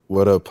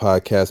What up,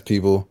 podcast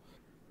people?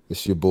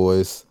 It's your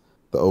boys,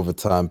 the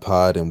Overtime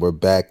Pod, and we're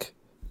back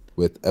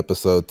with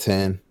episode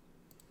 10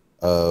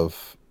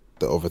 of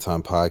the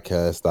Overtime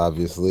Podcast,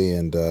 obviously.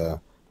 And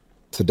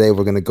today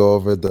we're going to go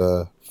over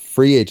the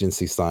free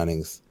agency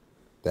signings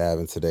that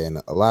happened today.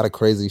 And a lot of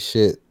crazy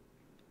shit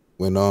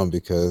went on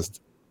because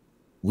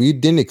we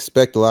didn't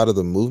expect a lot of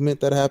the movement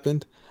that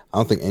happened. I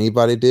don't think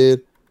anybody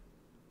did,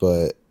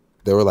 but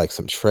there were like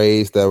some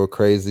trades that were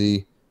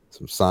crazy,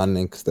 some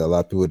signings that a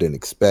lot of people didn't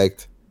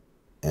expect.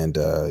 And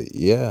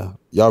yeah,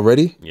 y'all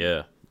ready?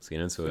 Yeah, let's get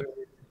into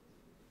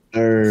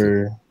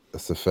it.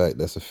 That's a fact.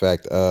 That's a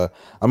fact. I'm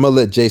gonna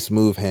let Jace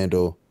Move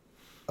handle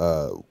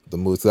the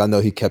moves. I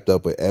know he kept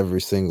up with every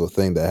single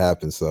thing that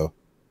happened. So,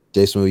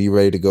 Jace Move, you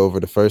ready to go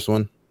over the first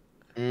one?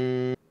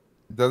 Does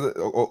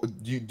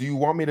it? Do you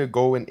want me to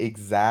go in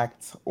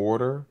exact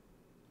order?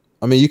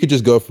 I mean, you could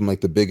just go from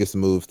like the biggest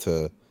move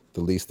to the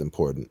least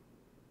important.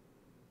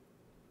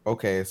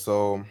 Okay,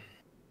 so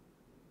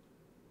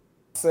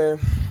say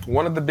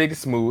one of the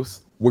biggest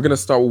moves. We're gonna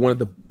start with one of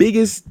the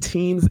biggest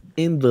teams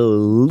in the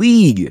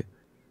league,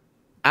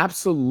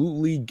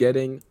 absolutely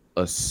getting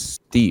a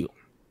steal.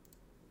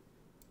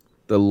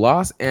 The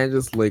Los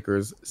Angeles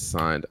Lakers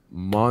signed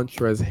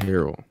Montrezl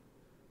Harrell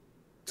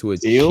to a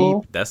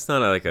cheap That's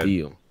not like a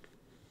deal.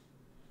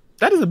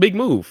 That is a big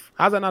move.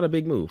 How's that not a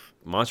big move?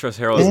 Montrezl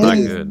Harrell is not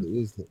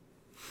good.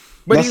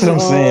 But That's what I'm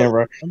saying,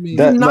 bro. I mean,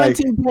 That,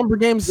 19 points per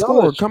game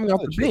score coming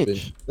off the tripping.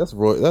 bench.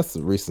 That's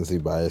recency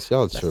bias.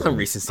 Y'all That's tripping. some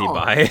recency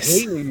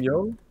bias. Hating,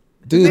 yo.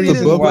 Dude, the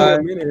bubble. why-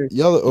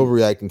 Y'all are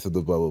overreacting to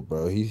the bubble,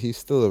 bro. He's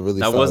still a really.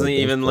 That solid wasn't bench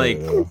even, player,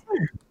 like- though.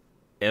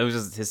 It was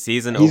just his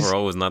season He's-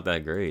 overall was not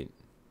that great.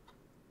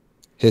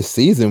 His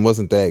season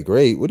wasn't that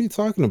great. What are you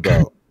talking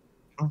about?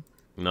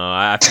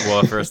 No,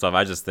 well, first off,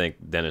 I just think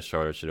Dennis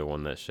Schroeder should have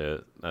won that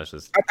shit. That's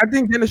just I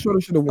think Dennis Schroeder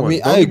should have won. I mean,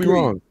 Don't I get me agree.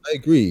 wrong. I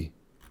agree.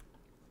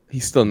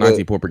 He's still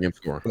 19 point per game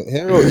score. But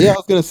Harrell, yeah, I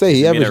was gonna say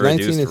he I mean,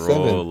 averaged a 19 reduced and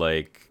role, 7.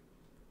 like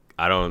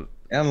I don't.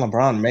 And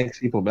LeBron makes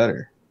people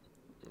better.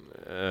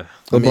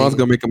 LeBron's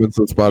gonna make him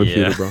into a spot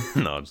Yeah, shooter,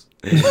 bro. no,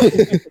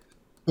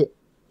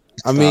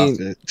 I mean,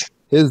 Stop it.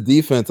 his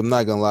defense, I'm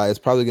not gonna lie, it's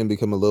probably gonna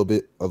become a little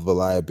bit of a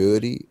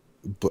liability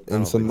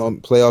in some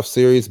playoff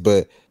series.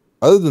 But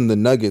other than the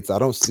Nuggets, I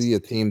don't see a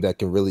team that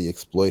can really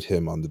exploit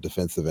him on the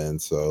defensive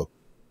end. So,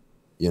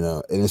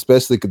 and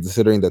especially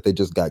considering that they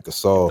just got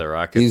Gasol, the he's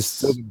Rockets.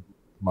 still gonna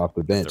come off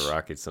the bench. The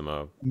Rockets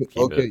somehow. Keep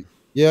Okay, it.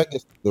 yeah, I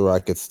guess the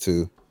Rockets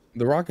too.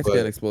 The Rockets But-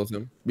 can't expose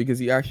him because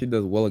he actually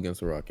does well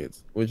against the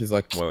Rockets, which is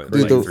like What,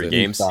 crazy. like 3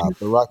 games? Stop.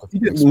 The Rockets, He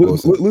are can,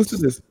 explosive. listen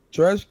to this.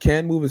 Trash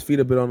can move his feet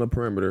a bit on the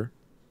perimeter.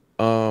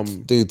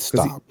 Dude,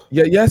 stop.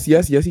 Yes,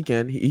 he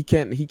can. He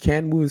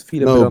can move his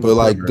feet a bit No, on but the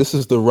like perimeter. this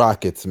is the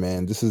Rockets,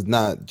 man. This is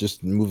not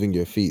just moving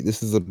your feet.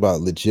 This is about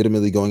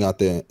legitimately going out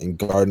there and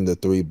guarding the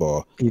 3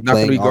 ball. He's not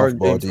gonna be playing guarding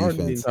off-ball James Harden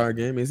the defense. entire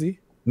game, is he?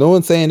 No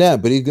one's saying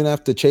that, but he's gonna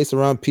have to chase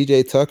around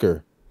PJ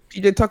Tucker.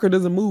 PJ Tucker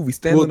doesn't move. He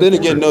stands. Well, in the then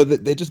again, corner. no,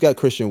 they just got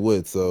Christian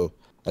Wood, so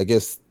I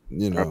guess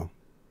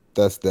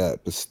that's that.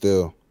 But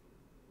still,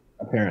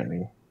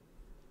 Apparently.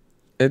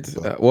 It's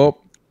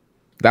well,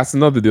 that's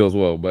another deal as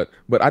well. But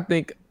I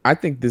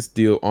think this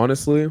deal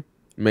honestly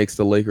makes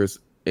the Lakers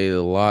a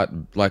lot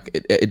like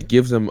it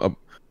gives them a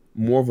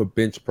more of a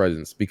bench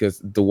presence because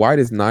Dwight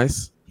is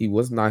nice. He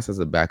was nice as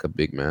a backup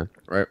big man,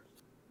 right?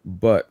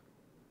 But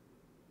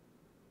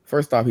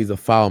first off, he's a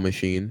foul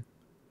machine.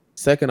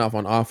 Second off,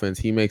 on offense,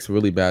 he makes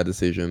really bad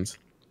decisions,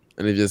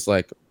 and it's just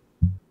like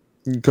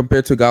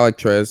compared to a guy like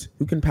Trez,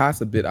 who can pass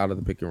a bit out of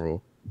the pick and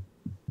roll.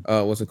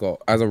 What's it called?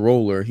 As a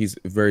roller, he's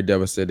very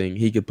devastating.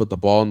 He could put the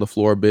ball on the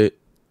floor a bit.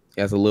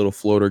 He has a little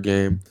floater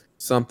game,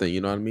 something,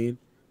 you know what I mean?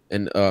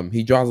 And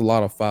he draws a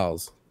lot of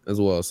fouls as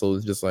well. So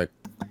it's just like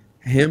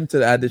him to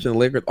the addition of the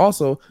Lakers.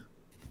 Also,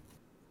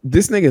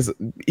 this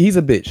he's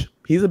a bitch.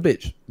 He's a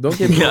bitch. Don't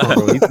get me wrong,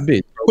 bro. He's a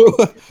bitch.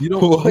 Bro. You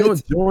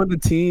don't join the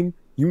team.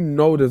 You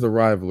know there's a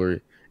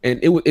rivalry, and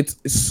it's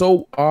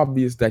so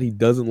obvious that he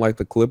doesn't like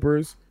the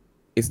Clippers.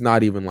 It's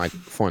not even like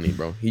funny,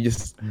 bro. He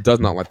just does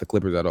not like the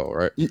Clippers at all,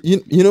 right?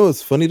 you know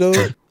what's funny though?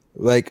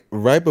 Like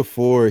right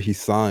before he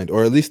signed,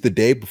 or at least the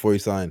day before he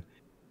signed,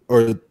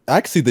 or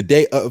actually the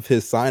day of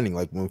his signing,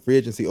 like when free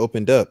agency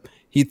opened up,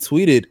 he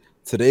tweeted,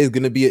 "Today is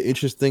gonna be an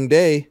interesting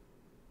day,"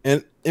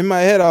 and in my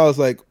head I was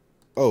like,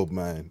 "Oh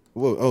man,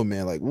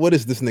 like what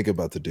is this nigga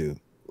about to do?"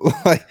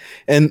 Like,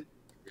 and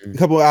a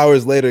couple of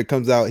hours later, it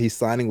comes out he's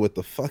signing with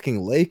the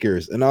fucking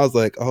Lakers, and I was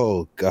like,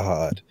 "Oh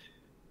god."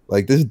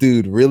 Like this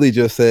dude really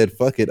just said,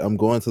 "Fuck it, I'm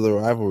going to the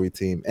rivalry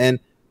team." And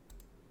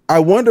I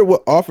wonder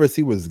what offers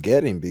he was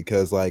getting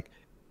because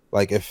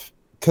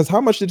because how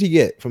much did he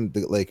get from the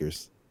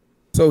Lakers?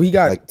 So he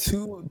got Like-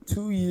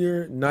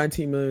 2-year,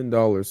 $19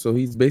 million. So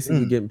he's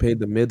basically getting paid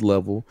the mid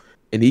level,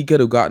 and he could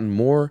have gotten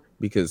more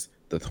because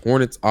the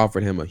Hornets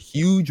offered him a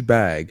huge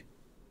bag.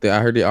 I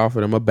heard they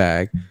offered him a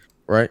bag,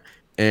 right?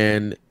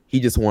 And he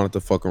just wanted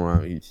to fuck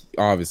around.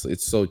 Obviously,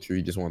 it's so true.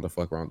 He just wanted to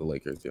fuck around the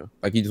Lakers, yeah.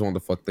 Like he just wanted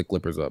to fuck the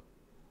Clippers up.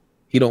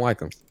 He don't like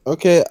them.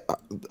 Okay,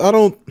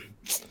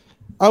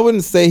 I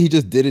wouldn't say he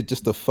just did it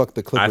just to fuck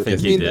the Clippers. I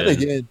think he then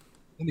did. again,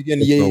 And again,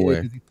 There's yeah, no yeah,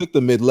 way. 'cause he took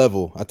the mid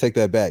level. I take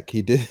that back.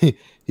 He did.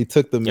 He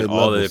took the And mid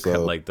all level. the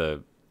So like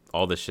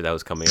all the shit that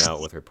was coming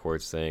out with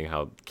reports saying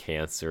how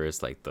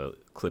cancerous like the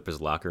Clippers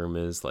locker room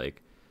is.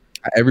 Like,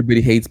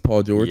 Everybody hates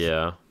Paul George.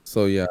 yeah,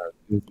 So yeah,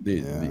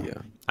 Yeah.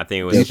 I think it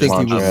Do was you just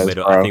think he a was-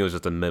 middle. bro? I think it was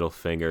just a middle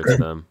finger to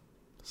them.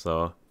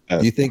 So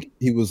do you think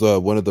he was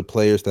one of the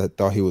players that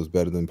thought he was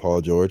better than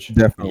Paul George?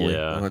 definitely,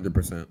 Yeah.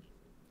 100%.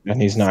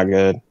 And he's not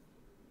good.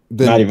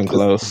 Then, Not even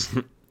close.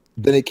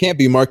 Then it can't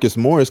be Marcus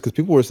Morris because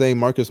people were saying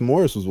Marcus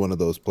Morris was one of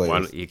those why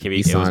players. don't- it can be. He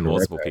It was signed right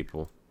multiple back.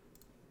 people.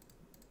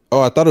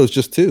 Oh, I thought it was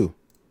just two.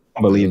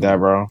 I believe that,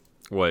 bro.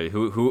 Wait,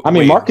 who? I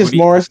mean, wait, Marcus who do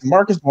you-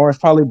 Morris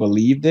probably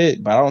believed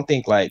it, but I don't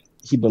think like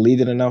he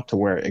believed it enough to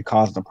where it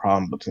caused a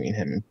problem between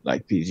him and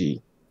like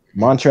PG.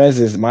 Montrez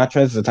is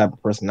the type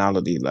of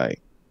personality like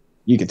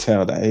you could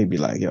tell that he'd be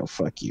like, "Yo,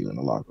 fuck you" in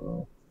the locker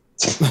room.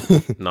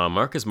 No,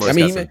 Marcus Morris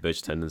mean, got he some may-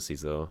 bitch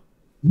tendencies though.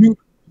 You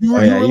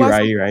Oh yeah,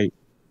 realize you're right.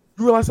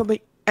 You realize something?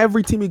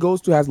 Every team he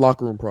goes to has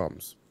locker room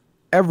problems.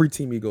 Every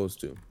team he goes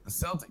to. The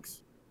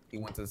Celtics. He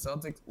went to the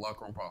Celtics,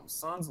 locker room problems.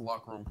 Suns,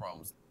 locker room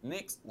problems.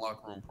 Knicks,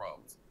 locker room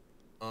problems.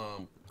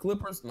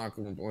 Clippers,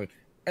 locker room problems.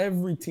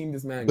 Every team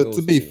this man But goes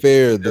to be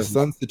fair, the there's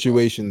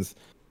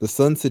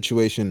Sun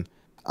situation,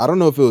 I don't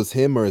know if it was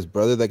him or his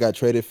brother that got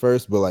traded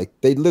first, but like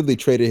they literally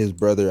traded his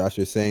brother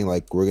after saying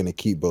like we're gonna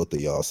keep both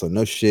of y'all. So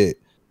no shit,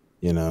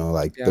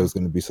 like Yeah. there's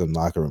gonna be some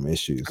locker room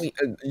issues. I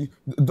mean,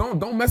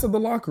 don't mess up the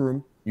locker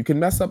room. You can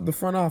mess up the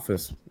front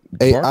office.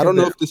 Hey, Bark I at don't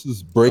know them. if this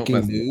is breaking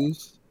mess with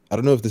news. I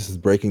don't know if this is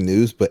breaking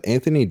news, but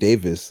Anthony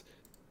Davis,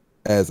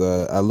 as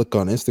I look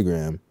on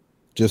Instagram,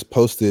 just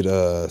posted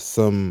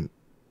some.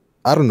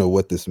 I don't know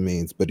what this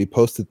means, but he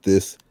posted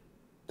this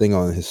thing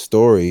on his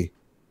story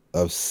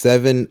of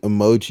 7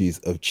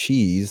 emojis of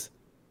cheese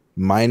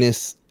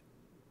minus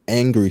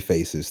angry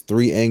faces,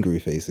 3 angry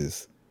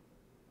faces.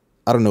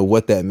 I don't know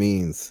what that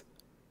means,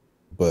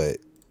 but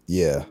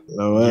yeah. You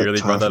know what? You really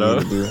Time brought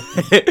that for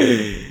me to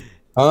do.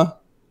 up?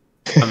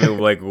 Huh? I mean,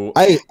 like,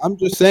 I'm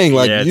just saying,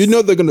 like, Yeah,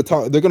 they're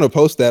gonna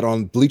post that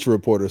on Bleacher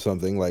Report or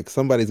something. Like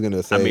somebody's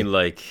gonna say, I mean,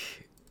 like,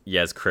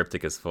 yeah, it's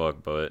cryptic as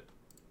fuck, but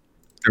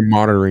They're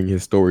monitoring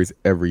his stories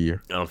every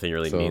year. I don't think it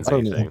really So, means I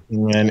don't know.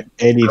 anything. Man,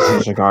 80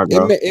 to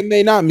Chicago. it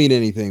may not mean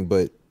anything,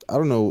 but I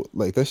don't know.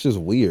 Like that's just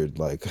weird.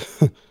 Like,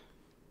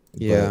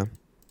 Yeah.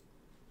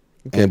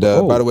 and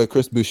by the way,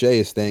 Chris Boucher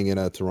is staying in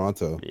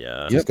Toronto.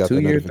 Yeah. Just got 2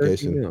 the years,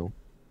 notification. 13 mil.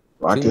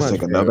 Rockets much, take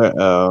bro. another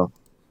L.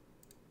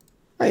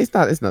 Hey, it's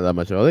not that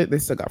much. They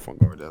still got front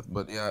court depth,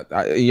 but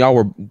yeah, y'all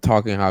were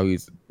talking how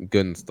he's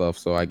good and stuff.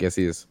 So I guess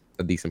he's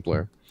a decent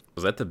player.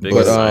 Was that the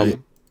biggest But,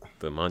 signing?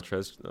 The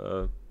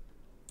Montrez?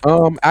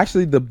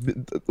 Actually, the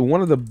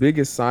one of the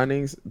biggest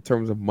signings in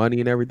terms of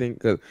money and everything.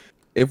 Because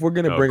if we're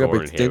gonna bring up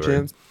Gordon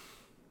extensions,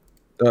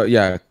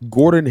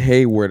 Gordon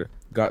Hayward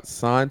got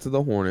signed to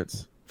the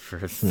Hornets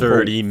For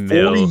 30 for a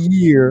mil.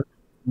 40-year,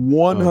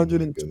 my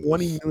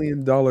 $120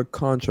 million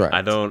contract.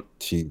 I don't.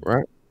 Cheap.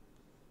 Right?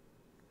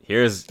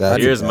 Here's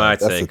That's my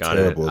that's a take on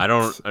it. terrible- I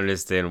don't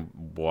understand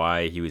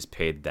why he was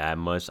paid that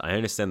much. I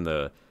understand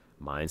the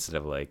mindset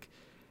of like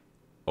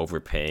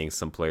overpaying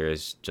some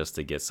players just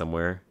to get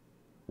somewhere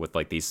with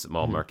like these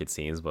small market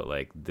teams, but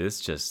like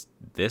this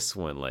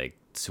went like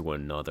to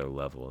another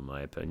level in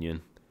my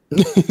opinion.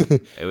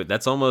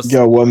 That's almost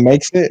Yo, what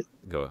makes it?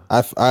 go.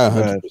 I Go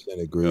ahead.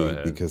 100% agree Go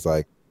ahead. because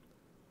like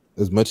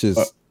as much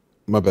as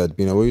my bad,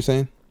 what were you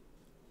saying?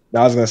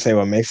 I was gonna say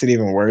what makes it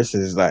even worse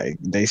is like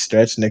they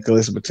stretch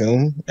Nicholas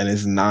Batum and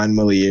it's $9 million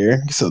a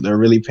year, so they're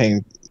really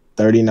paying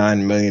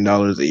 $39 million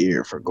a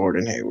year for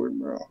Gordon Hayward,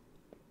 bro.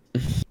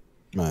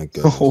 My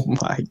goodness. Oh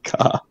my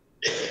god,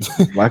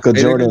 Michael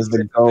Jordan's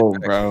the goal,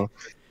 bro.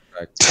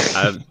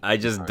 I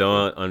just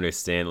don't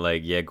understand.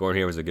 Like, yeah, Gordon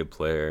Hayward's a good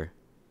player.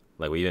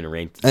 Like we even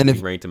ranked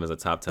him as a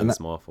top 10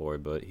 small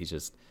forward, but he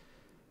just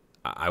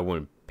I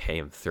wouldn't pay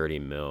him 30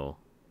 mil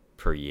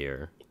per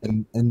year.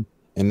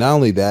 And not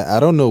only that, I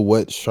don't know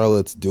what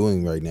Charlotte's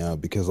doing right now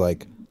because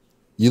like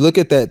you look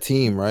at that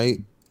team, right?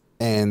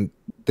 And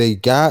they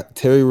got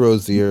Terry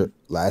Rozier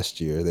last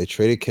year. They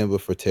traded Kemba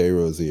for Terry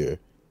Rozier.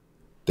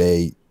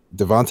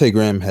 Devontae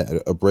Graham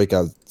had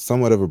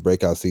somewhat of a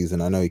breakout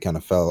season. I know he kind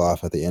of fell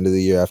off at the end of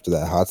the year after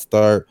that hot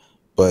start,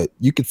 but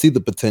you could see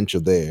the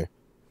potential there.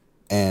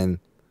 And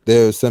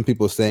there are some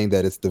people saying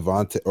that it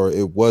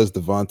was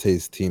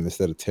Devontae's team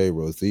instead of Terry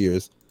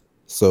Rozier's.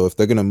 So if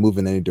they're going to move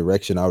in any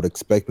direction, I would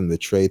expect them to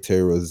trade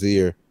Terry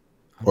Rozier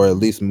or at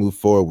least move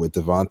forward with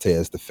Devontae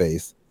as the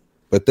face.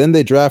 But then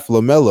they draft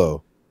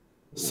LaMelo.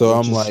 So Which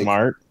I'm is like,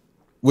 smart.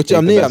 which Take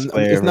I the mean, best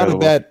player it's not a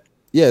available.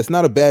 it's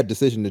not a bad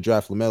decision to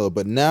draft LaMelo.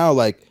 But now,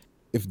 like,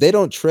 if they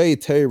don't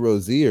trade Terry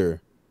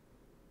Rozier,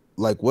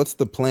 like, what's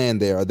the plan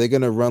there? Are they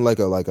going to run like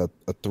a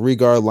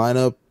 3-guard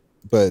lineup?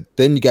 But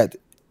then you got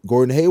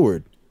Gordon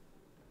Hayward.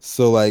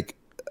 So like,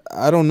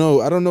 I don't know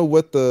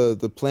what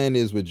the plan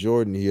is with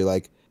Jordan here.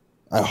 Like,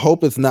 I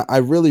hope it's not. I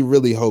really,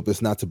 really hope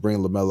it's not to bring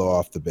LaMelo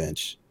off the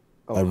bench.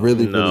 I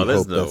really, No, really there's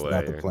hope no that's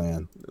not the way.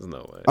 plan. There's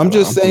no way. I'm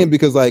just saying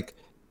because like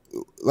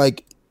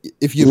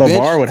if you bench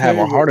LeVar would have a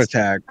Terry heart Rozier-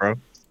 attack, bro.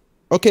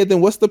 Okay,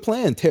 then what's the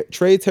plan?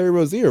 Trade Terry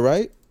Rozier,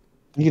 right?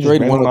 You can just Trade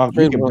bring one one of- off. You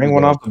trade can one bring of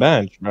one the off the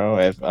bench,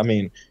 bro.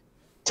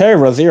 Terry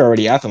Rozier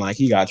already acting like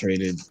he got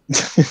traded.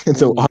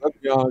 So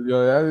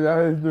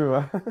that is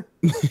true.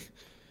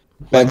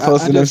 Ben Like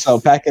posted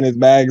himself packing his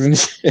bags and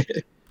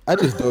shit. I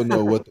just don't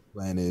know what the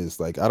plan is.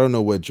 Like I don't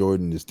know what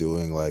Jordan is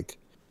doing. Like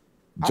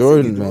I see what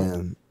Jordan, he's doing.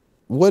 man,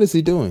 what is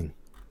he doing?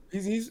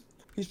 He's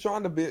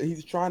trying to be.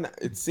 He's trying to.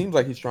 It seems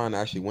like he's trying to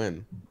actually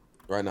win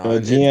right now. So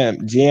And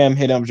GM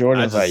hit up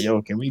Jordan. I Was like, just-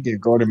 "Yo, can we get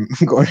Gordon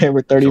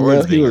Hayward 30 mil?"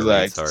 Jordan's He being a was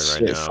like, retard right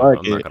 "Shit, now. fuck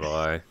I'm not it." gonna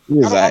lie. He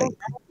was I like, don't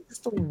think it's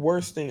the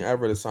worst thing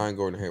ever to sign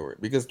Gordon Hayward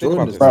because think Jordan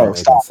about is this. not "Bro,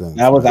 making stop. sense.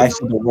 That was man.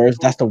 actually the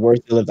worst. That's the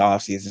worst deal of the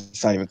offseason.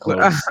 It's not even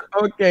close."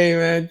 Okay,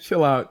 man,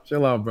 chill out,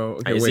 bro.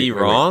 Okay, Is wait, he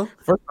wait. wrong?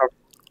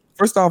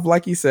 First off,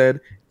 like he said,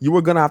 you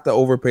were gonna have to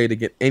overpay to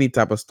get any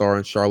type of star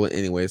in Charlotte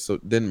anyway, so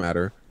it didn't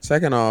matter.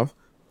 Second off,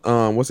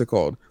 what's it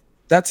called?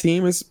 That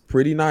team is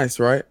pretty nice,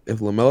 right? If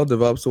LaMelo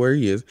develops to where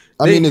he is,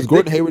 I mean, is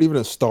Gordon Hayward even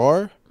a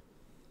star?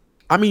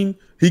 I mean,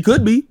 he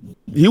could be.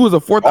 He was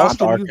a fourth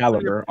All-star option.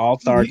 caliber.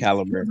 All-star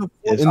caliber. In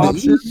In the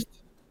option. East?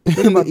 Think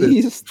In the about this.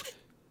 East?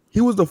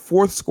 He was the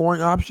fourth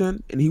scoring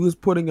option, and he was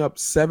putting up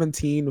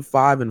 17,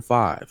 5, and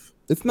 5.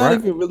 It's not Right.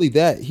 even really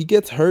that. He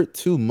gets hurt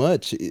too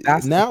much.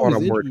 That's the Now part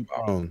he's I'm worried injury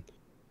about. prone.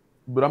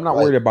 But I'm not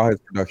Like- worried about his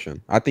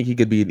production. I think he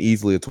could be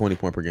easily a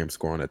 20-point per game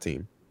scorer on that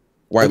team.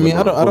 I White mean,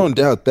 LeBron. I don't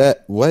doubt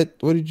that. What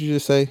did you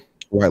just say?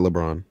 White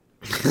LeBron.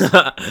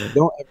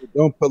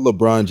 Don't put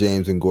LeBron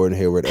James and Gordon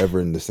Hayward ever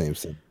in the same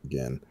sentence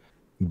again.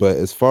 But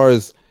as far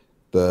as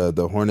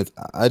the Hornets,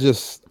 I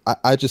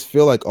just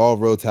feel like all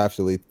roads have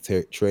to lead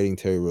to trading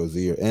Terry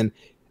Rozier. And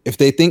if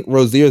they think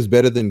Rozier is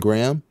better than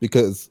Graham,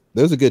 because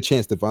there's a good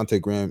chance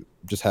Devontae Graham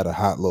just had a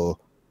hot little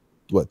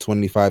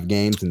 25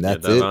 games and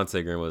that's it.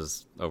 Devontae Graham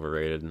was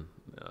overrated.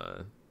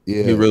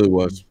 Yeah, He really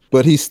was.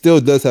 but he still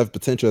does have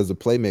potential as a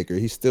playmaker.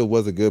 He still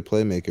was a good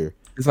playmaker.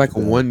 He's like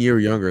Yeah. 1 year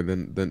younger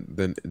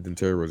than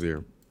Terry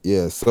Rozier.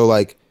 Yeah, so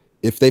like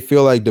if they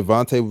feel like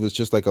Devontae was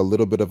just like a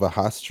little bit of a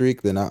hot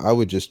streak, then I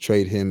would just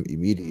trade him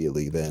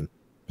immediately then,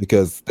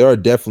 because there are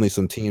definitely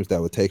some teams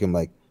that would take him.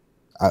 Like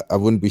I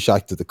wouldn't be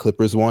shocked if the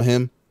Clippers want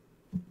him,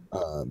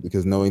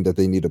 because knowing that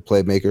they need a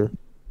playmaker.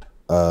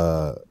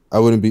 I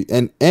wouldn't be,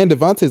 and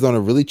Devontae's on a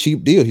really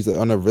cheap deal. He's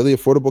on a really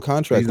affordable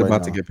contract. He's right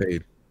about now. to get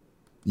paid.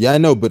 Yeah, I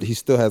know, but he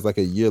still has like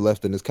a year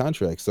left in his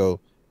contract. So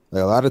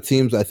like, a lot of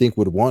teams I think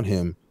would want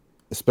him,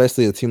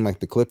 especially a team like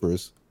the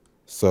Clippers.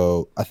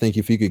 So I think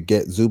if you could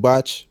get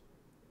Zubac,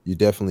 you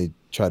definitely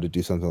try to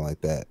do something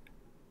like that.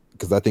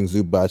 Because I think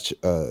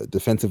Zubac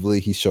defensively,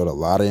 he showed a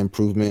lot of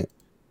improvement.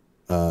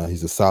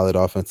 He's a solid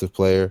offensive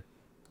player.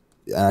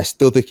 And I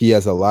still think he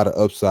has a lot of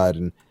upside.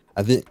 And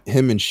I think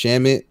him and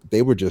Shamit,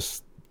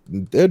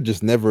 they're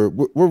just never,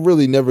 we're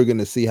really never going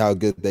to see how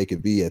good they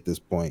could be at this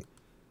point,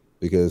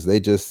 because they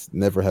just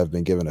never have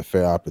been given a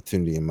fair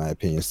opportunity, in my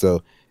opinion.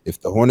 So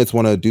if the Hornets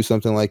want to do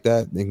something like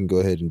that, they can go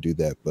ahead and do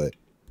that. But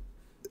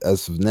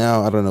as of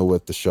now, I don't know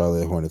what the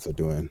Charlotte Hornets are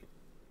doing.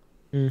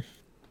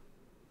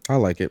 I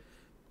like it.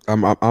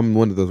 I'm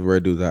one of those rare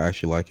dudes that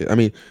actually like it. I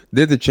mean,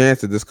 there's a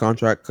chance that this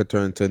contract could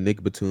turn into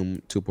Nick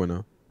Batum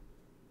 2.0,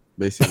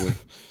 basically.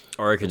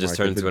 Or it could just Like,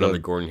 turn if it into another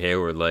does- Gordon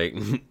Hayward. Like,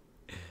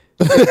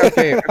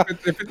 Okay,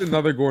 if it's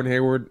another Gordon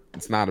Hayward,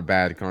 it's not a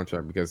bad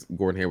contract because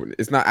Gordon Hayward,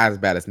 it's not as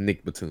bad as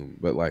Nick Batum,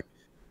 but like,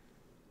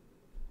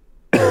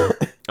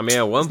 I mean,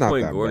 at one It's not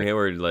point, that Gordon bad.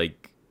 Hayward,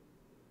 like,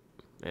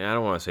 man, I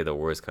don't want to say the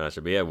worst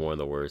contract, but he had one of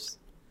the worst.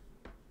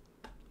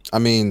 I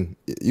mean,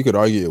 you could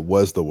argue it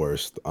was the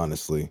worst,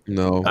 honestly.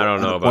 no, I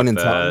don't know At a about point in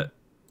that. time?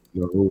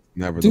 no, it was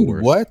never the Dude,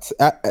 worst. what?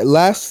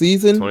 Last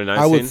season,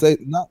 I would 2019? say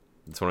not.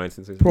 The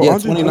 2019 season. Bro, Yeah,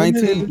 Andre 2019.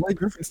 Drummond and Blake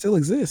Griffin still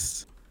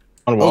exists.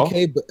 On Wall.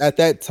 Okay, but at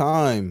that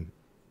time,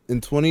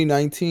 in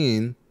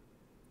 2019,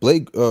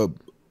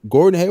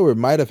 Gordon Hayward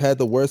might have had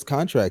the worst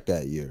contract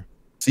that year.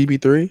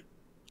 CP3.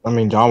 I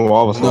mean, John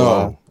Wall was still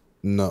alive.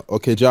 No.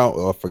 Okay, John,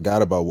 I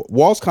forgot about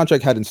Wall's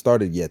contract hadn't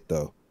started yet,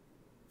 though.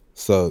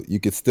 So you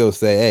could still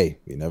say, hey,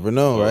 you never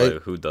know, Well, right?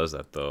 like, who does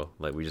that though?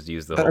 Like, we just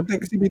use the. I Whole...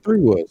 think CP3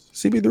 was.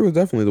 CP3 was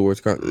definitely the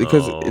worst contract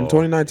because in No,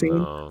 2019,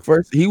 no.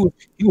 first he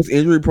was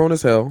injury prone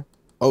as hell.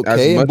 Okay, much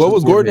and what as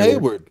was Gordon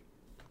Gordon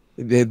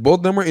Hayward? Both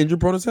of them were injury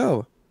prone as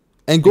hell.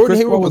 And Gordon Chris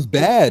Hayward Paul was was-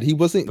 bad. He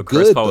wasn't But good,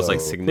 Chris Paul was though.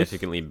 like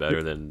significantly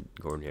better than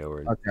Gordon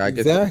Hayward. Okay, I guess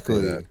you could say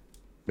Exactly. that.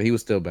 But he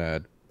was still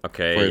bad.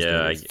 Okay, For his yeah,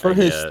 standards. For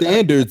his get-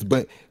 standards,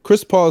 but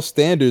Chris Paul's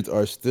standards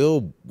are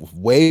still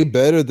way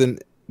better than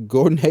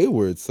Gordon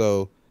Hayward.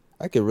 So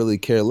I could really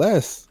care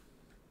less.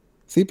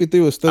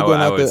 CP3 was still I would-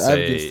 going I out would there say-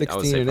 averaging I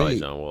would 16 say and probably 8.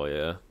 John Wall.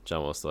 Yeah,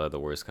 John Wall still had the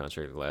worst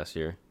contract last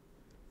year.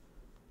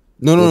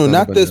 No, Both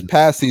not of this them.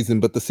 past season,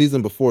 but the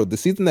season before. The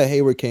season that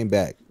Hayward came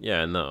back.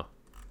 Yeah, no.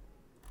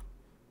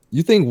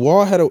 You think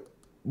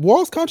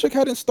Wall's contract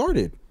hadn't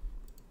started?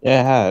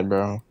 Yeah, it had,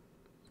 bro.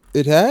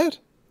 It had?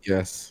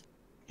 Yes.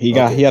 He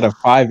Okay. had a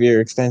 5-year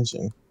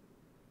extension.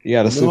 He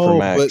had a super No,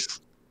 max.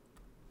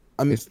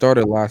 I mean, It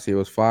started last year. It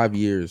was 5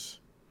 years.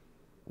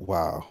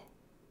 wow.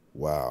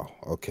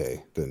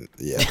 Okay. Then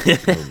yeah.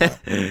 Never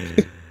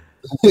mind.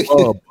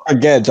 Oh,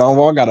 again, John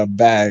Wall got a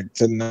bag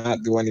to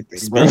not do anything,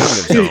 bro.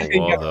 Speaking of John He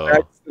Wall, got though, back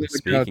to the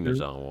speaking of couch.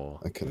 John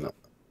Wall, I cannot.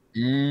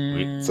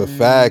 Mm. It's a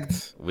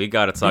fact. we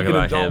got to talk Speaking of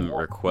about John him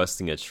Wall.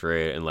 requesting a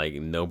trade and like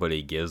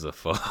nobody gives a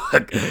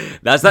fuck.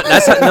 That's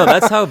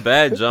how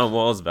bad John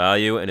Wall's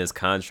value and his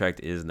contract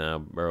is now,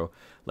 bro.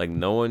 Like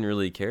no one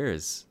really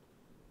cares.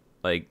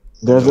 Like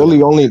There's no really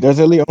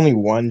one. only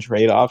one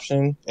trade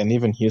option, and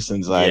even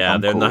Houston's like, Yeah, I'm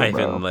they're cool, not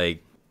bro. even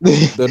like.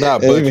 They're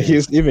not even budging.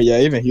 Houston,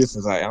 even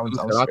Houston's like, I'm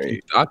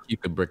straight. I'll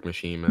keep the brick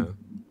machine, man.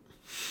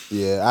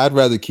 Yeah, I'd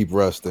rather keep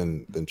Russ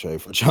than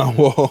trade for John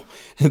Wall.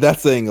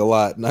 That's saying a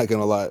lot. Not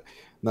gonna lie.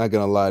 Not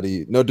gonna lie to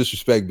you. No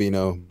disrespect,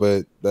 Bino,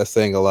 but that's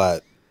saying a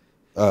lot.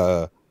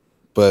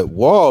 But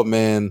Wall,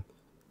 man,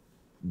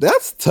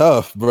 that's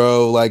tough,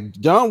 bro. Like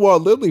John Wall,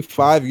 literally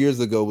 5 years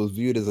ago, was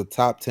viewed as a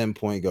top 10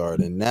 point guard,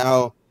 and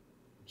now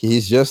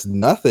he's just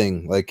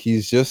nothing. Like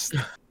he's just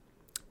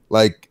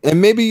like, and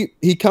maybe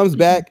he comes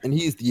back and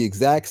he's the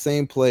exact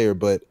same player,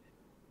 but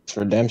It's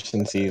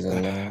redemption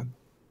season, man.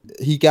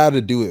 he got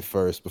to do it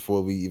first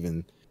before we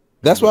even.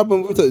 That's why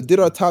when we did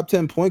our top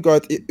 10 point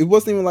guards, it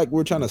wasn't even like we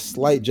were trying to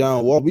slight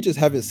John Wall. We just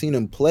haven't seen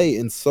him play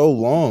in so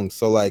long.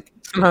 So like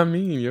That's what I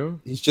mean, yo.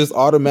 he's just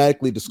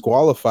automatically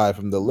disqualified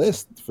from the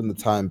list from the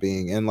time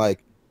being. And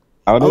like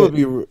How I'm did,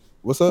 gonna be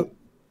what's up?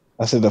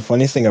 I said the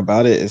funniest thing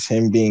about it is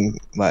him being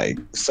like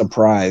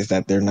surprised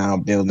that they're now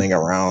building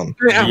around.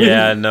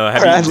 Yeah, no.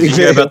 Did you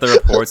hear about the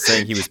report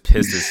saying he was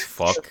pissed as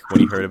fuck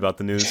when he heard about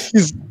the news?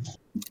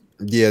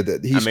 Yeah,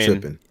 that he's I mean,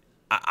 tripping.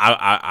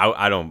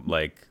 I don't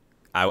like.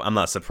 I'm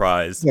not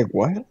surprised. Like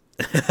what?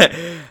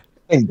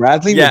 Like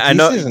Bradley? Yeah, I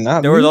know. Pieces and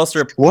not There was me?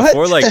 also What?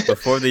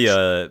 before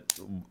the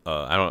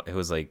I don't. It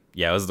was like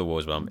it was the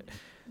Woj bomb.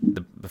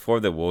 Before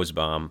the Woj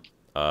bomb,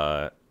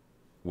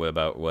 what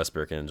about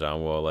Westbrook and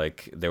John Wall?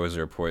 Like there was a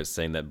report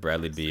saying that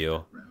Bradley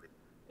Beal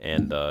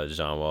and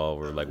John Wall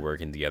were like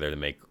working together to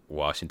make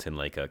Washington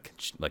like a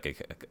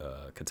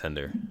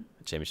contender,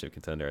 a championship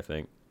contender. I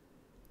think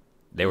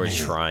they were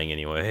trying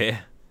anyway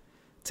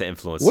to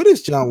influence. What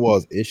is John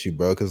Wall's issue,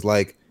 bro? Because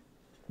like,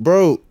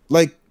 bro,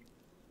 like,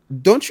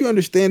 don't you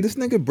understand? This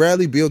nigga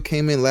Bradley Beal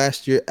came in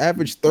last year,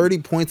 averaged 30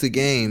 points a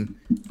game.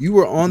 You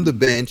were on the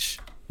bench,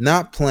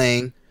 not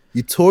playing.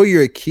 You tore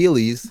your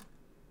Achilles,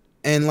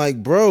 and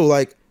like, bro,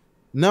 like,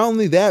 not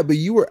only that, but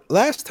you were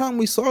last time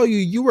we saw you,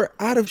 you were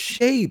out of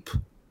shape,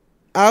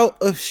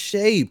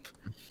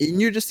 and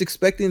you're just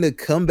expecting to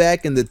come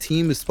back, and the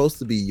team is supposed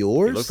to be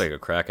yours. He looked like a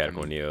crack addict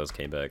when he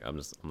came back. I'm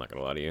not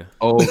gonna lie to you.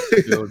 Oh,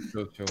 chill.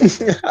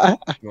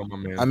 Chill, my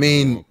man. I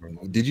mean, Chill,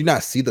 bro. did you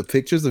not see the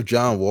pictures of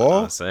John I'm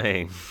Wall? not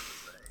saying.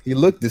 He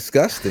looked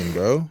disgusting,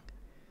 bro.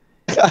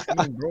 I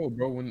mean, bro,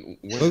 when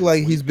Look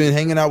like he's been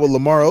hanging out with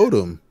Lamar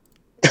Odom.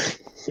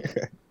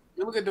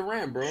 You look at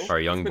Durant, bro. Our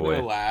young He's been boy.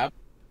 in the lab,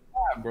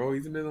 bro.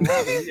 He's been in the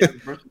lab. And he has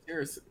brushed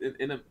his hair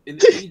in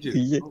Egypt,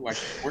 Yeah. bro, like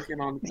working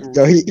on.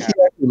 Yo, he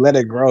actually let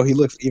it grow. He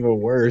looks even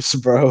worse,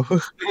 bro.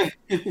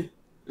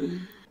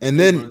 And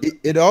then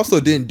it also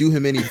didn't do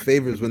him any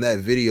favors when that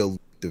video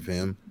leaked of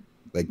him.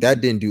 Like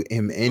that didn't do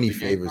him any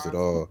favors at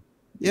all.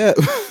 Yeah.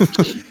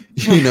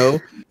 You know,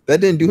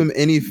 that didn't do him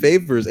any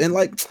favors. And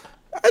like,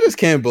 I just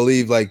can't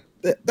believe like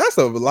that's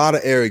a lot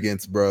of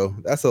arrogance, bro.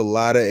 That's a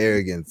lot of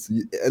arrogance.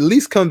 At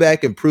least come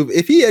back and prove.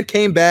 If he had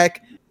came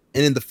back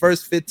and in the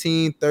first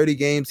 15, 30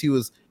 games, he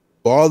was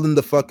balling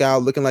the fuck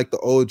out, looking like the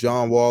old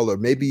John Wall, or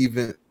maybe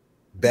even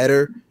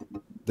better,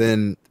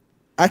 then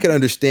I could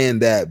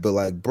understand that. But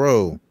like,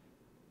 bro,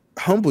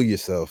 humble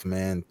yourself,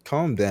 man.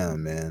 Calm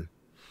down, man.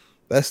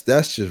 That's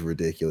just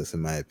ridiculous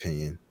in my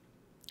opinion.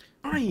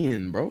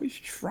 Trying, bro. He's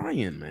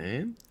trying,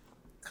 man.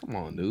 Come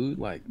on, dude.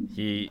 Like,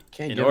 He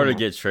Can't in get order him to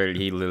get traded,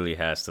 he literally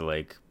has to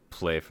like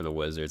play for the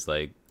Wizards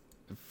like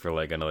for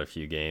like another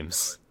few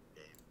games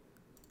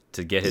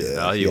to get his Yeah,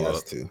 value he has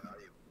up. to.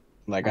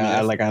 Like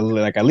I mean,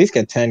 I at least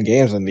get 10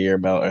 games under your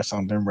belt or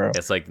something, bro.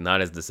 It's like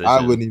not his decision.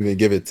 I wouldn't even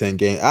give it 10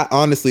 games. I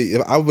honestly,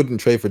 if I wouldn't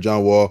trade for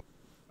John Wall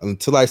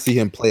until I see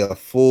him play a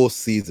full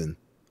season.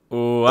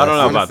 Ooh, I don't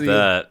know Honestly,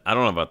 about that. I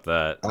don't know about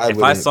that. I If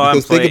I wouldn't, saw him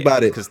because play, think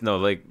about it. because no,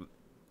 like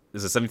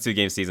it's a 72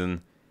 game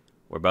season.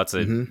 We're about to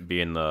Mhm. be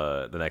in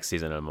the next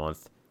season in a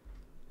month.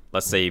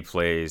 Let's say he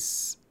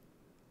plays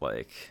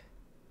like.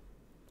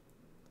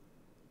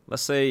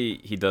 Let's say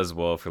he does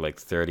well for like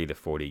 30 to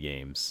 40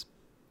 games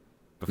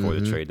before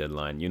the Mhm. trade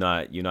deadline. You're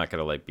not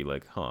gonna like be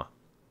like, huh?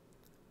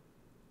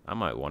 I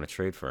might want to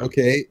trade for him.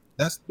 Okay,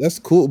 that's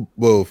cool.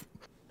 Well,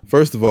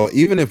 first of all,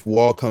 even if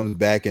Wall comes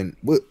back and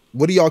what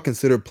do y'all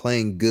consider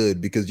playing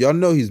good? Because y'all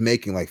know he's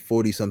making like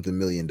 40 something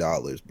 $million,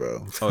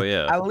 bro. Oh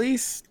yeah. at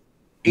least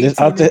This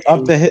 18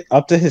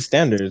 up to his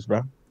standards,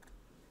 bro.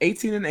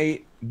 18 and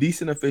 8,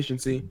 decent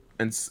efficiency,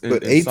 and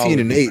But and 18 solid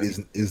and 8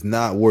 defense. is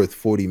not worth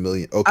 40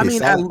 million. Okay, I mean,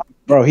 solid-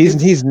 Bro,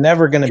 he's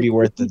never gonna be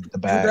worth the do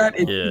bag. that,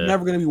 it's Yeah.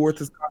 never gonna be worth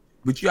his contract.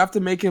 But you have to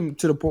make him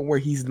to the point where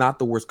he's not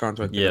the worst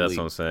contract. in Yeah, the that's league.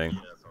 what I'm saying.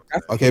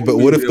 That's okay, what but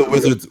we what if the really-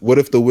 Wizards? What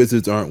if the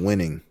Wizards aren't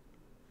winning?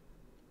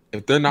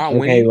 If they're not Okay,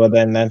 winning, well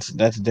then that's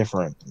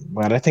different.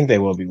 But I think they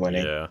will be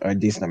winning Yeah. a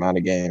decent amount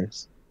of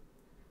games.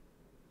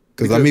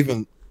 Because I'm Because-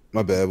 even.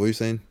 My bad. What are you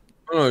saying?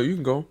 Oh, you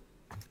can go.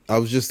 I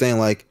was just saying,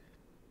 like,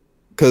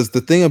 because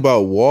the thing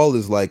about Wall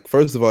is, like,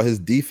 first of all, his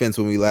defense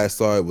when we last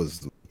saw it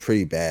was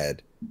pretty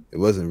bad. It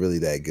wasn't really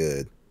that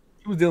good.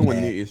 He was dealing with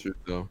Yeah. knee issues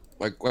though.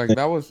 Like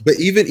that was, But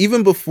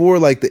even before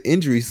like the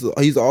injuries,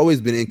 he's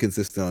always been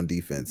inconsistent on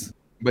defense.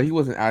 but he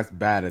wasn't as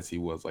bad as he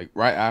was. Like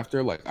right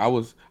after, like I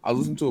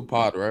listening to a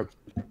pod, right?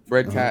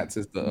 Fred Uh-huh. Katz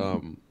is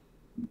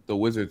the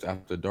Wizards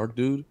after dark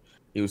dude.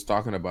 He was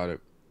talking about it.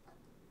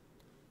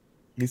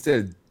 He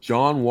said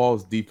John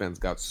Wall's defense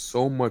got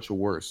so much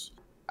worse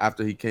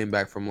after he came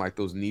back from like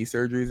those knee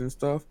surgeries and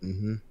stuff,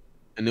 Mm-hmm.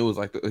 and it was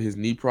like his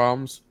knee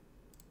problems.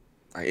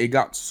 Like, it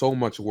got so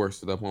much worse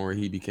to the point where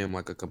he became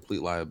like a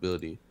complete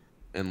liability,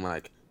 and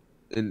like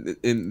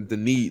in the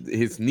knee,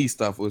 his knee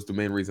stuff was the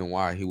main reason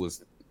why he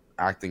was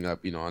acting up,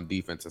 on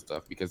defense and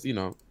stuff, because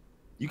you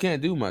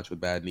can't do much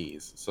with bad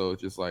knees. So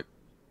it's just like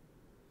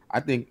I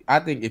think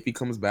if he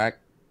comes back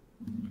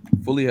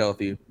fully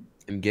healthy,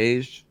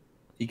 engaged,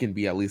 he can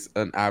be at least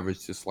an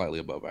average to slightly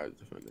above average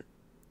defender.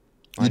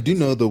 You do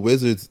know the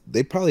Wizards,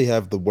 they probably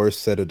have the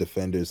worst set of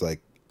defenders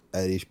like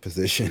at each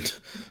position.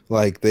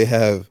 Like they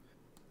have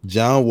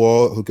John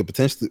Wall, who could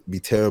potentially be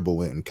terrible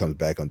when it comes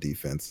back on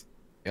defense.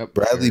 Yep.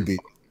 Bradley Beal,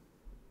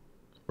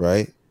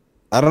 right?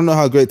 I don't know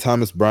how great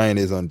Thomas Bryant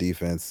is on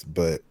defense,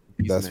 but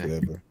that's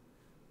whatever.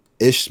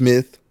 Ish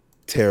Smith,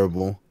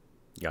 terrible.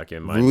 You gotta keep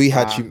in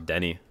mind.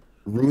 Denny.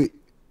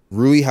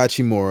 Rui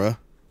Hachimura.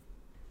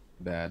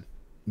 Bad.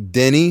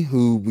 Denny,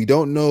 who we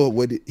don't know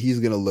what he's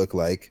gonna look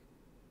like,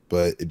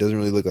 but it doesn't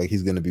really look like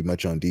he's gonna be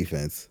much on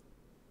defense.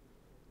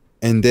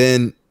 And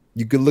then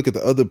you could look at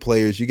the other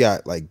players. You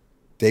got like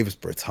Davis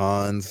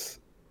Bertans,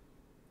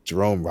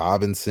 Jerome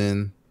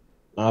Robinson.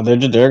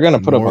 They're gonna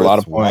put up a lot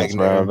of points,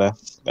 Wagner. bro.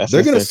 That's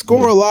They're gonna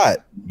score a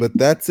lot, but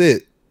that's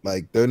it.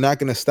 Like they're not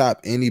gonna stop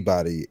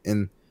anybody.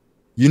 And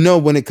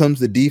when it comes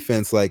to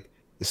defense, like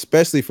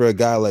especially for a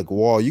guy like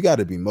Wall, you got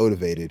to be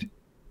motivated.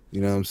 You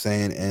know what I'm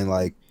saying? And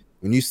like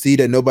when you see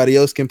that nobody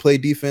else can play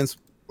defense,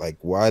 like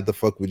why the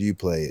fuck would you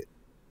play it?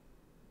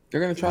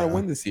 They're gonna try to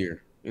win this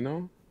year,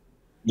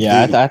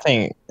 Yeah, Dude, I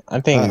think I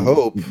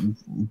hope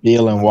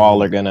Beal and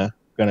Wall are gonna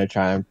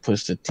try and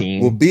push the team.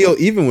 Well, Beal,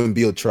 even when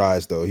Beal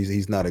tries though,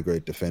 he's not a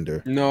great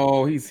defender.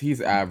 No, he's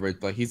average.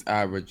 Like he's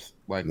average.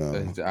 Like No.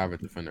 he's an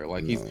average defender.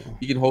 Like No.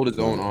 he can hold his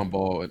own No. on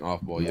ball and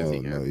off ball. Yes,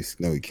 he can.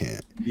 No, he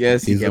can't.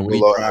 Yes, he He's a can. When he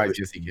below tries, average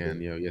yes, he can.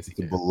 Yes, he He's a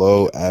can.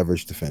 below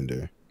average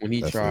defender. When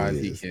he That's what tries,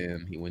 he he is.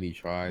 can. When he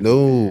tries,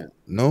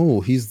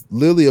 No, he's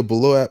literally a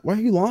below. Why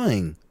are you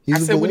lying? He's I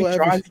a said when he below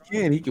tries, average. he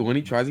can. He can. When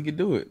he tries, he can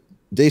do it.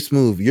 Jay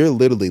Smooth, you're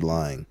literally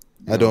lying.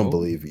 I don't No.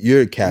 believe you.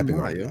 You're capping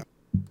not, right yo. now.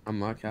 I'm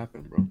not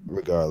capping, bro.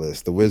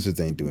 Regardless, the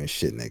Wizards ain't doing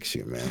shit next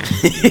year, man. I'm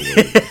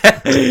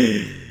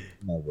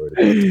not worried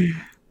about that.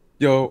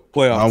 Yo,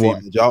 playoff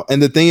team.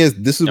 And the thing is,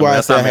 this is why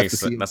I say I have to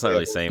see. That's not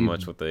really saying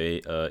much with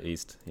the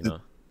East,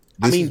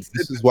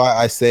 This is why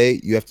I say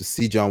you have to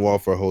see John Wall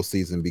for a whole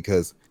season,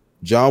 because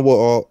John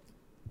Wall,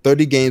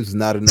 30 games is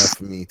not enough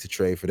for me to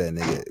trade for that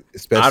nigga.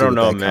 Especially I don't with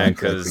know, that man,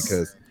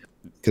 contract,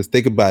 because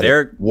think about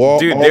they're it. Wall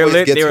dude, always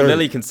they gets were hurt.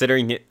 literally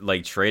considering it,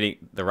 like trading.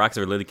 The Rockets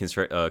are literally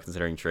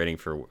considering trading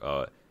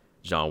for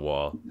John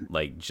Wall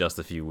like just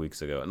a few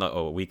weeks ago.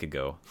 A week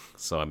ago.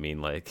 So I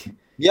mean, like,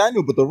 Yeah, I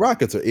know, but the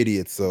Rockets are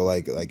idiots. So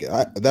that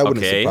wouldn't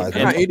Okay, surprise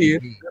They're not me.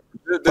 idiots.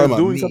 They're Talking about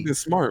doing me. something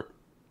smart.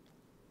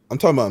 I'm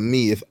talking about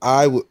me. If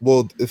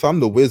I'm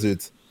the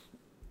Wizards,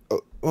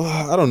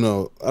 I don't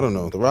know.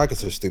 The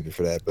Rockets are stupid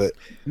for that. But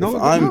No, if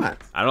they're I'm, not.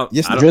 I don't.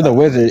 Yes, I If don't you're the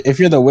Wizard, if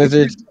you're the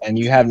Wizards and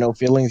you have no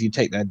feelings, you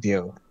take that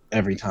deal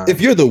every time.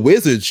 if you're the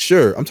Wizards,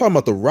 sure. I'm talking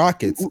about the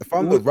Rockets. If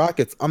I'm the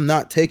Rockets, I'm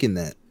not taking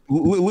that.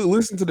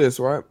 Listen to this,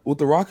 right? What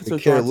the Rockets I are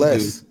care trying to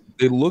less. do,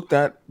 they looked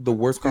at the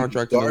worst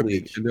contract in the league,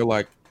 Garbage. and they're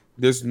like,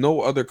 "There's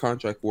no other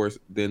contract worse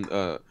than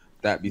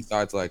that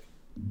besides like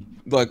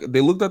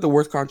they looked at the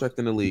worst contract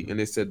in the league, and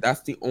they said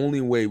that's the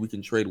only way we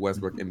can trade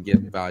Westbrook and get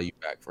value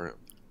back for him,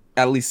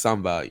 at least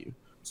some value."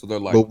 So they're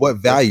like, But what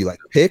value? Like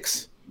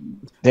picks?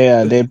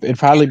 Yeah, it'd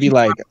probably be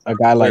like a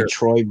guy like Player.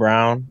 Troy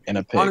Brown and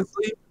a pick.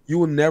 honestly, you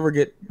will never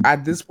get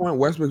at this point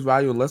Westbrook's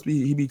value unless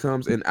he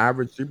becomes an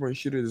average 3-point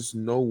shooter. There's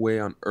no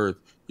way on earth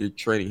you're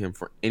trading him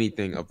for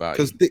anything of value.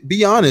 Because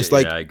be honest, Yeah,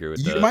 like I agree with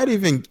you that. might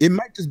even it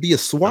might just be a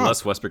swap.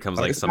 Unless Westbrook becomes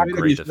like It's some not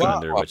gonna great be a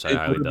swap. defender, which I It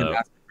highly would've been doubt.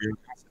 asking for your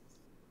assets.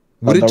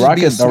 Would it the just be a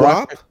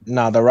Rockets,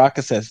 swap? the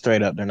Rockets said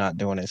straight up they're not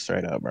doing it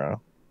straight up,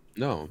 bro.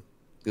 No,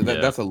 Yeah.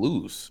 that's a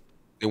lose.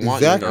 They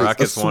want Exactly. you. The A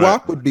Rockets wanna-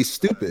 swap would be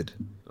stupid.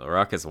 The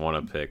Rockets want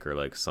a pick or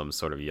like some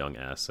sort of young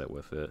asset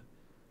with it.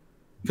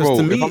 Because Bro,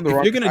 to if me, I'm if the you're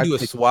Rockets, gonna I'd do a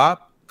take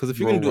swap, because if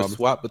you're gonna Jerome do a Robinson.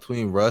 swap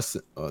between Russ,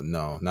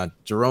 no, not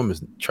Jerome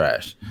is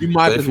trash. You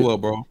might But as if you- well,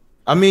 bro.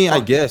 I mean, I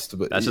guess,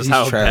 but That's just he's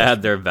how trash.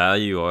 bad their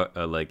value are.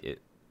 Like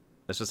it.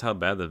 That's just how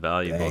bad the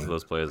value both of Dang.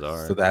 those players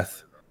are. So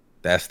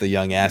that's the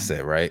young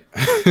asset, right?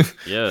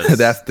 Yes.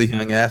 That's the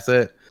young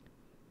asset.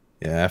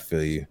 Yeah, I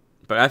feel you.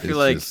 But I feel It's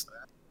like just-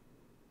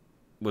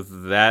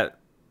 with that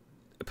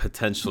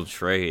potential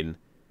trade,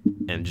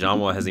 and John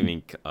Wall hasn't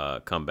even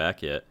come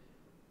back yet.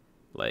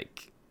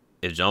 Like,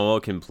 if John Wall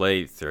can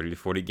play 30 to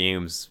 40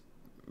 games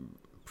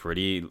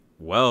pretty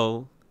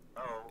well,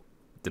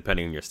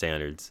 depending on your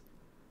standards.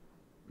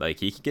 Like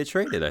he could get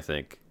traded, I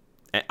think.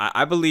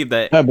 I believe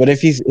that. Yeah, but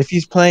if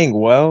he's playing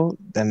well,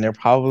 then they're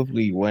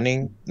probably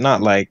winning.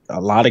 Not like a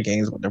lot of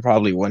games, but they're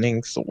probably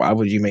winning. So why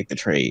would you make the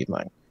trade?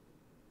 Like,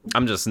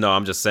 I'm just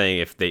saying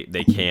if they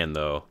can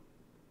though.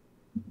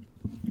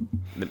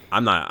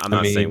 I'm not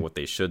saying what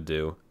they should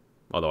do.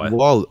 Although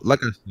Wall, like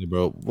I said,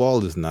 bro,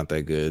 Wall is not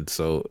that good.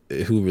 So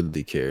who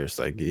really cares?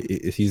 Like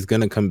if he's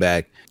gonna come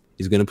back,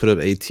 he's gonna put up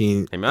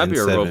 18. he might and be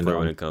a role 7 player on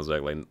when it comes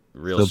back, like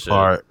real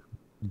subpar. shit.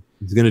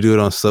 He's gonna do it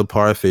on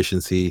subpar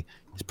efficiency.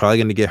 He's probably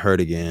gonna get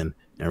hurt again,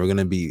 and we're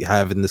gonna be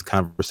having this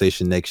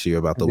conversation next year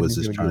about the And then he's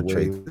Wizards gonna trying get to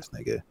trade waived. this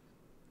nigga.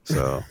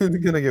 So They're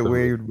gonna get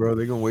waived, bro.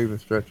 They're gonna waive and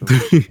stretch him.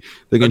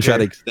 they're gonna try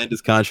to Okay. extend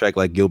his contract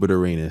like Gilbert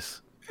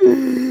Arenas.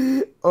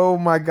 Oh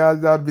my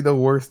god, that would be the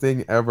worst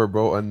thing ever,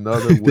 bro.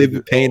 Another They've been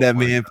Wizard- paying oh that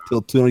my man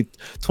until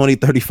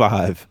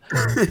 2035.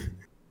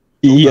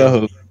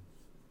 yo,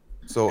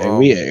 So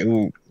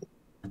and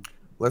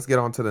let's get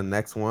on to the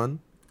next one.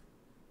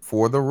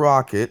 For the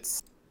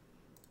Rockets,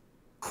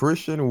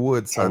 Christian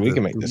Wood signed we a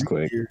can make this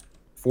quick. three-year,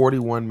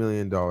 $41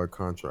 million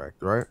contract,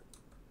 right?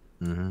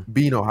 Mm-hmm.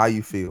 Bino, how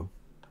you feel?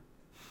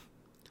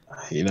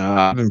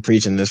 I've been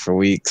preaching this for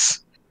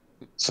weeks.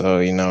 So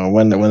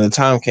when the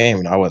time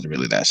came, I wasn't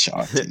really that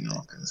shocked.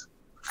 'Cause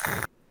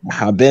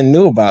I've been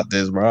new about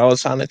this, bro. I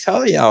was trying to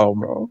tell y'all,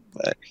 bro.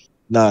 But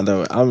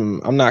no,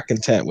 I'm not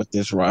content with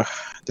this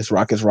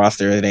Rockets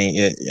roster. It ain't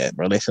it yet,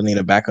 bro. They still need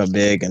a backup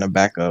big and a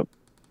backup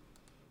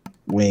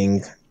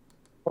wing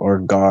or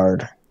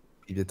guard.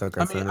 PJ Tucker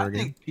I at mean, center I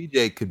again. think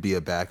PJ could be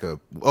a backup.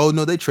 Oh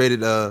no, they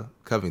traded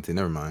Covington.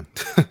 Never mind.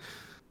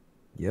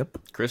 Yep.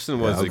 Christian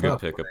Yeah, was a okay. good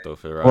pickup though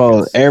for the Well,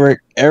 Rockets.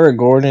 Eric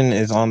Gordon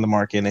is on the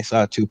market, and they still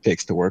have 2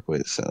 picks to work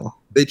with. So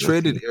They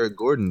traded Eric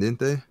Gordon, didn't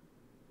they?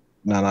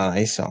 no,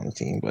 he's still on the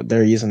team, but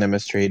they're using him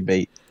as trade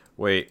bait.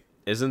 Wait,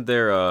 isn't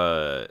there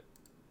a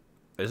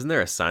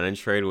sign and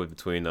trade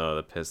between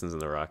the Pistons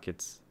and the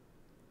Rockets?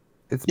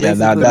 It's Yeah,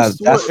 basically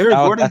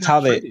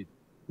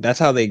that's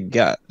how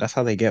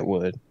they get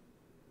Wood.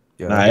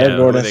 yeah. Nah, Eric who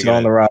Gordon's they still on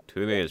gonna- the rock.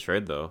 Who are they gonna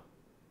trade though?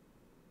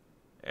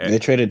 They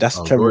traded. That's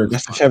Oh, Trevor. Gordon's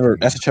That's the fine. Trevor.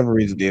 That's the Trevor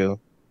Reeves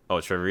deal. Oh,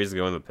 Trevor Reeves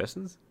going to the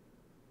Pistons?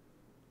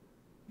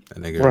 That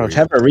nigga Bro, Reed.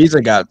 Trevor Reeves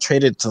got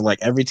traded to like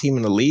every team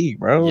in the league,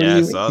 bro. What do Yeah, I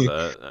you saw mean?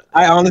 that.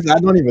 I honestly, I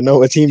don't even know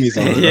what team he's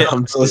on. Yeah.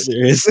 I'm so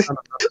serious.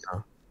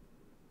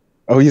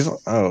 Oh, he's on.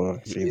 Oh,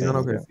 He's on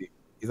OKC.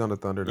 He's on the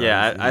Thunder now.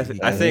 Yeah, He's-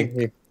 I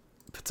think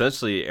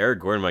potentially Eric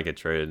Gordon might get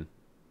traded.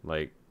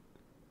 Like,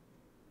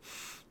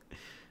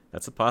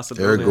 that's a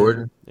possibility. Eric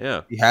Gordon.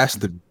 Yeah. He has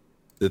to.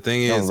 The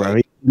thing No, is, bro,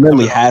 like, he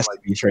literally coming off, has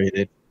like- to be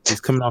traded. he's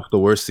coming off the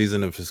worst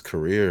season of his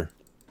career.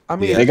 I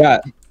mean, Yeah.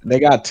 They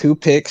got 2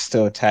 picks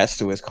to attach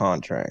to his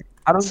contract.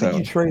 I don't think So-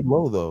 you trade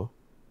low though.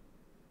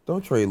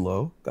 Don't trade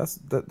low. That's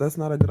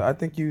not a good. I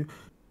think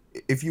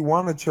if you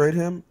want to trade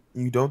him,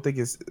 you don't think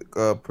his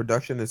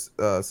production is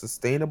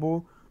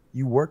sustainable.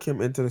 You work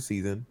him into the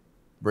season,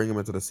 bring him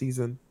into the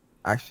season.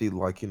 Actually,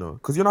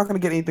 because you're not going to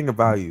get anything of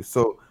value,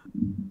 so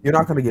you're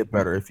not going to get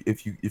better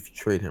if you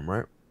trade him,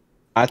 right?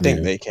 I think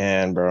Yeah. they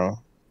can, bro.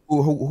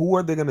 Who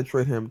are they going to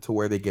trade him to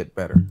where they get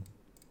better?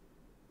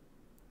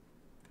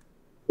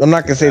 I'm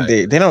not gonna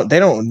say they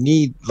don't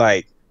need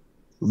like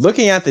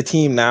looking at the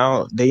team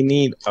now. They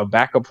need a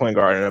backup point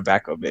guard and a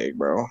backup big,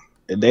 bro.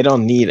 They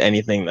don't need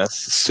anything that's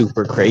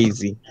super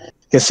crazy.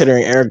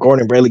 Considering Eric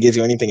Gordon barely gives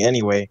you anything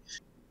anyway.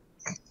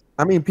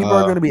 I mean, people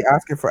are going to be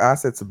asking for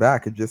assets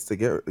back just to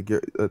get him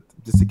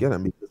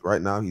because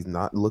right now he's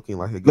not looking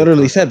like a good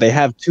Literally contract. said they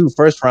have 2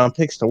 first-round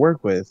picks to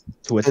work with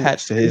to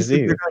attach to his You think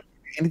deal. they're gonna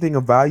give anything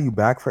of value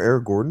back for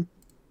Eric Gordon?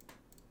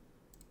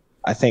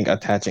 I think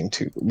attaching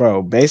to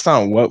bro, based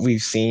on what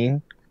we've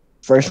seen,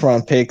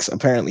 first-round picks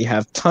apparently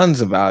have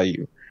tons of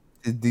value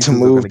These to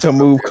dudes are gonna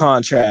move get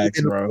contracts,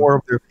 in the bro. core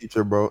of their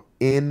future, bro.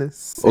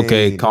 Insane.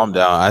 Okay, calm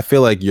down. I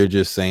feel like you're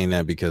just saying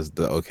that because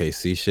the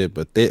OKC shit,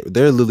 but they're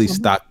literally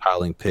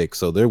stockpiling picks,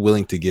 so they're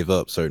willing to give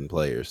up certain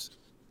players.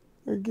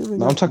 They're giving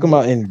No, I'm up- talking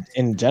about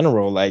in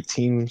general, like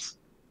teams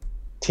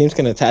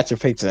can attach a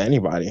pick to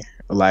anybody.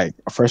 Like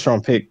a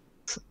first-round pick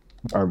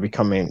are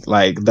becoming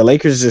like the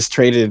Lakers just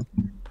traded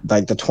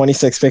like the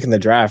 26th pick in the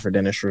draft for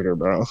Dennis Schroeder,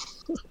 bro.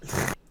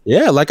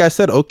 Yeah, like I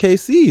said,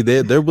 OKC,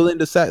 they're willing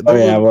to sack. Oh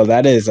yeah, well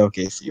that is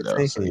OKC though.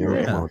 Insane, So you're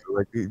right. come on,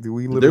 like, do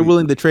we They're literally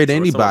willing to trade We're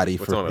talking- anybody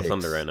we're for talking about picks.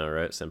 Thunder right now,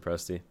 right? Sam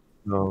Presti.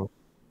 No.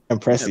 I'm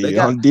pressing they you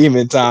got- on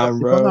demon time,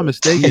 If I'm not bro.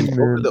 mistaken, Demon,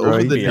 over the bro,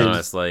 over you the To be Yes.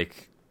 honest,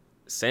 like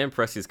Sam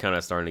Presti's kind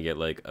of starting to get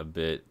like a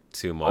bit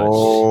too much.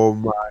 Oh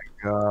my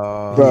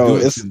god, Bro, doing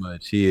it's- too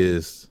much. He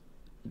is.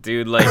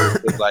 Dude, like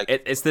It's like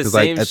it's the 'cause,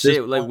 like, same at this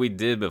shit like point- we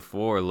did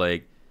before.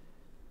 Like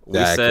we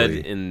said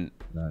Exactly.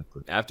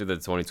 after the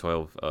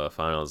 2012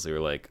 finals, we were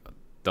like,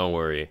 "Don't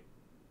worry,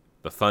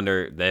 the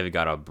Thunder, they've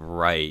got a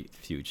bright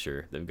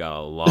future. They've got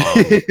a long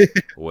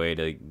way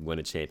to win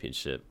a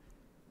championship."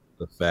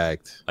 the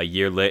fact. A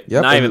year later,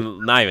 Yep, not and-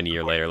 even a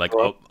year later, like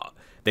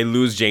they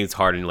lose James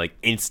Harden like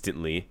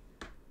instantly,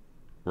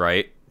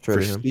 right? For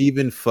traded him.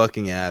 Steven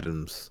fucking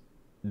Adams.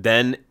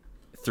 Then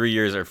 3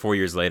 years or 4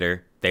 years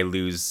later, they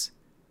lose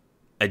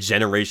a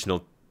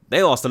generational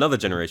They lost another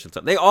generational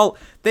talent.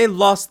 They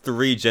lost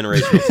 3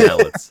 generational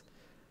talents.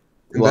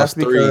 And Lost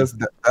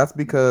that's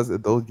because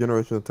those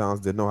generational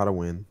talents didn't know how to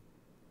win.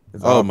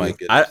 It's Oh my obvious.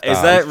 goodness!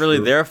 Is that really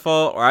true. their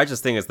fault, or I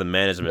just think it's the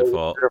management It's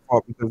fault? their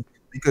fault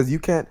because you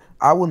can't.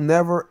 I will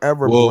never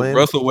ever Well, blame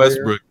Russell a player.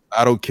 Westbrook.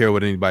 I don't care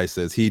what anybody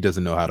says. He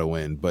doesn't know how to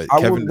win. But I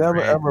will Kevin never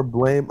Durant, ever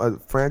blame a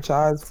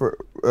franchise for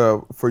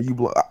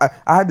you. I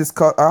had this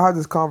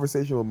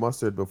conversation with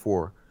Mustard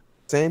before.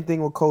 Same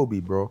thing with Kobe,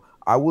 bro.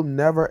 I will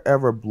never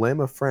ever blame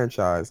a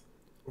franchise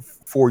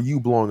for you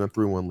blowing a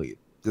 3-1 lead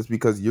just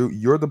because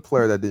you're the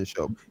player that didn't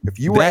show. If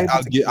you were that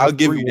able to I'll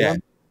give you that.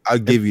 3-1, I'll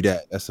give you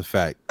that. That's a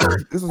fact.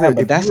 this was Yeah, it.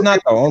 but If that's you were not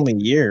the only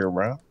year,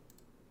 bro.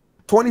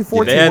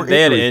 2014 They were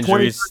had injuries.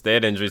 injuries. They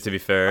had injuries. To be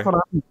fair,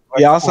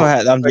 We also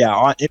had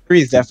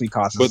injuries definitely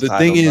cost us But the the title,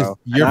 thing is, bro.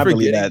 And you're I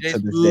believe forgetting that to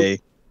James this Boone. day.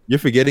 You're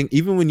forgetting,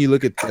 even when you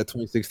look at that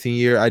 2016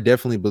 year, I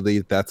definitely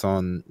believe that's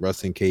on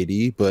Russ and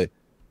KD. But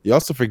you're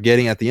also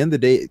forgetting at the end of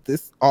the day,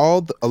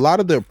 a lot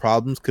of their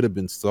problems could have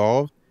been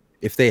solved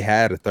if they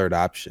had a third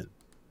option.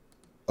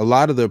 A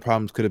lot of their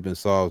problems could have been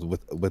solved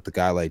with a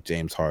guy like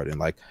James Harden.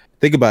 Like,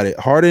 think about it.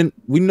 Harden,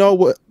 we know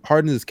what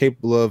Harden is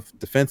capable of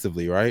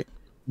defensively, right?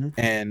 Mhm.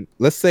 And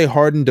let's say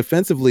Harden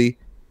defensively,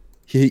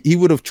 he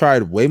would have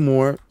tried way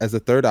more as a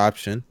third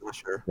option,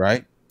 Sure.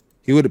 right?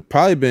 He would have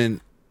probably been.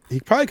 He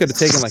probably could have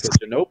taken like a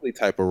Ginobili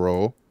type of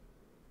role,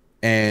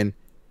 and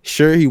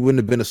sure, he wouldn't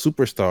have been a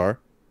superstar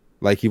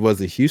like he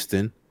was in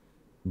Houston,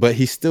 but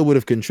he still would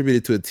have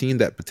contributed to a team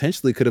that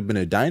potentially could have been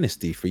a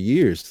dynasty for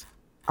years.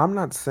 I'm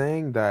not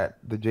saying that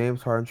the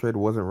James Harden trade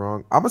wasn't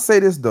wrong. I'm gonna say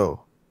this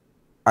though.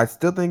 I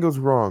still think it was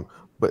wrong.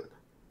 But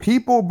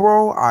people,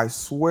 bro, I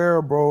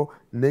swear, bro,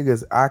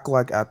 niggas act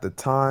like at the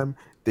time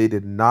they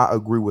did not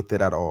agree with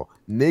it at all.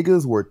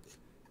 Niggas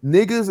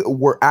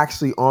were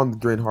actually on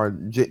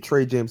the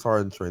trade James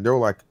Harden train. They were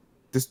like,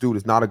 this dude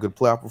is not a good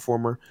playoff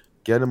performer.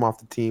 Get him off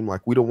the team.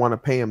 Like, we don't want to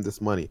pay him this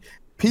money.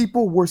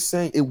 People were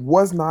saying it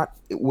was not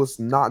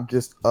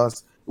just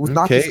us. It was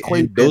not Okay, just Clay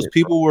and those Bennett.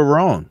 people were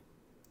wrong.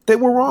 They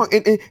were wrong.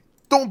 And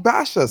don't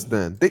bash us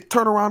then. They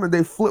turn around and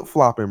they flip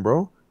flopping,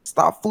 bro.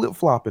 Stop flip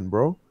flopping,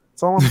 bro.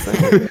 That's all I'm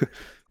saying.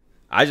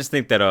 I just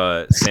think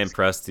that Sam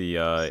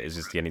Presti is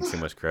just getting too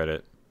much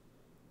credit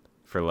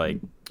for like,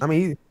 I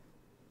mean,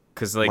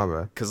 cause my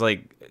bad.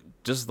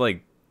 just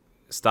like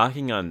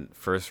stocking on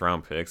first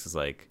round picks is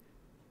like,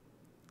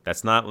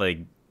 that's not like,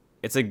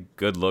 it's a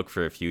good look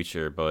for a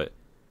future, but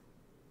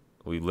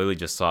we literally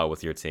just saw it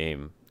with your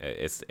team.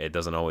 It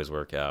doesn't always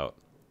work out.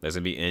 There's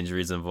gonna be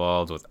injuries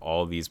involved with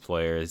all these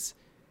players.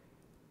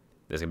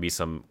 There's gonna be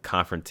some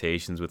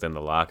confrontations within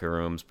the locker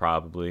rooms,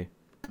 probably.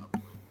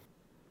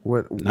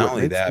 Not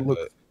only that,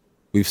 but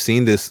we've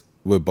seen this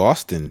with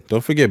Boston.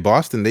 Don't forget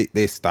Boston. They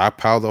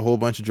stockpiled a whole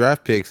bunch of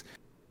draft picks,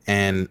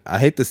 and I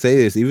hate to say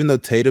this, even though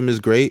Tatum is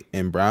great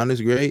and Brown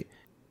is great,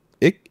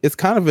 it's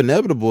kind of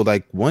inevitable.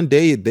 Like, one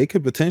day they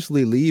could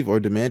potentially leave or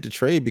demand a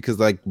trade because,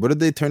 like, what are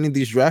they turning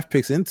these draft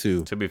picks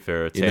into? To be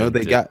fair,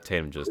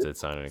 Tatum just did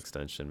sign an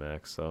extension,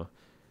 Max. So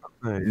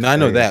no, I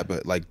know that,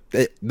 but like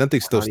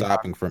nothing's still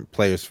stopping from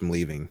players from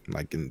leaving,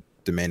 like, and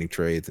demanding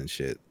trades and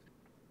shit.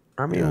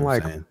 I mean, You know what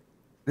I'm like, saying?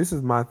 this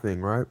is my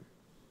thing, right?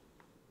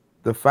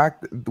 The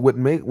fact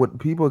what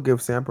people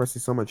give Sam Presti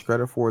so much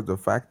credit for is the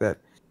fact that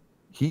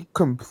he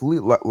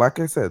completely, like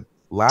I said,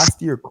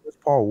 last year Chris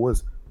Paul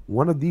was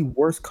one of the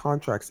worst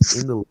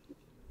contracts in the league.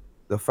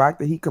 The fact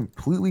that he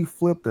completely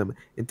flipped them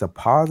into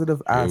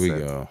positive Here assets. we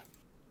go.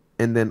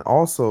 And then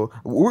also,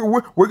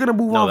 we're gonna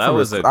move on. that from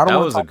was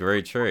this, a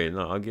great trade.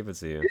 No, I'll give it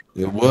to you.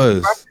 It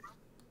was,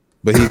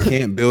 but he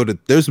can't build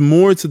it. There's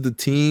more to the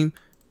team.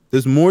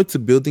 There's more to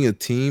building a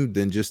team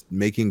than just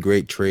making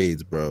great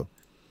trades, bro.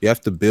 You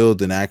have to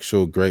build an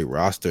actual great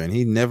roster, and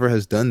he never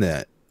has done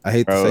that. I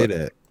hate to say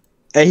that.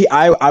 And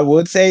I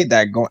would say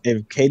that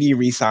if KD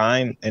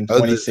re-signed in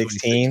Other than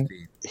 2016,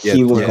 2016.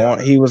 he was Yeah.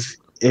 going. He was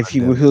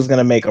was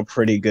gonna make a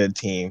pretty good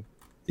team.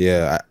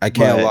 Yeah, I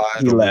can't But lie.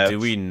 he left. Do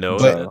we know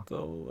But- that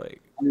though?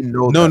 Like,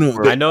 No.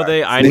 I know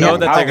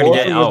that they're gonna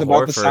get Al was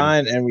about to Horford.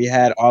 sign, and we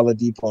had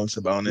Oladipo and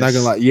Sabonis. Not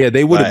gonna lie, yeah,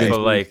 they would have been But,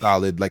 really like,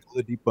 solid. Like,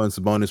 Oladipo and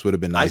Sabonis would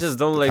have been nice. I just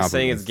don't like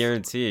saying it's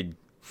compliments. guaranteed.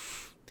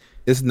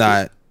 It's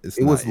not. It's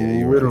It was not, yeah,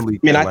 you're right. literally.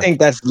 I mean, I think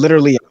that's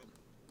literally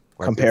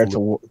like, compared it's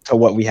to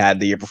what we had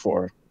the year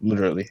before.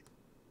 Literally,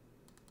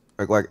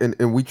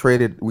 and we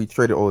traded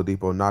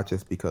Oladipo not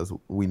just because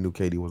we knew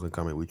KD wasn't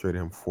coming. We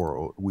traded him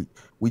for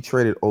we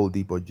traded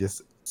Oladipo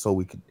just so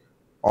we could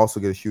also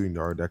get a shooting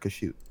guard that could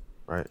shoot,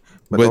 right?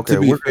 But to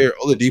be fair,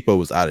 Oladipo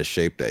was out of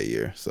shape that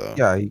year. So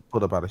yeah, he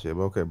pulled up out of shape.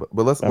 Okay, but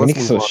let's I mean, he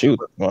can move still on. shoot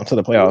going to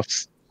the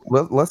playoffs.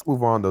 Let's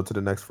move on though to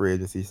the next free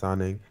agency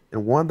signing,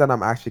 and one that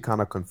I'm actually kind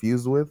of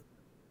confused with.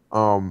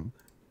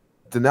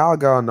 Danilo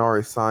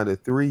Gallinari signed a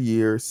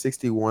 3-year,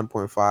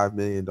 $61.5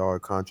 million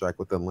contract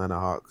with the Atlanta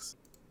Hawks.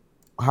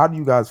 How do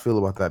you guys feel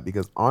about that?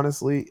 Because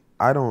honestly,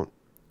 I don't.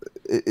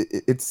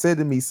 It said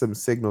to me some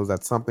signals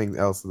that something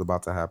else is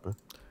about to happen.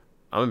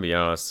 I'm gonna be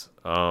honest.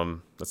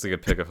 That's a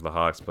good pickup for the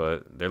Hawks,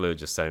 but they're literally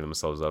just setting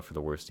themselves up for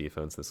the worst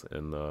defense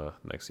in the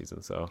next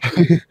season. So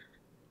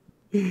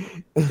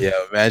Yeah,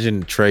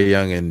 imagine Trey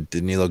Young and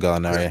Danilo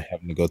Gallinari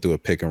having to go through a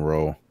pick and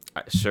roll.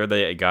 Sure,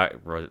 they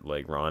got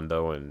like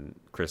Rondo and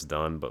Chris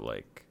Dunn, but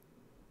like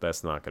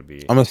that's not gonna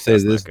be. I'm gonna say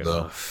That's this not good though.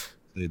 enough.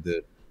 They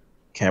did.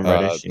 Cam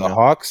Reddish, The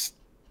Hawks.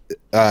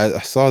 I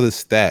saw this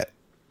stat,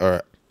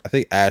 or I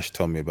think Ash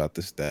told me about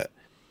this stat.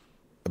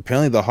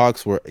 Apparently, the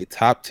Hawks were a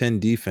top 10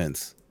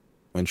 defense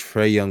when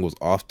Trey Young was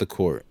off the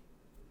court,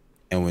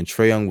 and when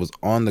Trey Young was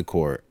on the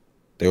court,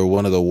 they were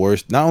one of the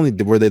worst. Not only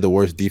were they the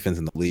worst defense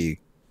in the league,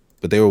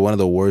 but they were one of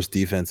the worst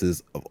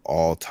defenses of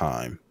all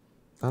time.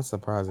 That's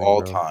surprising,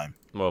 All bro. time.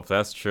 Well, if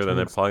that's true, then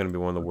they're Jinx. probably gonna be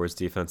one of the worst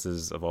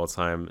defenses of all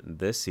time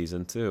this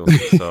season too.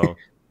 So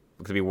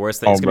it could be worse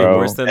than Oh, it's gonna be bro.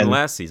 worse than And-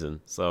 last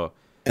season. So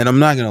And I'm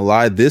not gonna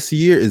lie, this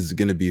year is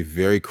gonna be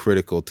very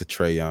critical to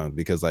Trey Young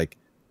because like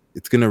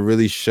it's gonna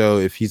really show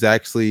if he's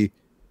actually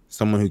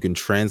someone who can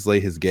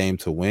translate his game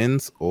to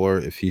wins or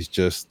if he's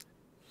just,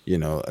 you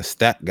know, a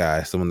stat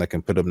guy, someone that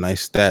can put up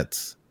nice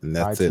stats and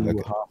that's IT it. Like,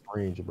 with half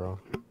range, bro.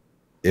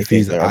 if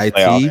he's they're a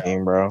playoff IT,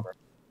 team, bro.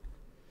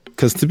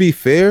 because to be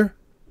fair,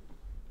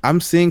 I'm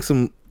seeing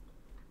some.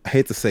 I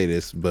hate to say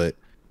this, but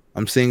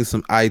I'm seeing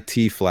some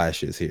IT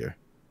flashes here.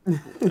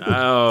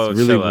 oh, It's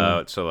really chill wrong.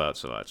 out, chill out,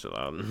 chill out, chill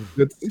out.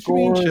 Good What you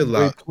mean, scorer, chill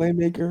great out?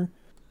 playmaker,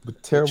 but What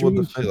you terrible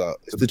mean, defense. chill out?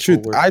 It's the truth.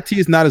 IT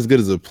is not as good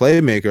as a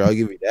playmaker. I'll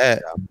give you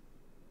that.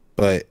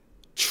 But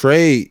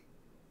Trey,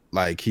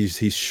 like he's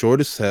short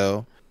as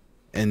hell,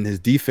 and his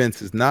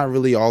defense is not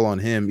really all on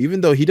him.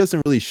 Even though he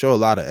doesn't really show a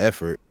lot of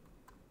effort,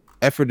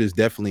 effort is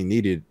definitely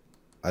needed.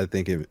 I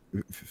think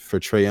for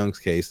Trey Young's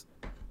case,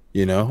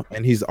 you know,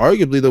 and he's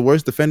arguably the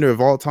worst defender of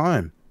all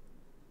time.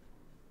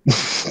 I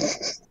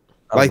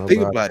don't Like, know,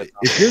 think bro. about it.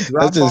 If your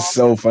drop That's just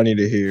so funny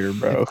to hear,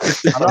 bro.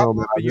 I don't know,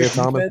 man. Isaiah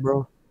Thomas,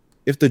 bro.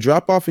 if the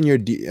drop off in your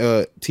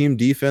team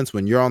defense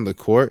when you're on the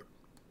court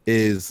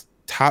is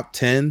top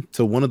 10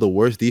 to one of the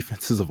worst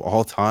defenses of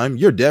all time,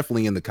 you're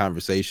definitely in the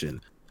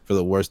conversation for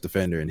the worst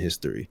defender in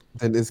history.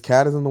 And is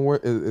Cat in the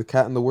worst? Is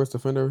Cat in the worst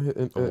defender? What?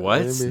 NBA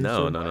No, history?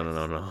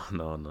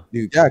 no.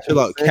 Dude, Yeah, chill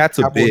out. same Cats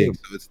are happened with big, him.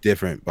 so it's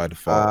different by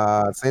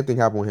default. Same thing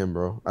happened with him,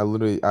 bro. I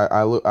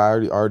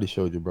already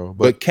showed you, bro.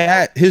 But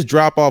Cat, his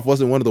drop off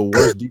wasn't one of the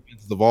worst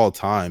defenses of all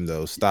time,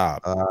 though.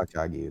 Stop. okay,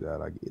 I give you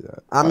that. I give you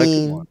that. I Like, come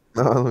mean, on.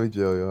 no, let me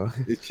chill, yo.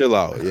 Chill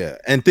out, yeah.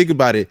 And think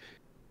about it.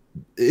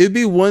 It'd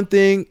be one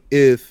thing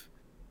if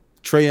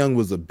Trey Young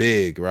was a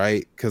big,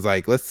 right? Because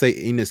like, let's say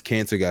Enes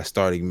Kanter got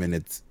starting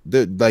minutes,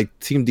 the like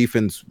team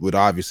defense would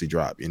obviously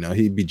drop. You know,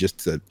 he'd be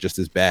just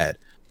as bad.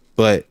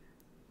 But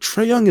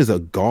Trey Young is a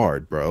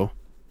guard, bro.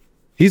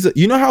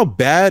 You know how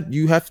bad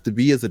you have to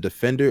be as a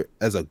defender,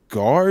 as a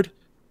guard,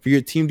 for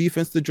your team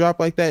defense to drop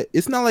like that.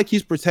 It's not like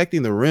he's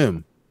protecting the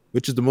rim,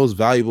 which is the most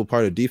valuable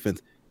part of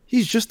defense.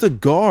 He's just a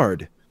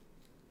guard.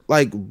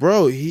 Like,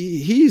 bro,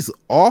 he's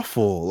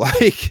awful.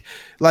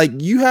 Like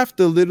you have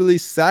to literally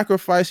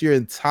sacrifice your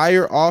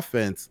entire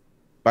offense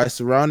by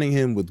surrounding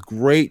him with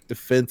great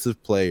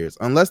defensive players,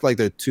 unless like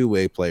they're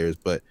two-way players,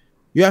 but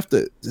you have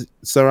to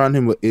surround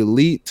him with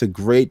elite to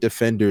great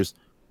defenders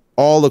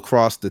all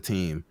across the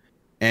team.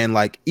 And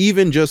like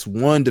even just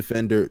one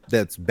defender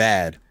that's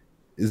bad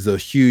is a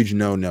huge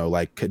no-no.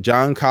 Like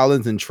John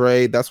Collins and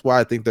Trey, that's why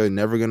I think they're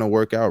never gonna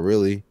work out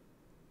really,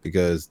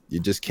 because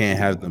you just can't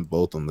have them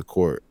both on the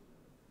court.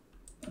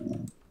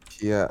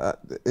 Yeah.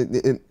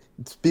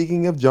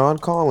 Speaking of John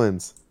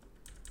Collins,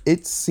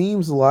 it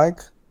seems like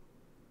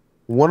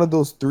one of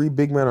those three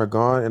big men are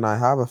gone, and I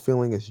have a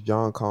feeling it's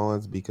John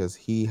Collins because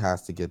he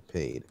has to get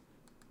paid.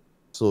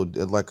 So,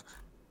 like,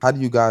 how do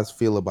you guys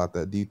feel about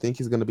that? Do you think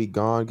he's going to be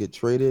gone, get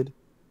traded,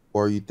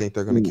 or you think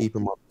they're going to keep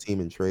him on the team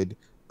and trade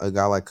a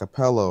guy like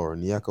Capella or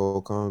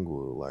Nyeko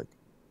Okongwu? Like,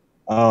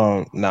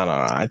 No.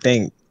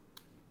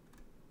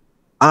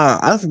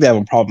 I don't think they have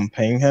a problem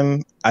paying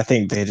him. I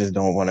think they just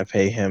don't want to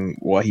pay him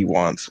what he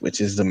wants,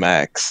 which is the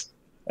max.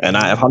 And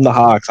if I'm the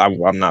Hawks, I'm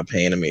not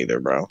paying him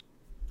either, bro.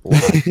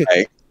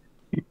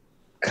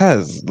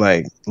 Cause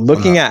like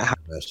looking at how,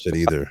 That shit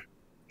either.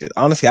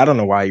 honestly, I don't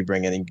know why you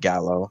bring in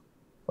Gallo.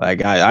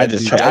 Like I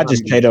just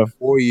trade him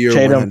 4-year,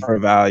 trade him 100 for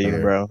value,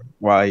 player. bro.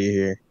 While you're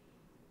here,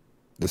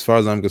 As far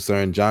as I'm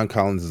concerned, John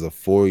Collins is a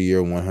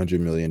 4-year, $100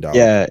 million.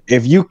 yeah.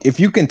 If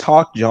you can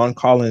talk John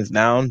Collins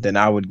down, then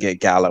I would get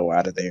Gallo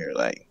out of there.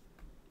 Like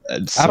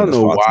as I don't soon as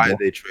know why possible.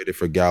 they traded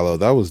for Gallo.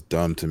 That was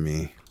dumb to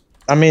me.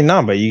 I mean,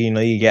 no, but you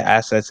know you get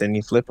assets and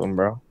you flip them,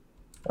 bro.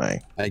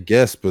 Like I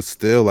guess, but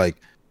still, like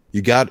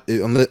you got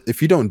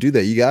if you don't do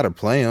that, you got to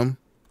play him.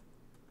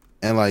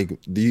 And like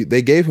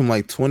they gave him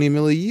like 20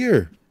 mil a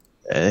year.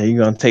 you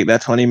gonna take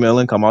that 20 mil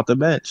and come off the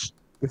bench.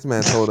 this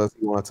man told us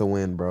he wanted to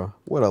win, bro.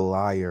 What a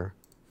liar.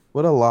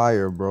 What a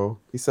liar, bro.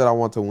 He said, I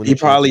want to win. He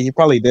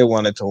probably did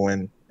want it to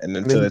win, and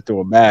then they threw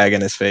a bag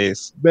in his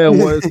face. Man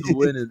wanted to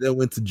win and then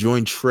went to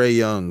join Trey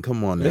Young.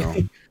 Come on now.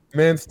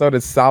 Man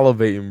started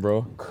salivating,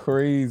 bro.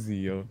 Crazy,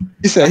 yo.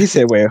 He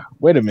said,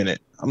 wait a minute.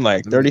 I'm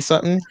like 30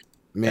 something,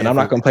 Man, and I'm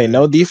not gonna play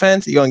no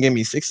defense. You gonna give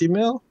me 60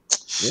 mil?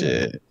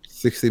 Shit.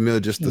 60 mil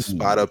just to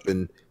spot up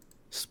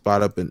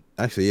and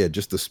actually, yeah,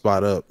 just to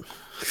spot up.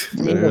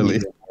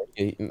 Literally.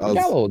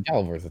 Gallo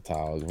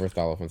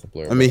versatile offensive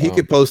player. I mean, but, he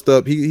could post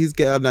up. He's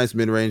got a nice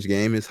mid range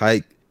game. His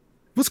height.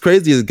 What's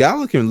crazy is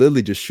Gallo can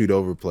literally just shoot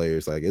over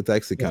players. Like it's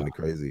actually kind of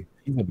crazy.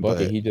 He's a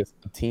bucket. But- He just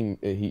a team.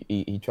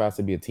 He tries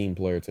to be a team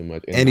player too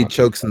much, And he not-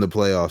 chokes in the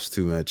playoffs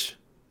too much.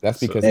 That's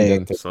because Hey. he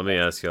doesn't take. So let me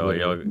ask y'all,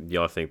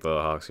 y'all think the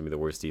Hawks gonna be the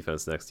worst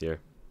defense next year?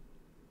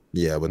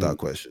 Yeah, without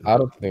question. I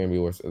don't think they're gonna be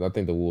worse. I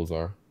think the Wolves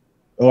are.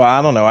 Well,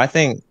 I don't know. I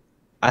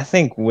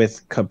think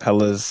with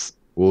Capella's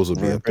Wolves will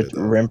be up there.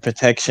 though. rim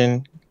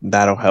protection,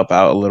 that'll help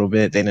out a little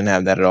bit. They didn't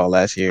have that at all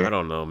last I year.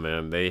 don't know,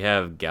 man. They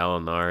have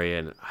Gallinari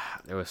and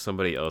there was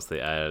somebody else they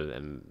added,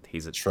 and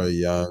he's a Trey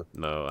Young.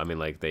 No, I mean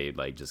like they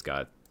just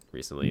got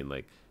recently and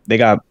like They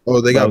got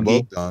Oh, they got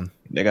Bogey. Bogdan.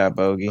 they got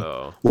Bogey.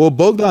 oh Well,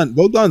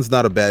 Bogdan's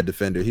not a bad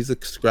defender. He's a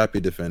scrappy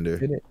defender.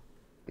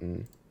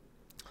 Mm.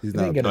 He's They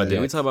not. didn't get oh, a bad.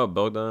 did we talk about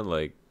Bogdan?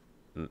 Like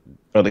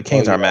Bro, the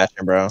Kings yeah. are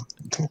matching, bro.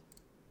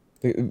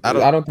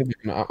 I don't think.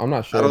 I'm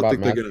not sure I don't about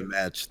think they're match. gonna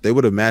match. They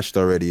would have matched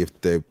already if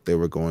they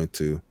were going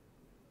to.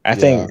 I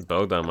think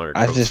Bogdan might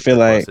I go just feel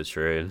request like- a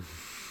trade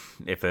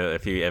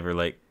if he ever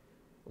like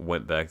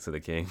went back to the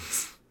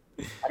Kings.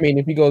 I mean,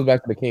 if he goes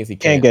back to the Kings, he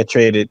can't get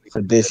traded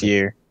for this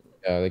year.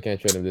 They can't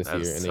trade him this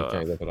That's year, and they tough.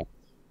 can't get it.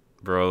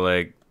 Bro,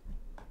 like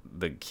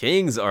the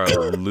Kings are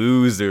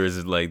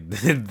losers like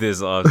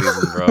this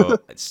offseason, bro.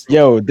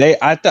 Yo,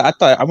 I thought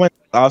I went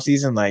off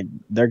season like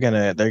they're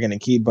gonna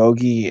keep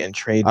Bogey and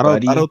trade I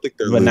Buddy. don't think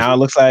they're. But now it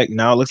losing.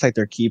 looks like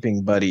they're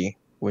keeping Buddy,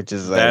 which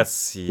is like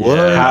That's What?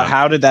 yeah.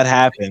 how did that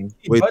happen?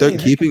 Wait, they're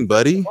keeping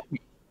Buddy.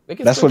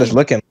 That's what it's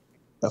looking.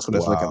 That's what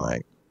it's looking Wow.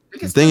 like.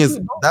 The thing is,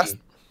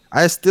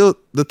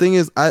 the thing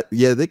is,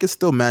 they could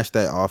still match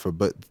that offer,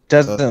 but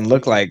Doesn't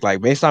look like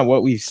based on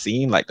what we've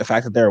seen, like the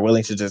fact that they're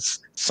willing to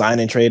just sign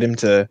and trade him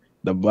to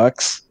the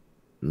Bucks.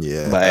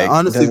 yeah, Like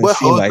honestly, doesn't what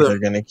seem hold like them- they're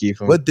gonna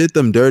keep him. what did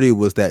them dirty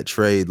was that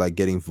trade, like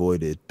getting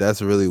voided.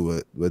 That's really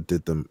what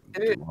did them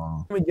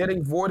wrong. Even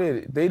getting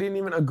voided, they didn't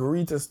even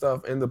agree to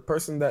stuff, and the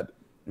person that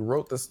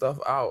wrote the stuff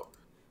out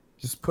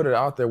just put it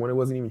out there when it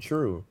wasn't even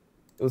true.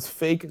 It was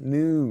fake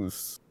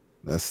news.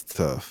 That's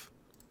tough.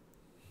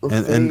 It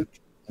was And fake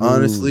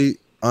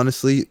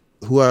honestly,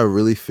 who I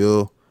really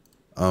feel,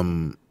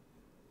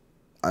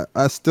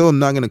 I still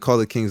not gonna call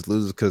the Kings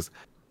losers because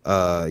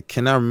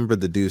cannot remember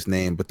the dude's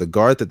name, but the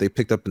guard that they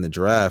picked up in the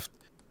draft,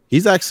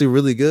 he's actually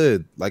really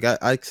good. Like I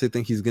actually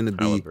think he's gonna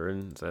be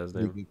Halliburton, is that his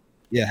name?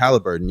 yeah,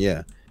 Halliburton,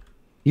 yeah.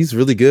 He's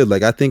really good.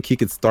 Like I think he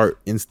could start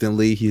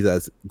instantly. He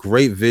has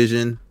great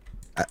vision.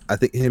 I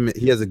think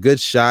he has a good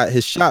shot.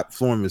 His shot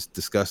form is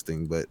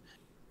disgusting, but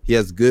he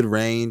has good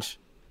range.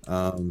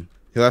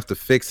 He'll have to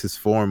fix his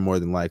form more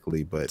than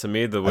likely, but To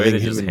me, the I way think they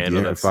him just and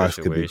handled De'Aaron that Fox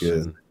could be good.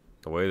 situation,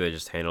 the way they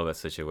just handled that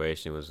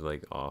situation was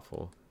like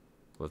awful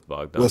with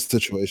Bogdan. what's the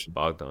situation?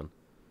 Bogdan?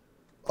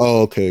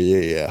 Oh, okay,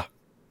 yeah.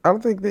 I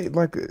don't think they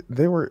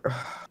were.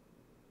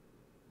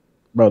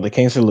 Bro, the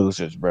Kings are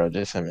losers, bro.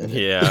 Just a minute.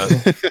 Yeah,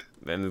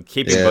 and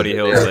keeping Yeah, Buddy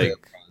Hill yeah. is like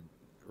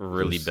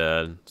really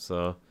bad.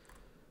 So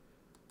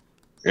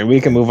And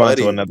we can move on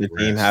Buddy to another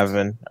team rest.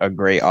 having a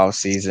great off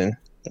season,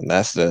 and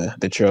that's the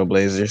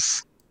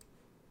Trailblazers.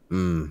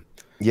 Mm.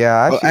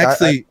 Yeah, Oh,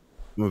 actually,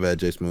 my bad,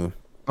 Jay Smooth.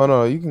 oh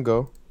no, you can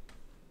go.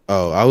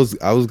 Oh, I was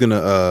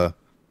gonna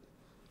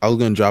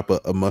drop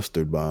a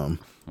mustard bomb.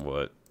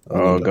 what?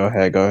 Oh, go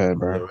ahead,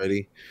 bro.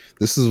 Already,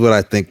 this is what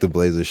I think the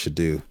Blazers should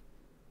do,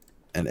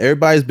 and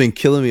everybody's been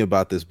killing me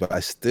about this, but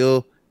I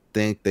still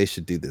think they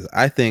should do this.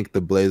 I think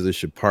the Blazers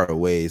should part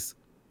ways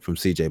from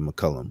CJ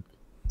McCollum.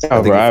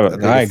 Oh, bro, I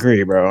think I it's-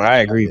 agree, bro. I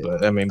agree,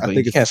 but I mean, I but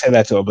think you it's- can't say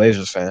that to a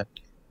Blazers fan.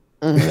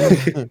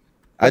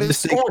 I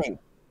just think,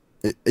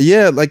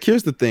 yeah, like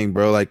here's the thing,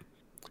 bro. Like,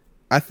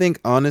 I think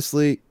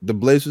honestly, the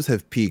Blazers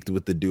have peaked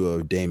with the duo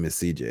of Dame and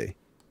CJ.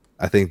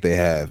 I think they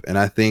have, and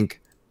I think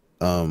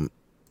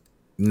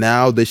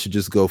now they should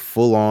just go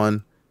full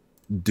on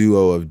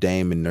duo of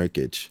Dame and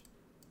Nurkic.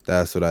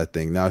 That's what I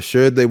think. Now,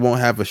 sure, they won't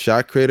have a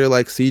shot creator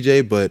like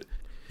CJ, but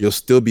you'll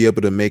still be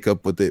able to make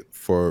up with it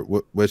for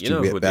what You you know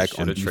who get they back should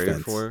on have traded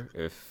defense. for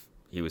if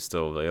he was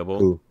still available?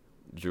 Who?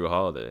 Drew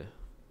Holiday.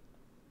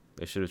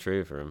 They should have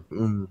traded for him.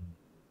 Mm.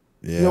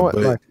 Yeah, You know what?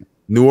 but Like,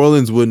 New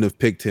Orleans wouldn't have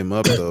picked him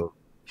up though.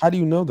 how do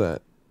you know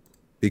that?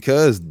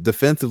 Because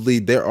defensively,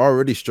 they're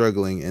already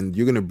struggling, and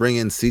you're gonna bring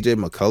in CJ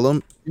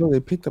McCollum. They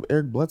picked up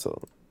Eric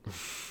Bledsoe.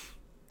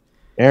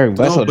 Eric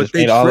Bledsoe but just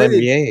they made All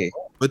traded- NBA.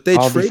 But they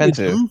All traded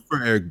defensive. Drew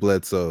for Eric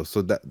Bledsoe.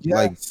 So that,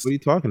 like, Yes. what are you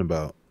talking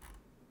about?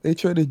 They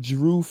traded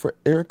Drew for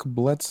Eric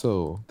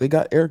Bledsoe. They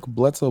got Eric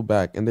Bledsoe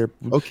back, and they're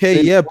Okay,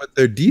 they- yeah, but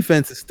their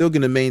defense is still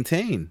gonna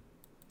maintain,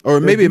 or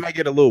maybe it might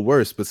get a little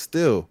worse, but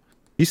still,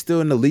 he's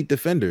still an elite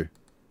defender.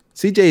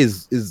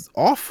 CJ is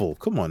awful.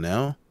 Come on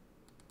now.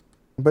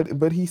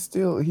 But he's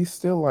still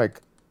like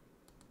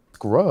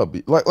scrub.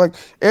 Like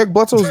Eric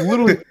Bledsoe is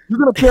literally you're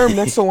gonna pair him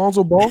next to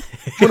Lonzo Ball.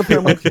 You're gonna pair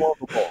him next to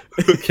Lonzo Ball.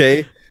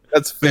 Okay,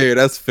 that's fair.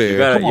 That's You, fair.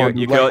 gotta, Come on,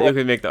 you, dude, like- you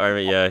can make the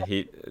argument. Yeah,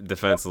 he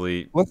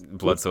defensively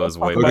Bledsoe is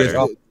way talk about Okay,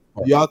 better.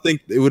 so y'all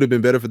think it would have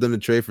been better for them to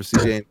trade for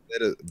CJ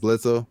instead of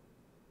Bledsoe?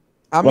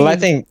 Well, I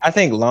think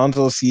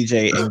Lonzo,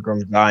 CJ,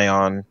 Ingram,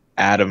 Zion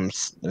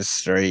Adams is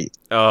straight.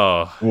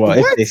 Oh, Well,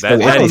 if they still,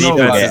 that if they still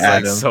defense get is like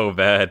Adams, so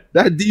bad.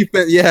 That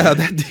defense, yeah,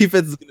 that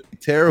defense is gonna be I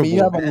terrible. mean,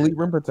 you have an man. elite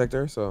rim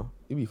protector, so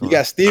you be fine. You got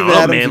I Steven don't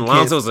know, Adams. man. You can't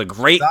Lonzo's a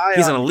great.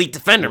 He's an Zion. elite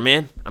defender,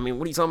 man. I mean,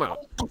 what are you talking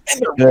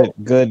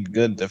about?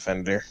 good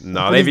defender.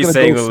 No, He's they be gonna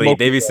saying go elite. smoke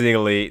They be saying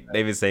elite.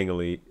 They be saying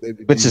elite.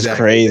 Which is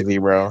crazy,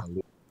 bro.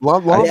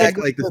 Lonzo They act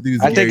like this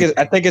dude's I think Gary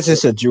I think it's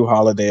just a Drew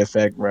Holiday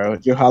effect, bro.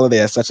 Drew Holiday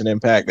has such an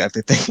impact that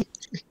they think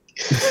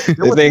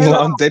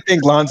they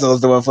think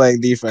Lonzo's the one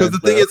playing defense. Because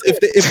the thing is,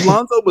 if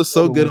Lonzo was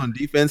so good on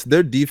defense,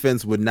 their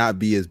defense would not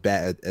be as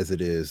bad as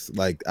it is.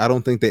 Like, I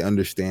don't think they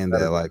understand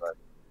that. Like,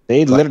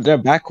 their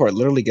backcourt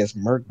literally gets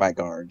murked by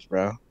guards,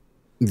 bro.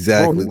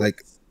 exactly. Bro,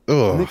 Like,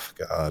 oh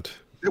God.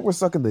 They were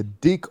sucking the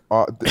dick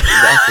off.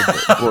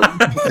 Bro.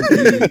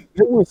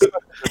 They were sucking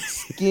the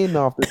skin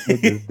off this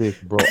nigga's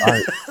dick, bro.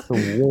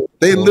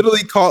 They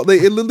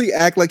literally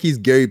act like he's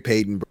Gary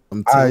Payton, bro.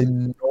 I'm I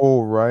telling you.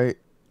 know, right?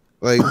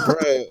 Like,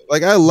 bro,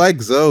 like I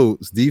like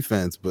Zoe's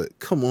defense, but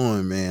come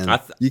on, man.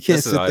 You can't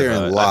This is sit what there I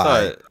and thought.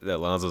 lie. I thought that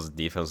Lonzo's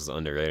defense was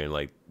underrated in,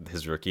 like,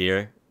 his rookie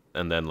year,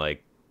 and then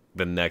like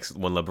the next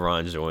when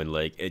LeBron joined,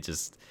 like it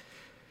just,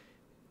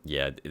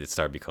 yeah, it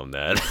started to become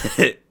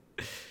that.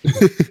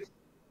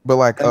 But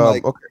like, And,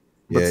 like, okay,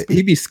 Yeah,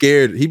 he'd be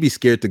scared. He'd be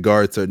scared to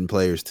guard certain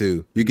players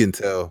too. You can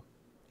tell.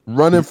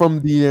 running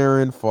from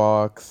De'Aaron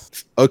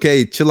Fox.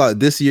 Okay, chill out.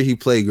 This year he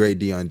played great.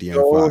 De'Aaron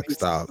Fox.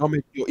 Stop.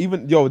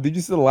 Did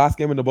you see the last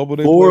game in the bubble?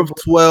 4 of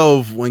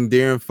 12 when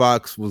De'Aaron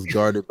Fox was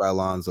guarded by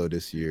Lonzo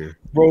this year.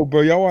 Bro,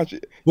 y'all watch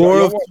it. 4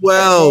 y'all of watch,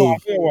 12.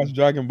 Y'all watch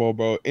Dragon Ball,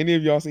 bro. Any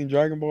of y'all seen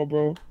Dragon Ball,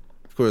 bro?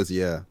 Of course,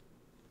 yeah.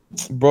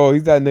 Bro,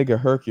 he's that nigga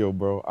Hercule,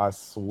 bro. I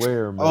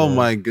swear, man. Oh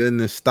my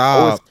goodness, Oh,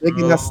 stop. it's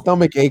making bro. a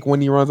stomach ache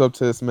when he runs up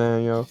to this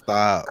man, yo.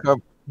 Stop.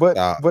 But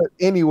Stop. but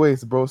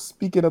anyways, bro,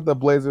 speaking of the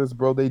Blazers,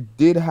 bro, they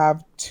did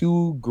have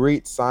 2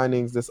 great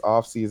signings this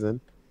offseason.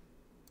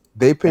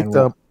 They picked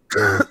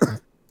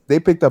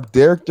up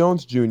Derek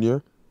Jones Jr.,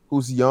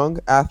 who's young,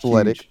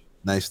 athletic, Huge.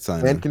 Nice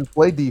signing. and can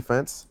play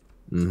defense.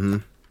 Mm-hmm.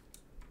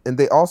 And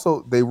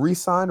they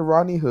re-signed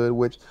Rodney Hood,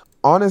 which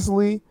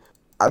honestly,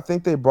 I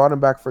think they brought him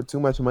back for too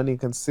much money,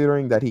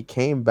 considering that he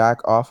came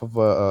back off of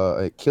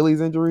a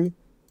Achilles injury,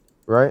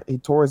 right? He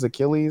tore his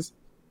Achilles.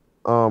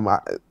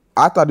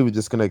 I thought he was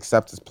just gonna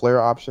accept his player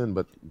option,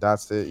 but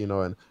that's it, you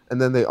know.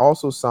 And then they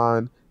also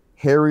signed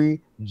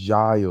Harry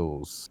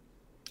Giles.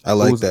 I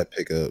like Who's- that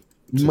pickup.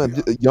 to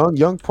be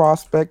Young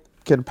prospect,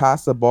 can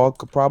pass the ball,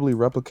 could probably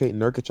replicate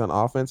Nurkic on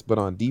offense, but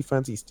on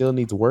defense he still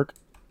needs work.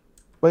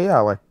 But yeah,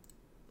 like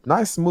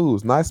nice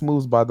moves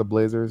by the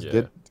Blazers.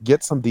 Yeah.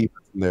 Get some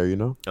defense in there, you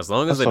know. As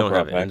long as they don't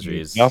have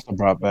injuries. They also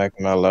brought back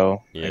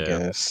Melo. Yeah. I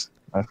guess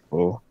that's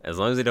cool. As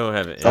long as they don't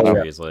have yeah.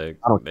 injuries, like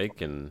I don't- they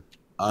can,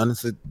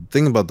 Honestly,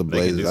 think about the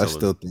They can do Blazers. I something.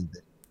 still think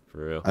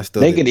for real.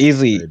 They could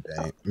easily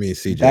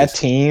CJ.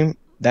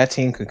 that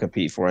team could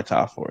compete for a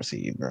top 4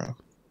 seed, bro.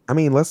 I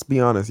mean, let's be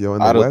honest, yo. In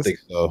the I don't West, think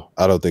so.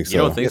 I don't think so. You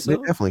don't think they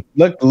so? definitely.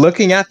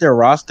 Looking at their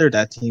roster,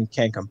 that team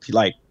can compete.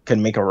 Like,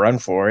 can make a run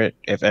for it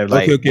if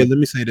like. Okay. Let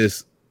me say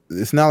this.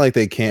 It's not like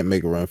they can't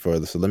make a run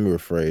further. So let me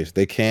rephrase.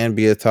 They can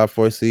be a top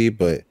 4 seed,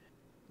 but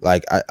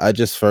like I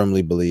just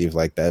firmly believe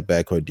like that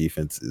backcourt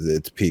defense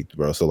it's peaked,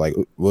 bro. So like,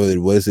 what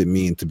does it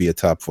mean to be a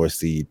top 4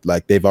 seed?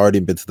 Like they've already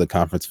been to the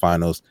conference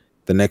finals.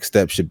 The next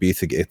step should be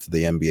to get to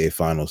the NBA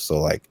finals. So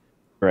like,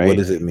 Right. what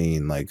does it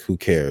mean? Like, who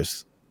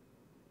cares?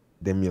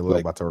 Demi Lillard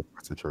about to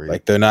request a trade.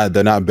 Like they're not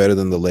better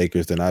than the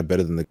Lakers. They're not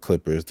better than the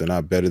Clippers. They're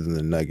not better than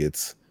the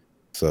Nuggets.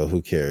 So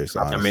who cares?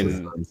 Honestly. I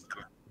mean,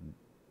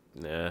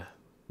 yeah,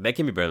 they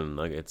can be better than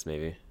the Nuggets,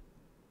 maybe.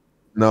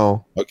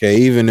 no, okay,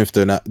 even if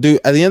they're not, dude.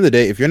 At the end of the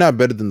day, if you're not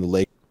better than the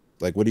Lakers,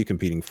 like what are you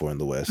competing for in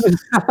the West?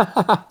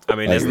 I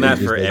mean, Like, isn't that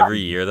it's for just every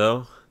year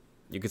though?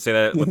 You could say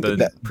that with the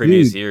That-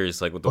 previous dude,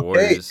 years, like with the Okay,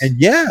 Warriors. and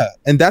yeah,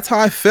 and that's how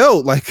I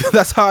felt. Like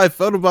that's how I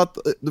felt about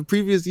the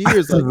previous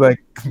years. Like,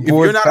 if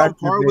you're not on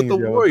par with the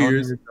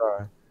Warriors, if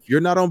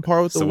you're not on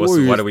par with the So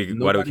Warriors, why do we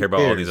nobody care about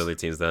all cares. these other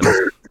teams then?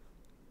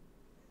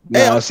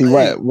 No, I'm see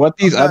saying- what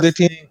these I'm not other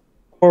teams saying-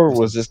 for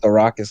was just the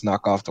Rockets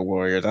knock off the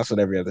Warriors. That's what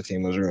every other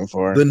team was rooting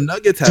for. The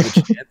Nuggets have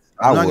a chance.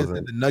 I'm not gonna say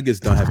wasn't. the Nuggets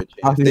don't have a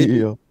How chance. do They you?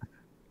 do.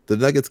 The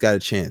Nuggets got a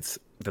chance.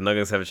 The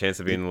Nuggets have a chance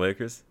of beating the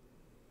Lakers.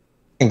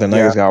 I think the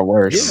Nuggets got The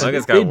worse. Yeah.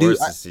 Nuggets they got do. worse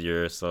this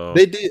year, so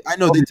They did. I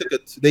know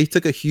they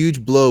took a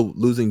huge blow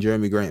losing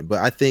Jeremy Grant, but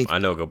I think I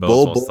know Gobert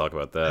Bull wants to Bull talk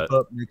about that.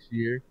 up next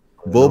year.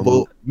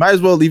 Bobo might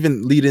as well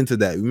even lead into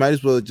that. We might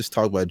as well just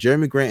talk about it.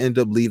 Jeremy Grant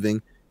ended up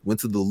leaving, went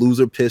to the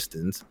loser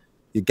Pistons.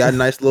 He got a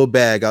nice little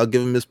bag. I'll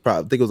give him his prop.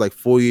 I think it was like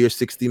 4 years,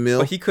 60 mil.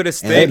 But he could have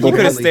stayed. And He could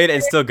have only- stayed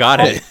and still got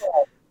it.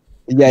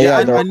 Yeah. The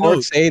I know.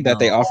 reports say that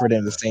they No. offered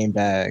him the same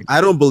bag. I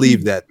don't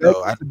believe that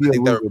though. I He's to be a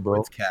think that loser, bro.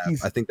 report's cap.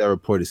 He's- I think that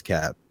report is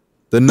cap.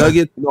 The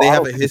Nuggets, No, they I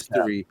have don't a think it's cap.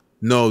 history.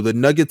 No, the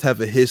Nuggets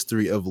have a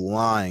history of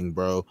lying,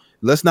 bro.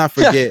 Let's not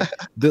forget.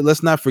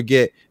 Let's not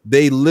forget.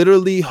 They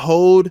literally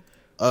hold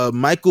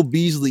Michael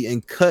Beasley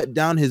and cut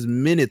down his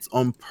minutes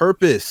on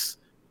purpose,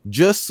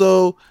 just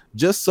so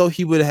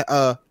he would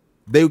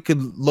they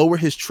could lower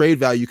his trade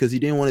value because he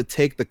didn't want to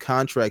take the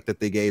contract that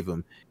they gave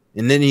him.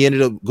 and then he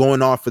ended up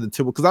going off for the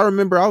Timberwolves. Because I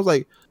remember I was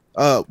like,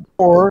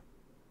 or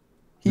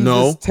he's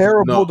no, just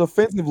terrible no.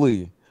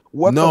 defensively.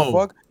 What No, the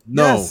fuck?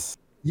 no.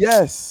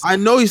 Yes. I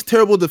know he's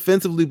terrible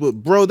defensively, but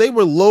bro, they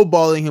were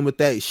lowballing him with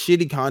that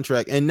shitty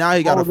contract, and now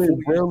he got a Bro, they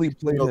full rarely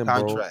played him, bro.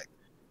 contract.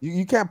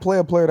 You can't play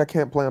a player that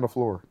can't play on the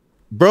floor.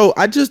 Bro,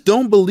 I just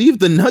don't believe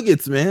the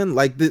Nuggets, man.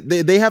 Like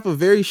they have a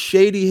very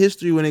shady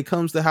history when it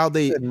comes to how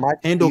they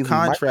handle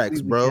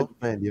contracts, bro.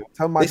 They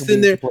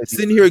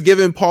sitting here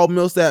giving Paul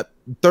Mills that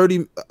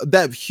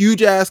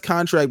huge ass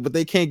contract, but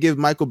they can't give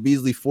Michael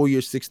Beasley 4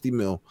 years, $60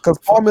 million. Because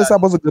Paul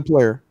Millsap was a good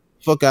player.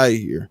 Fuck out of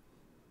here.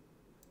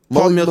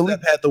 Paul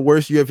Millsap had the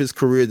worst year of his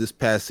career this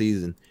past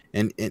season,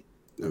 and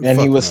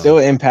he was still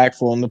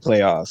impactful in the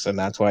playoffs, and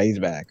that's why he's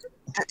back.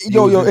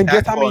 Yo, and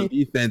guess how many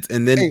defense,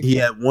 and then he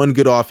had one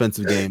good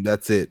offensive game.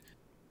 That's it.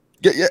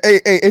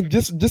 Hey,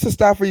 just a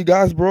stat for you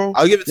guys, bro.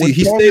 I'll give it to you.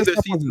 He stayed their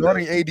season.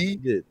 Guarding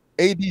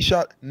AD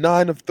shot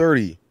 9 of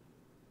 30.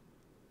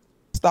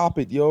 Stop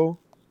it, yo.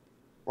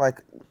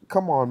 Like,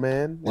 come on,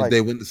 man. Like, did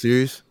they win the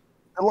series?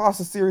 They lost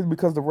the series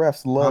because the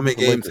refs love. How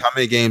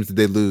many games did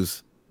they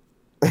lose?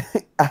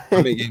 How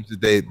many games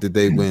did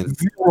they win?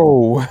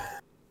 0.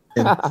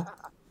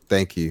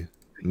 Thank you.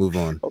 Move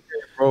on. Okay,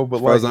 bro. But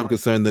as far as I'm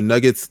concerned, the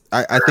Nuggets.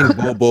 I think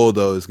Bol Bol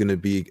though is going to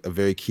be a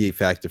very key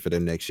factor for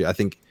them next year. I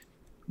think.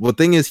 Well, the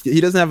thing is, he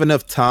doesn't have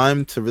enough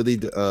time to really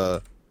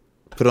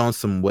put on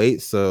some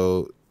weight,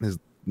 so his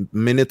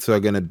minutes are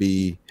going to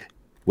be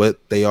what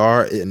they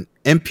are. And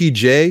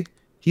MPJ,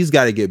 he's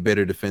got to get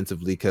better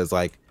defensively because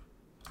like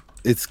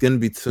it's going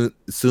to be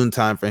soon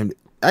time for him.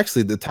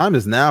 Actually, the time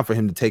is now for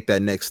him to take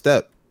that next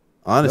step.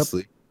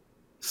 Honestly,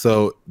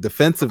 so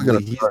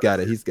defensively, he's got.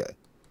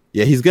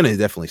 Yeah, he's gonna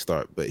definitely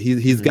start, but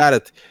he's got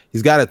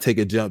to take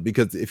a jump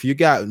because if you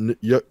got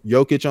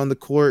Jokic on the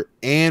court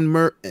and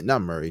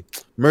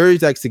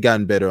Murray's actually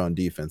gotten better on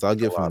defense. I'll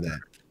give him that.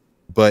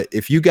 But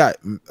if you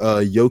got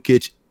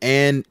Jokic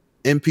and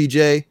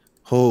MPJ,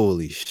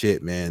 holy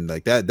shit, man!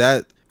 Like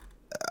that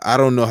I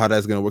don't know how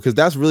that's gonna work because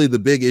that's really the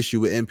big issue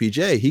with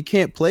MPJ. He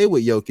can't play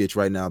with Jokic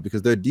right now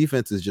because their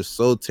defense is just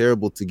so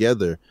terrible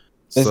together.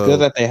 It's good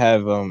that they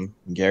have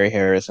Gary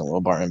Harris and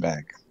Will Barton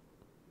back.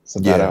 So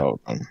that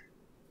out.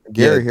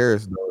 Gary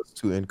Harris though is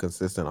too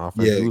inconsistent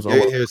offense. Yeah,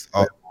 Gary Harris.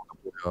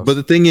 But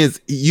the thing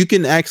is, you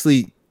can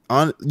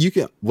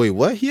wait.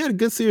 What? He had a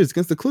good series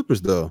against the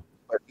Clippers though.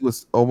 He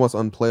was almost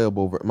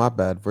unplayable. My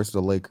bad versus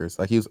the Lakers.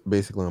 Like he was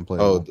basically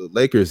unplayable. Oh, the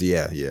Lakers.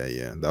 Yeah.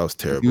 That was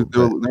terrible.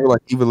 They were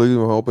like even leaving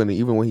him open. And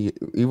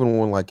even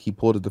when like he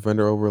pulled a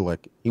defender over,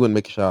 like he wouldn't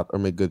make a shot or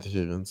make good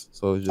decisions.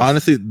 So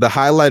honestly, the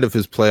highlight of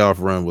his playoff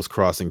run was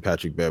crossing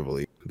Patrick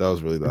Beverley. That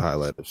was really the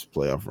highlight of his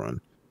playoff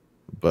run.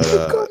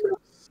 But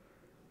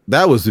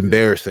that was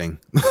embarrassing.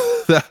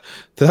 that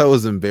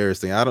was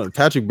embarrassing.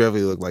 Patrick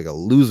Beverley looked like a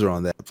loser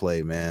on that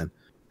play, man.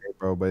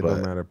 Bro, but it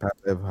don't matter. Pat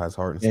Bev has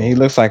heart and soul. Yeah, he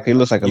looks like a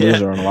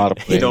loser on a lot of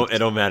plays. It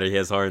don't matter. He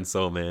has heart and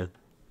soul, man.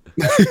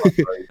 But,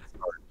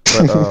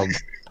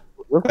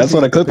 that's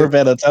what a Clipper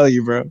fan will tell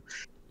you, bro.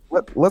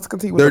 Let's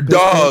continue. They're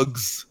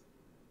dogs.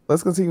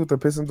 Let's continue with the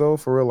Pistons, though.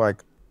 For real,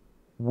 like,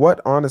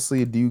 what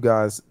honestly do you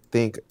guys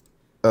think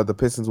the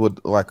Pistons would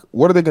like?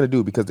 What are they going to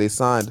do? Because they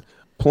signed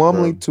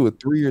Plumlee to a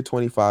 3-year,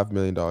 $25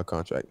 million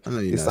contract.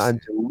 They signed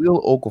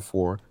Jahlil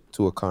Okafor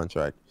to a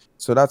contract.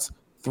 So that's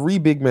 3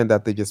 big men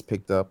that they just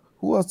picked up.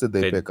 Who else did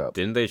they pick up?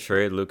 Didn't they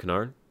trade Luke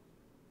Kennard?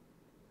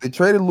 They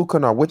traded Luke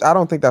Kennard, which I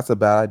don't think that's a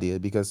bad idea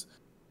because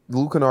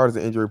Luke Kennard is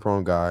an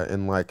injury-prone guy,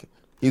 and like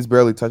he's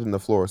barely touching the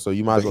floor. So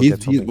you might as well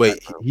get something.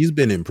 He's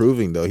been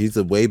improving though. He's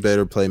a way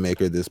better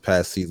playmaker this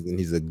past season.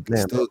 He's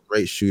still a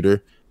great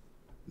shooter.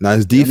 Now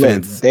his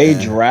defense. They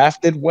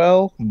drafted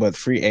well, but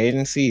free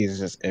agency is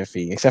just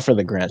iffy, except for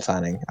the Grant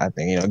signing. I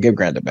think give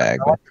Grant the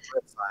bag.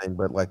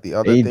 But like the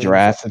other, he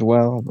drafted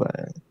well,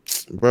 but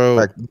bro,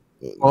 like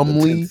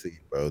Plumlee,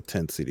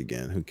 10th seed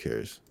again. Who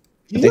cares?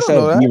 They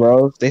still have D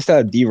Rose. They still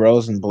have D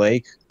Rose and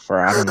Blake for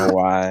I don't know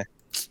why.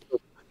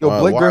 Yo,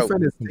 Blake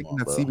Griffin is taking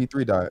that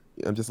CB3 diet.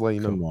 I'm just letting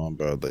you know. Come on,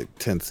 bro. Like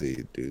 10th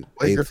seed, dude.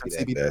 Blake Griffin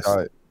CB3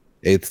 diet.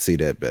 8th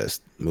seed at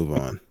best. Move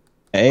on.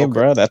 Hey,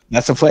 bro,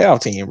 that's a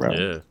playoff team,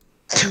 bro.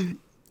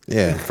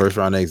 Yeah, first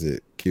round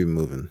exit. Keep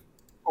moving.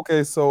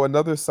 Okay, so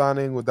another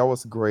signing that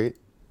was great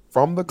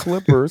from the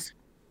Clippers.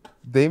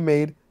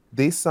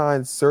 they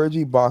signed Serge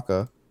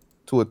Ibaka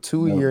to a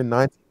 2-year,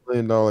 $19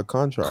 million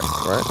contract.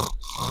 Right?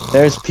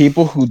 There's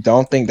people who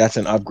don't think that's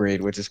an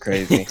upgrade, which is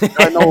crazy.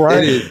 I know,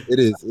 right? It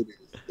is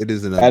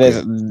an upgrade. That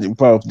is,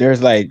 bro.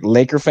 There's like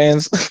Laker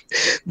fans,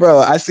 bro.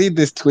 I see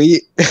this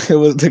tweet. It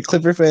was the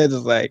Clipper fans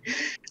is like,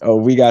 "Oh,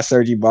 we got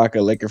Serge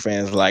Ibaka." Laker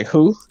fans like,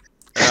 "Who?"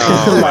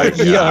 Oh my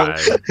god!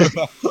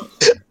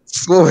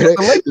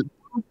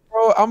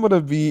 Bro, I'm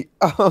gonna be.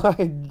 Oh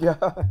my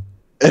god!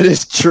 It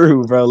is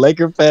true, bro.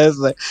 Laker fans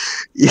like,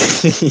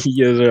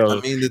 I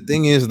mean, the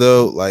thing is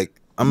though, like,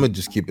 I'm gonna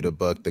just keep it a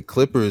buck. The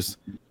Clippers,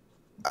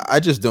 I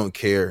just don't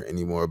care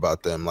anymore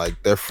about them. Like,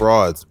 they're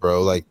frauds,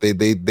 bro. Like,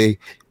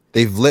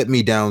 they've let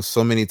me down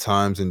so many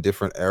times in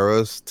different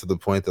eras to the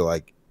point that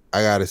like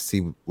I gotta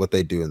see what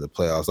they do in the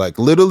playoffs. Like,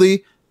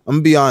 literally, I'm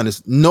gonna be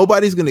honest.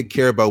 Nobody's gonna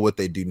care about what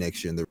they do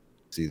next year in the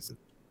season.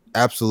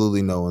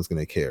 Absolutely, no one's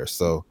gonna care.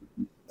 So,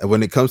 and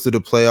when it comes to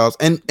the playoffs,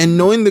 and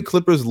knowing the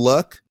Clippers'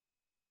 luck,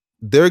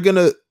 they're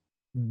gonna.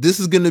 This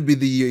is gonna be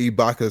the year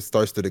Ibaka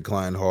starts to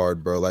decline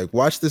hard, bro. Like,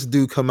 watch this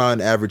dude come out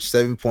and average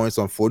 7 points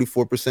on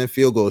 44%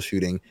 field goal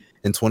shooting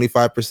and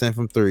 25%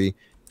 from three.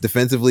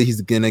 Defensively,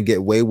 he's gonna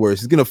get way worse.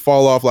 He's gonna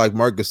fall off like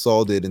Marc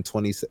Gasol did in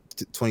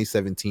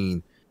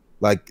 2017.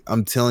 Like,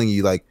 I'm telling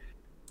you, like,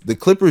 the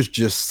Clippers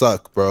just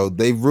suck, bro.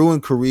 They ruin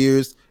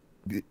careers.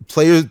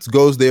 Players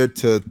goes there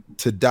to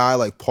die,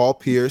 like Paul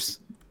Pierce.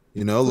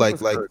 You know, like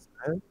Curse,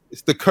 man.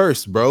 it's the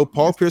curse, bro.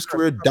 Paul It's the Pierce's curse.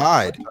 career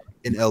died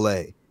in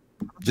LA.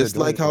 Just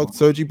doing like it, how bro.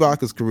 Serge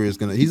Ibaka's career is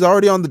gonna. He's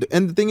already on the.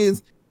 And the thing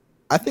is,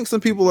 I think some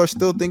people are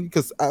still thinking,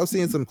 because I was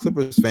seeing some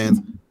Clippers fans.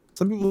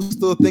 Some people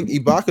still think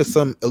Ibaka's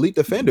some elite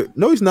defender.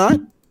 No, he's not.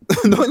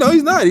 no,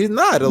 he's not. He's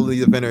not an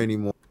elite defender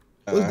anymore.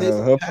 Those days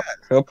are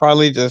He'll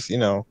probably just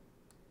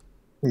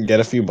get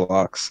a few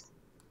blocks.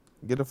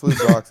 Get a flip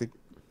blocks. He's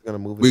gonna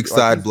move his- weak like,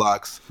 side he's-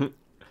 blocks.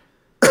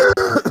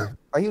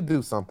 Like, he'll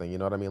do something. You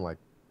know what I mean? Like,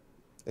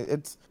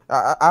 it's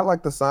I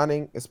like the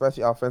signing,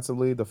 especially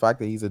offensively. The fact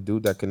that he's a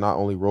dude that can not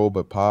only roll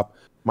but pop.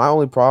 My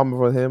only problem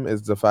with him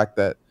is the fact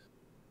that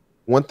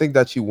one thing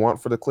that you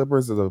want for the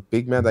Clippers is a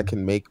big man that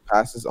can make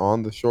passes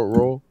on the short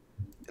roll,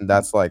 and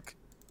that's like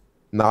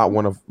not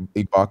one of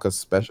Ibaka's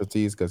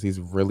specialties because he's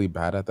really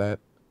bad at that.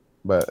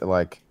 But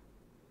like,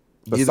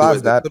 Either way,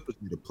 besides the that, Clippers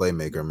need a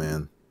playmaker,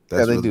 man. yeah,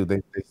 That's they really- do.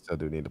 They still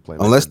do need to play.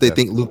 Unless they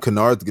think Luke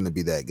Kennard's gonna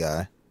be that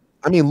guy,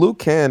 I mean, Luke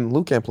can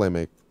play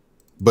make,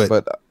 but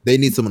but they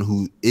need someone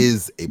who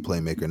is a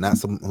playmaker, not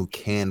someone who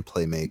can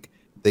play make.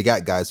 They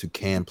got guys who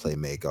can play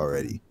make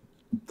already.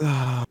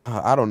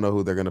 I don't know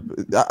who they're gonna.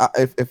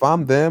 If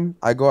I'm them,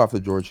 I go after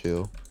George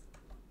Hill.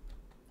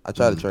 I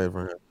try to trade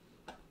for him.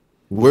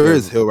 Where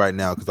is Hill right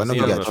now? Because I know Is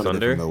he he on got the traded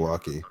Thunder? from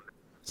Milwaukee.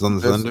 He's on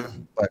the There's- Thunder.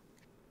 like,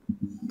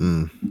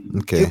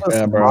 Okay.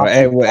 Yeah, bro.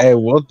 Hey,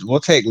 we'll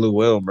take Lou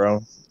Will,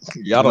 bro.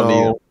 Y'all don't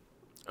need him.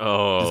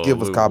 Oh, Just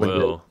give us Lou Cobb and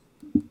Will.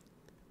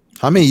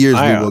 How many years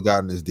I, Lou Will got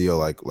in this deal?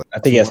 Like I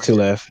think he has two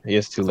left. He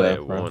has two I thought he left,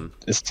 had bro. one.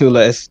 It's two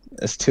less.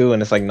 It's two,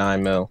 and it's like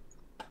 9 mil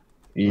a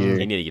year.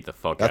 You need to get the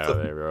fuck That's out of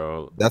a- there,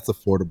 bro. that's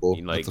affordable.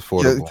 You like- That's Yeah,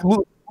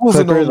 affordable. who's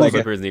in Clippers, the like,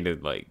 Clippers need to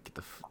like get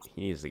the.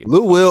 He needs to get.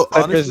 Lou Will,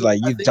 Clippers, honestly, like,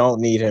 I you think- don't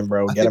need him,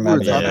 bro. I Get think him we out were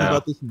of there talking now.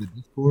 about this in the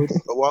Discord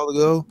a while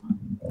ago,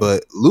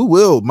 but Lou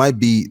Will might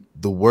be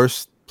the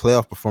worst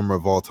playoff performer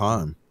of all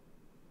time.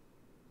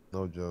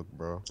 No joke,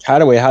 bro. How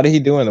did he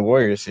do in the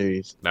Warriors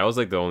series? That was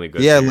like the only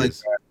good. Yeah,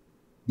 series.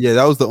 Yeah,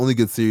 that was the only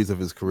good series of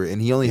his career,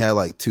 and he only had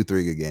like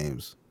 2-3 good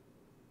games.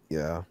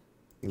 Yeah,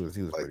 he was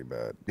pretty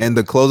bad. And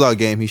the closeout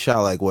game, he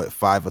shot like what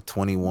 5 of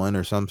 21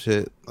 or some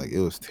shit. Like, it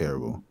was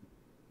terrible.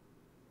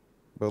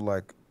 But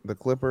like the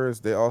Clippers,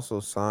 they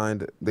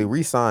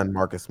re-signed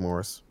Marcus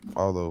Morris.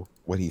 Although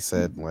what he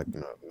said, like,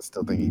 I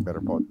still think he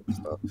better part and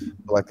stuff.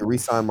 But like, they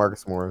re-signed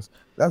Marcus Morris.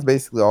 That's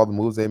basically all the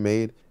moves they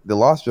made. They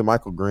lost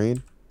JaMychal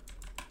Green.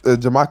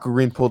 JaMychal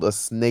Green pulled a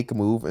snake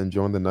move and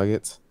joined the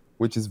Nuggets,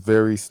 which is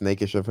very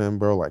snakish of him,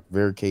 bro. Like,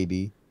 very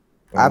KD.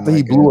 After my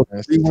he blew a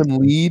goodness. 3-1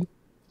 lead.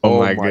 Oh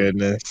my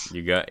goodness.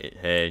 You got it.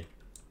 Hey.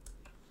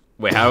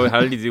 Wait, how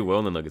did he do well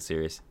in the Nugget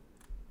series?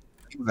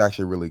 He was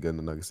actually really good in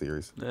the Nugget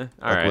series. All Like,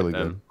 right, really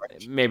then.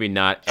 good. Maybe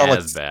not Felt like-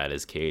 as bad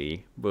as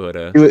Katie, but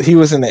He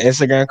was in the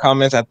Instagram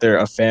comments after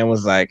a fan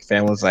was like,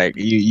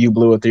 you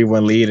blew a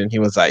 3-1 lead, and he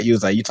was like,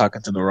 you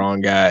talking to the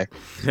wrong guy.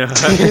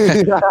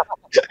 I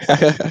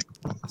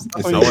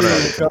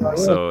wanna,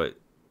 so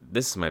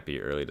this might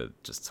be early to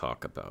just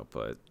talk about,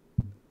 but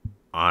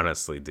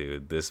honestly,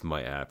 dude, this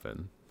might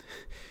happen.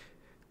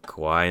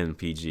 Kawhi and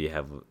PG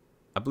have,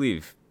 I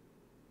believe,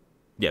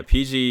 yeah,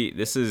 PG.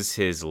 This is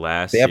his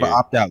last. They have an year.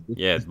 opt out.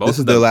 Yeah, this both is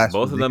of their them. last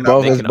Both one. of They them.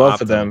 can They Both- can both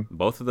opt of them.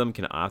 Both of them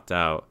can opt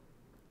out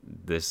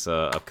this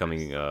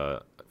upcoming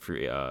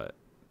free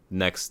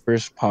next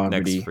First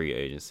poverty. next free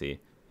agency.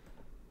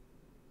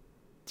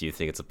 Do you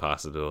think it's a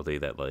possibility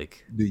that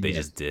like Yes. they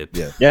just dip?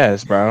 Yeah.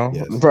 Yes, bro.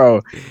 Yes.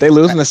 Bro, they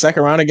lose in the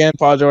second round again.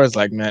 Paul George's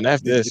like, man,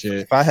 F this If, shit.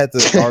 if I had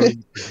to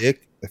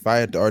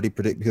already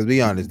predict, because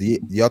be honest,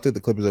 y'all think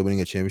the Clippers are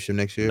winning a championship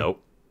next year?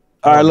 Nope.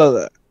 All right,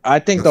 look, I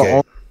think Okay. the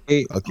only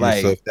Okay,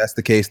 like so if that's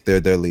the case, they're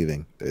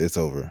leaving. It's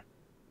over.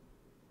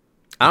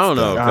 I don't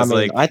know I because mean,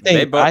 like I think-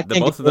 they both, I the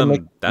think both if of they them.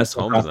 make That's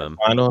the home to them.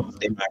 Finals,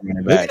 they might win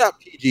it Maybe back. not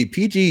PG.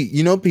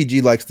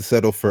 PG likes to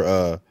settle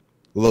for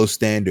low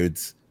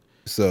standards.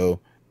 So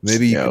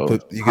maybe you Yo,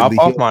 could put you hop could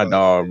off my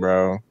dog,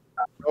 bro.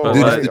 But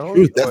Dude, like- it's the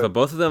truth. That's, But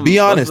both of them. be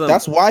both of honest. them-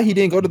 That's why he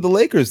didn't go to the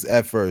Lakers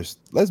at first.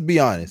 Let's be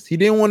honest. He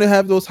didn't want to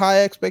have those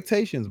high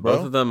expectations, bro.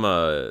 both of them.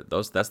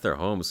 That's their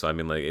home. So I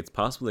mean, like, it's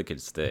possible they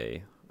could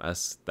stay.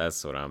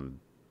 That's what I'm.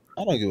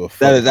 I don't give a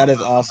fuck. That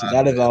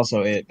is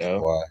also it though.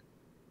 Why?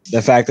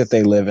 The fact that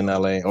they live in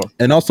LA. Or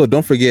And also,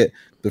 don't forget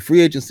the free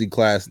agency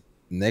class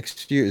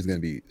next year is going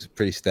to be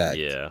pretty stacked.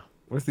 Yeah.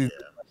 What's these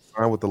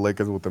sign with the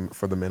Lakers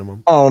for the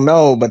minimum? oh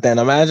no, but then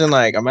imagine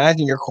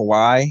you're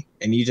Kawhi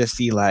and you just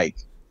see like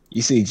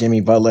you see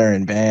Jimmy Butler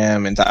and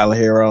Bam and Tyler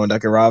Hero and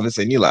Duncan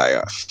Robinson, you like,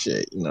 oh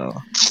shit,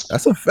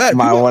 That's a fact.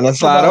 might People want to talking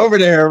slide about- over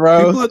there,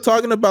 bro. People are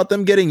talking about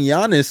them getting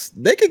Giannis.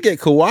 They could get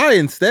Kawhi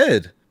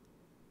instead.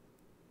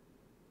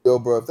 Yo,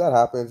 bro, if that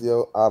happens,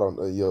 yo, I don't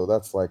know. Yo,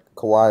 that's like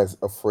Kawhi is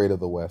afraid of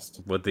the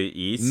West. Would the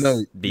East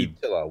No, be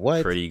chill out.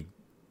 What? pretty?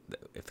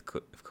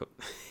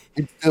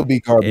 It'd still be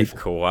garbage. If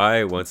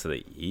Kawhi went to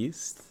the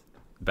East,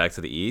 back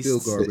to the East,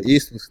 The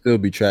East would still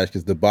be trash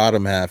because the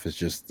bottom half is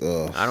just.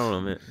 I don't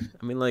know, man.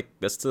 I mean, like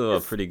that's still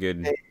a pretty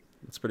good.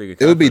 It's pretty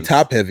good. It would be conference.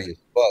 top heavy as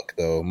fuck,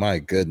 though. My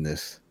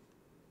goodness.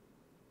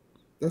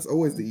 That's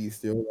always the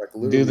East, yo.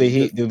 Like Do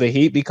the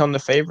Heat become the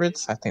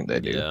favorites? I think they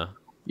do. Yeah,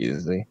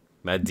 Usually.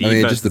 that I defense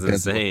mean, it just is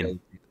depends. insane.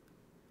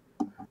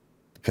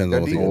 Depends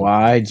on what Their the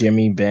Why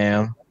Jimmy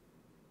Bam?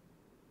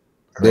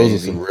 Those are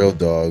Crazy. some real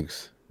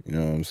dogs. You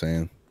know what I'm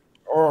saying?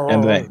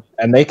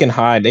 And they can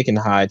hide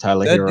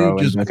Tyler That Hero dude and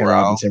just Duncan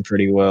growl. Robinson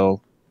pretty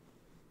well.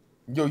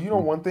 Yo, you know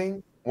one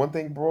thing,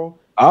 bro.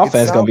 Offense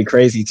gonna sounds- be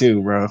crazy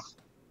too, bro.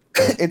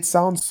 It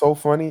sounds so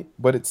funny,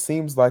 but it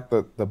seems like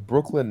the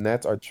Brooklyn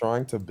Nets are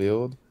trying to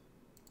build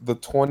the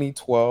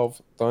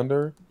 2012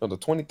 Thunder, no, the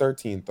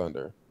 2013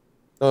 Thunder,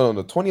 no,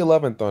 the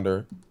 2011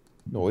 Thunder.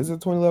 No, is it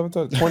 2011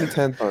 Thunder?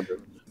 2010 Thunder,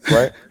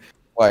 right?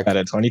 Like Got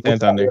a 2010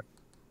 Thunder.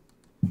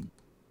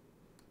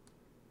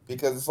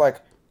 because it's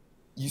like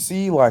you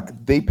see,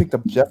 like they picked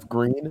up Jeff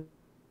Green,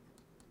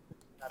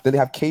 then they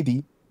have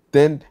KD,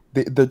 then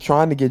they're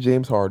trying to get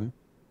James Harden.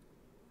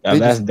 Yeah, They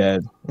that's just-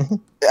 dead.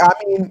 I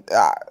mean,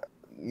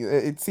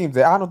 it seems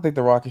that I don't think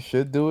the Rockets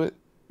should do it,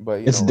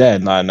 but It's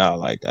dead. No,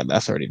 like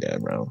that's already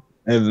dead, bro.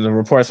 And the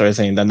reports are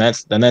saying the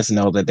Nets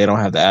know that they don't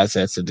have the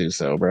assets to do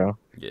so, bro.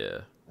 Yeah.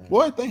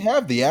 What? They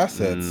have the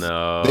assets.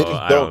 No, They just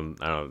I don't.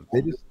 don't.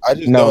 I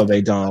just No, don't.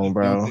 they don't,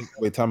 bro.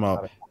 Wait, time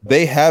out.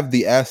 They have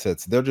the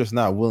assets. They're just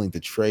not willing to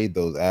trade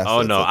those assets.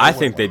 Oh no, Like, I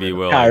think they'd be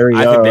willing. Kyrie.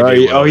 I think they'd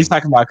be willing. He's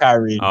talking about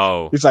Kyrie.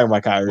 Oh, He's talking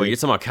about Kyrie. wait, you're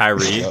talking about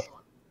Kyrie?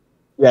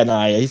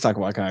 Yeah, he's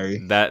talking about Kyrie.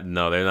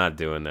 No, they're not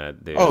doing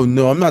that, dude. Oh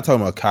no, I'm not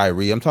talking about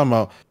Kyrie. I'm talking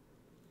about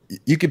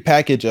you could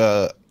package.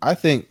 I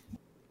think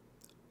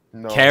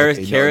no. Karis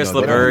okay, no, Karis no,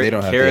 LeVert, they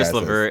don't have the Karis assets.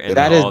 LeVert, and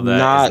That is all that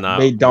not, is not.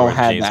 they don't worth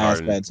have James the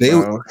Harden. assets, They-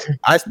 bro.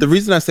 the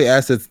reason I say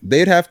assets,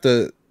 they'd have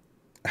to.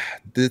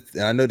 And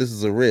I know this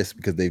is a risk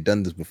because they've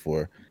done this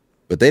before,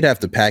 but they'd have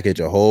to package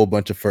a whole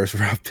bunch of first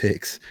round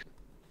picks.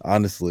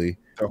 Honestly,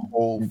 The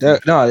whole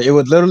No, it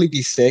would literally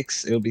be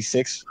 6. It would be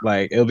 6.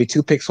 Like it would be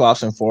 2 pick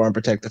swaps and 4 and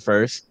protect the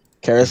first.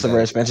 Karis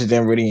LeVert, Spencer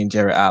Dinwiddie, and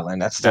Jarrett Allen.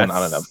 That's still not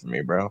That's- enough for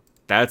me, bro.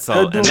 That's They're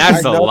all, and doing that's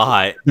a nothing.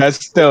 lot.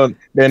 That's still.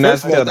 Then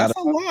that's First of all, still not. that's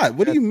a lot.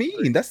 What do you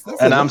mean? That's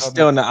And a I'm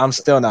lot.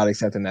 still not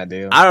accepting that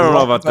deal. I don't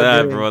know Rockets about are that,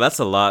 getting- bro. That's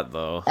a lot,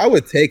 though. I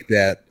would take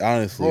that bro,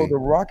 honestly. the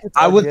Rockets.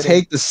 I are would getting-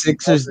 take the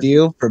Sixers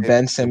deal for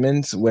Ben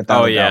Simmons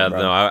without Oh a yeah, doubt,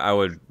 bro. no, I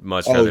would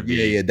much Oh rather be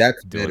yeah,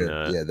 that's doing better.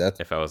 that. Yeah,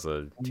 that's. if I was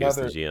a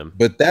Another- TSC GM.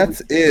 But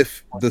that's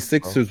if the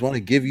Sixers want to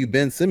give you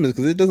Ben Simmons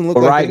because it doesn't look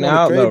But like right they wanna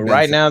now, trade no, Ben right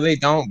Simmons. now they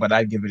don't. But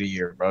I'd give it a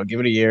year, bro.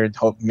 Give it a year.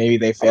 Hope maybe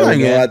they I'm fail not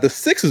even gonna lie. again. The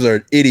Sixers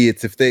are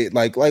idiots if they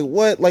like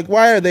what like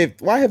why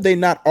have they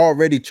not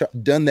already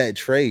done that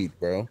trade,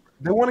 bro?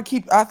 They want to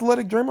keep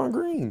athletic Draymond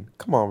Green.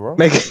 Come on, bro.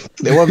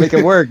 They want to make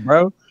it work,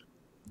 bro.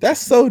 That's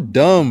so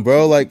dumb,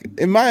 bro. Like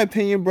in my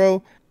opinion,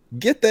 bro,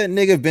 get that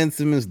nigga Ben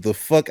Simmons the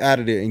fuck out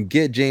of there and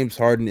get James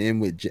Harden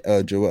in with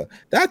Joel.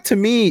 That to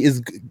me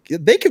is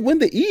they could win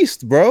the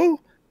East,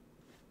 bro.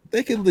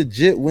 They could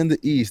legit win the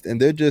East,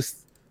 and they're just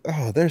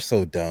they're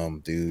so dumb,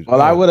 dude. Well,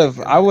 Oh,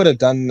 I would have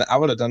done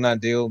that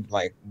deal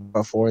like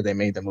before they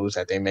made the moves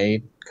that they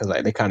made because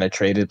like they kind of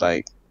traded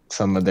like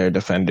some of their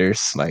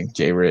defenders like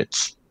Jay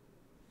Rich.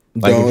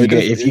 Like No,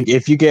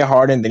 if you get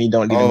Harden, then you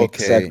don't need to make the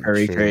Okay, Seth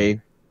Curry true.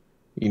 trade.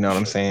 You know what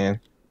I'm saying?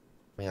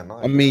 Man,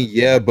 I mean,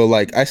 yeah, but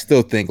like I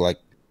still think like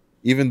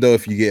even though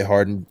if you get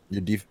Harden,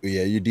 your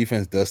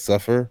defense does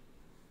suffer,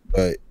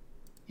 but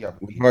yeah,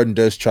 when Harden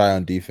does try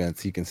on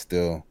defense, he can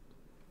still,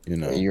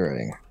 You're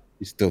right.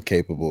 he's still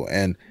capable,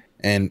 and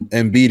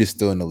Embiid is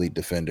still an elite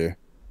defender.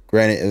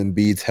 Granted,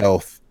 Embiid's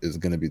health is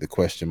going to be the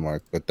question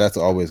mark, but that's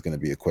always going to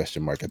be a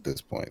question mark at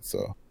this point.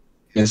 So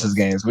This is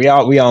games. We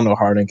all know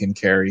Harden can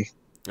carry.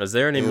 Is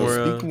there any more?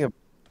 Speaking of,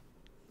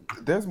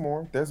 there's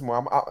more.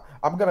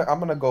 I'm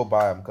gonna go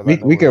by them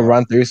because We could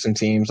run through some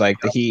teams like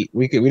the Heat.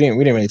 We didn't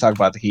really talk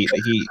about the Heat.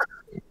 The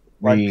Heat.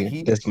 Like, We the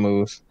Heat- just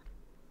moves.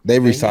 they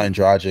re-signed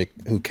Dragic.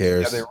 Who Yeah,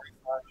 cares? they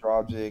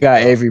re-signed Dragic.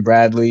 Got Avery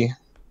Bradley.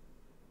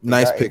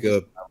 Nice got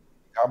pickup.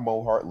 Got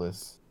Mo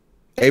Heartless.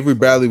 Avery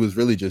Bradley was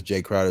really just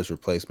Jay Crowder's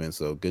replacement,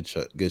 so good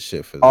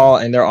shit for them.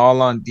 And they're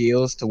all on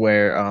deals to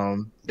where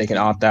they can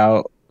opt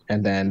out,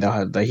 and then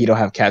the Heat will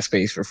have cap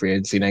space for free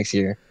agency next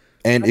year.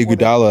 And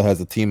Iguodala has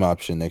a team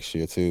option next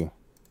year too.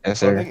 Yes,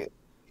 So sir.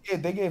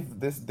 they gave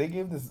this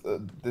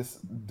this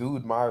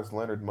dude Myers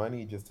Leonard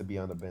money just to be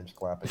on the bench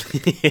clapping.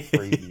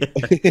 Crazy.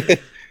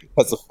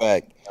 That's a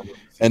fact.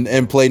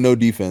 And play no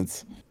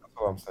defense. That's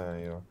what I'm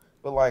saying,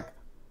 But like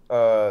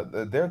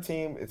their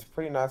team, it's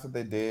pretty nice what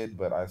they did,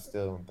 but I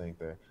still don't think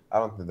I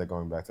don't think they're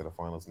going back to the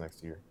finals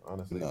next year.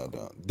 Honestly, No.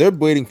 They're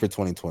waiting for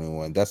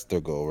 2021. That's their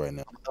goal right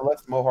now.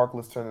 unless Mo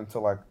Harkless turn into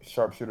like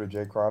sharpshooter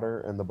Jay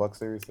Crowder in the Buck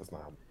series, that's not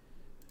happening.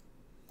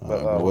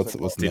 But, What's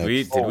Did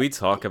next? we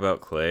talk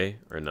about Clay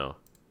or no?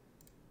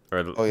 Or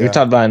Oh We yeah,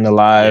 talked about it in the yeah,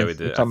 live. we did.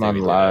 We I talked think about it we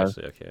in the did live.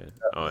 actually. Okay.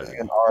 Oh, yeah.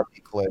 and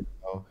RP Clay.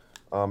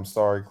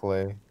 Sorry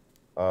Clay.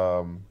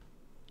 I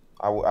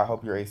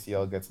hope your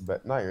ACL gets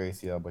better. Not your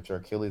ACL, but your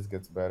Achilles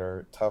gets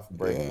better. Tough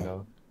break, Yeah. you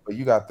know. But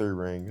you got 3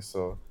 rings,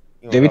 so.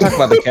 Did we talk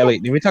about the Kelly?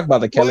 Did we talk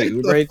about the Kelly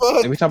What the Oubre?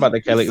 fuck? Did we talk about the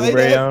You Kelly say Oubre?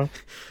 that? Young?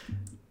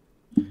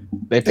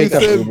 They He picked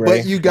up said, Oubre.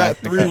 but you got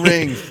They 3 picked up-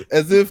 rings,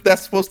 as if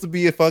that's supposed to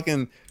be a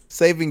fucking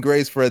saving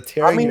grace for a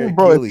tearing I your mean,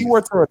 bro, if Achilles. he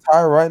were to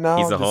retire right now,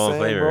 He's a just Hall of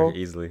saying, Famer bro,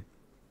 easily.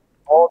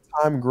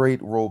 all-time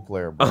great role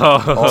player, bro.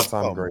 Oh.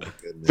 All-time Oh great. my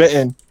goodness.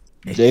 Spitting.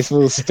 J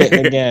Smooth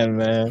spitting again,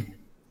 man.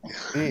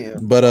 Yeah.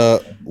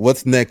 But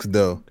what's next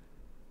though?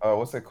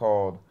 What's it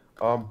called?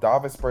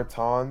 Davis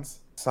Bertans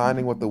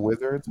signing with the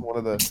Wizards, one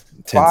of the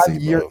 10C,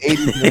 5-year, bro.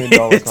 $80 million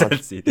contract.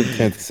 10C.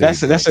 10C,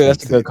 That's a bro. that's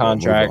 10C, a good bro. Move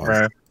contract, on.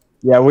 bro.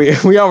 Yeah,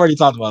 we already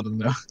talked about them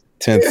though.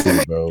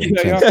 10C, bro.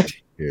 Yeah, 10C.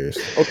 Cheers.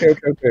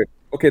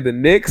 Okay. The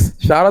Knicks.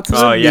 Shout out to the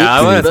Oh yeah, I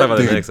Knicks. want to talk about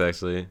the Dude. Knicks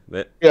actually.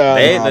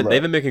 Yeah,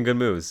 They've been making good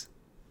moves.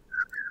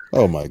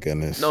 Oh my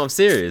goodness. No, I'm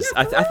serious.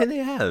 I think they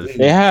have.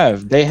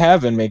 They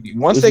have been making.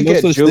 Once There's they no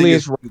get such thing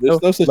Julius as- there's Randle,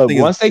 no such look, thing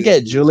as once they good.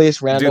 get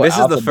Julius Randle this is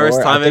out the first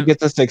door, time I think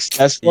it's a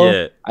successful.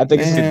 Yeah. I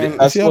think it's Man, a if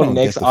y'all successful don't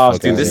Knicks get the fuck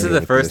offseason. Dude, this outta is here the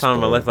with first this, time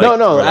in my bro. life. Like,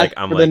 no, where, like,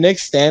 I'm for like, the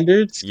Knicks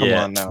standards. Come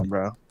Yeah. on now,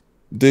 bro.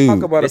 Dude,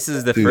 Talk about this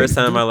is the dude. first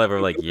time in my life where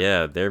like,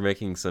 yeah, they're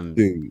making some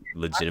dude,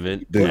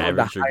 legitimate Dude.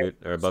 average or good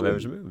or above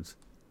average moves.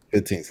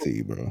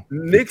 15C, bro.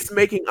 Knicks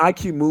making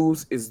IQ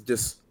moves is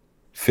just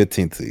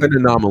 15C. an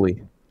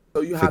anomaly. So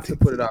you have to 15th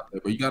put it out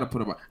there, but you got to put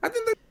them out. I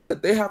think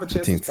that they have a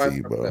chance to 15th fight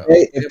seed, for bro. that.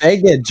 If they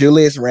get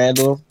Julius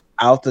Randle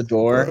out the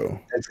door, Bro.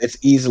 it's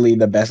easily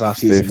the best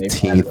offseason they've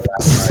had.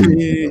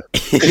 15th.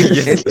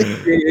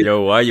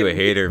 Yo, why you a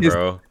hater,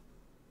 bro?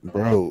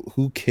 Bro,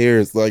 who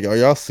cares? Like, are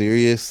y'all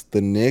serious?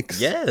 The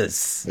Knicks?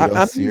 Yes. Are y'all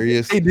I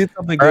serious? They did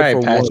something All good right,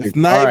 for Patrick. one. It's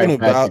not All right, even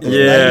about. Patrick. it's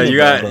not Yeah, even you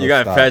about, got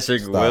bro, stop,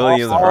 Patrick stop.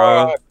 Williams,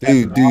 bro.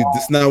 Dude,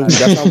 that's not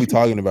what we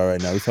talking about right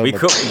now. We talking We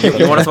about could,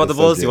 you want to talk about the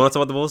Bulls? You want to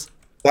talk about the Bulls?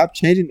 Stop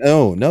changing?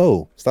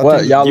 No. Stop What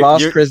changing. y'all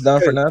lost you're- Chris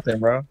Dunn for nothing,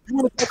 bro? You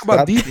want to talk about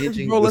Stop defense,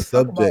 changing bro? the Let's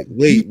talk about subject.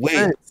 Wait.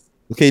 defense.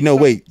 Okay, no,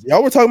 wait.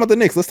 Y'all were talking about the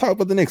Knicks. Let's talk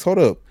about the Knicks. Hold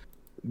up.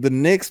 The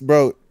Knicks,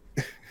 bro.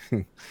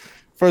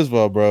 First of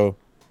all, bro,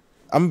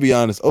 I'm gonna be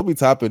honest. Obi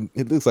Toppin,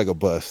 it looks like a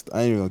bust.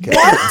 I ain't even gonna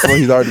catch it.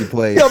 He's already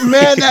played. Yo,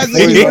 man, hasn't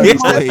He's even already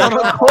stepped played. on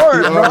the court,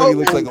 He bro. already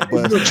looks like a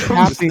bust.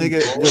 This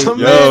nigga, Some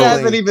wait, man Yo,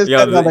 hasn't even Yo,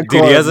 stepped on the dude,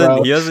 court, he hasn't.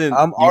 bro. He hasn't.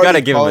 I'm You gotta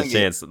already give him a calling it.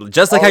 chance.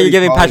 Just like how you're Already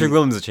giving calling Patrick it.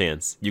 Williams a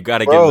chance. You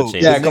gotta give Bro, him a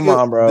chance. Yeah, the come nigga-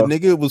 on, bro. The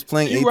nigga was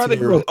playing You 18 rather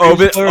year go old.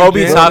 Obi Bro,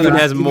 Toppin he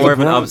has was more a of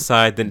an grown-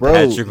 upside than Bro,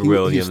 Patrick he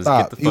Williams.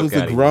 Get the he fuck was out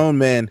a of here. grown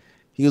man.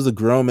 He was a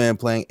grown man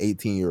playing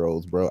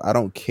 18-year-olds, bro. I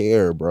don't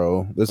care,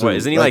 bro. What,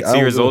 isn't he like I 2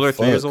 don't years give a older,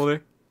 3 years fuck.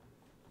 older?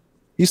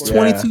 He's Yeah.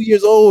 22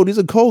 years old. He's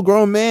a cold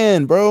grown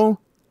man, bro.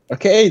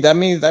 Okay, that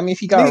means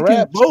he got Nigga can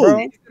reps, vote. bro.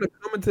 He's gonna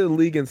come into the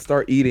league and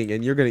start eating,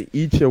 and you're gonna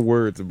eat your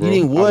words, bro.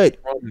 Eating what?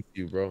 I promise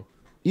you, bro.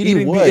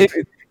 Eating what?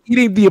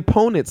 Eating the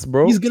opponents,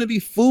 bro. He's gonna be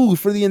food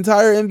for the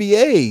entire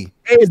NBA.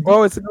 Hey,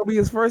 bro, it's gonna be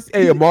his first.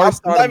 Hey, Amari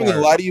I'm not even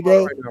gonna lie to you,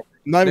 bro. Right now.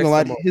 I'm not even gonna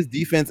lie Next to you. time His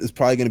defense is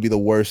probably gonna be the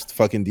worst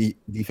fucking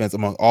defense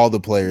among all the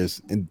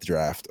players in the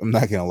draft. I'm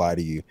not gonna lie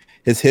to you.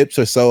 His hips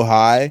are so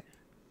high,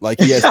 like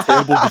he has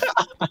terrible.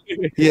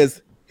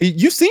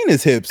 You've seen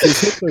his hips.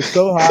 His hips are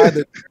so high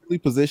they're perfectly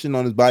positioned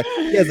on his body.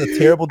 He has a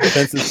terrible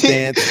defensive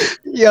stance.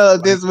 Yo,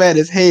 this man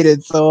is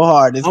hated so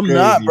hard. It's I'm crazy,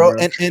 not, bro.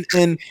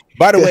 And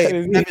by the way, if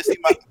you haven't seen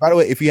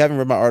if you haven't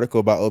read my article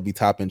about Obi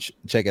Toppin,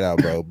 check it out,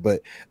 bro.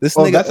 But this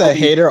Oh, nigga, that's a Obi-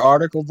 hater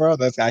article, bro.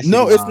 That's actually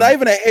No, it's not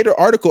even a hater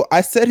article.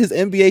 I said his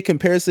NBA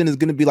comparison is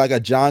gonna be like a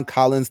John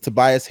Collins,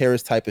 Tobias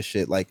Harris type of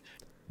shit. Like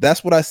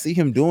that's what I see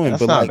him doing.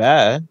 That's but not like,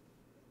 bad.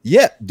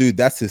 yeah, dude,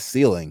 that's his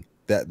ceiling.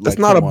 That's Like,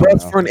 not a come on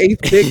bust now. for an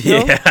 8th pick,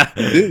 yo. Yeah.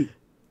 dude.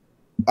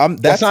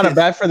 That's not a his-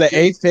 bad for the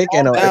 8th pick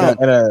in a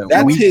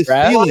That's weak his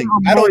draft. ceiling.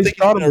 I don't think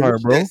he's gonna Stoudemire,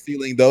 reach bro. that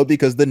ceiling though,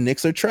 because the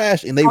Knicks are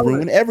trash and they How-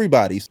 ruin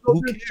everybody. So So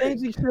who they're cares?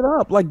 changing shit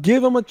up. Like,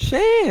 give him a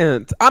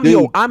chance.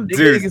 Dude, I'm the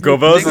Dude, biggest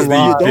Gobos nigga is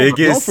alive. the Don't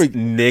biggest forget-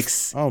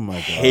 Knicks Oh my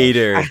god,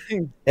 hater.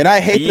 and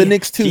I hate the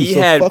Knicks too. He so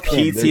had fuck them.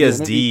 They're gonna be-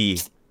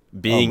 PTSD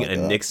being my a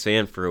God. Knicks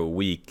fan for a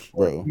week.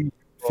 bro.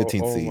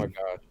 15th Oh seed. my gosh,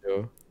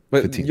 yo.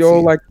 But 15th yo,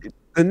 seed. like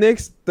the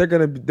Knicks, they're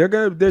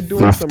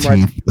doing some right.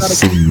 You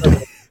gotta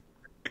keep-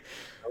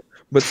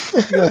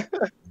 But you know,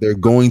 They're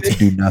going to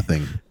do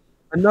nothing.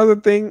 another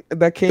thing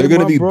that came They're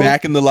gonna up, be bro,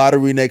 back in the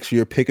lottery next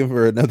year, picking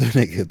for another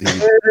nigga.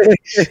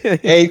 Dude.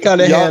 Hey, kind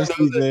of Y'all ham know that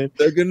season.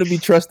 they're gonna be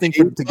trusting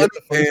to get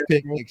the first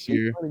pick next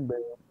year,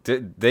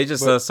 They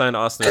just But- signed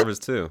Austin Rivers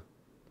too,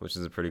 which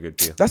is a pretty good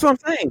deal. That's what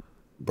I'm saying.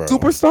 bro.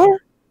 Superstar.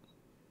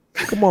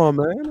 Come on,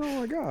 man. Oh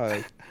my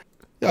god.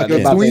 Y'all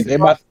They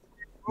can't-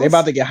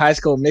 about to get high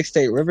school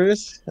mixtape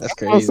Rivers. That's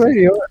I'm crazy.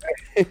 saying, yo.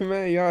 Hey,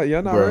 man,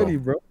 y'all not Bro. ready,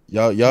 bro.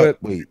 Y'all,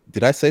 wait.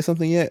 Did I say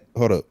something yet?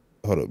 Hold up.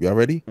 Y'all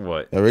ready?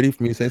 What? Y'all ready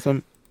for me to say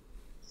something?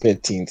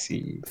 15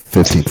 seed.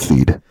 15th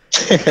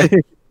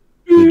seed.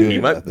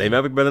 They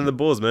might be better than the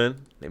Bulls, man.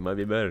 They might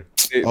be better.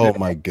 Oh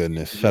my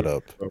goodness! Shut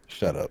up!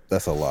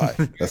 That's a lie.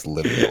 That's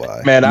literally a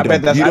lie. Man, I You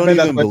bet don't- you don't even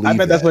that's believe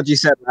that's that. what you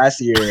said last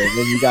year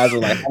when you guys were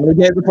like, how many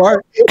games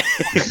apart?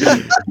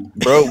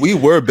 Bro, we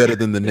were better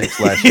than the Knicks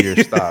last year.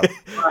 Stop,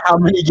 How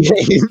many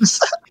games?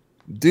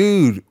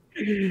 dude.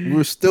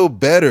 We're still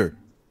better.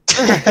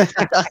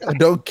 I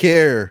don't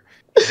care.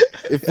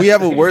 If we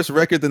have a worse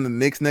record than the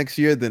Knicks next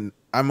year, then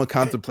I'm gonna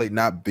contemplate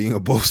not being a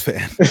Bulls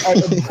fan.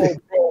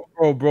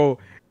 Bro.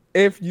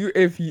 If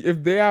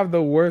they have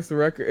the worst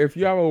record, if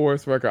you have a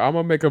worse record, I'm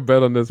gonna make a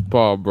bet on this,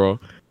 Paul, bro.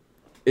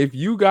 If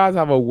you guys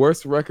have a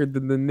worse record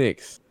than the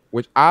Knicks,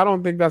 which I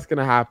don't think that's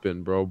gonna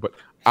happen, bro, but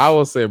I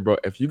will say, bro,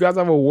 if you guys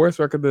have a worse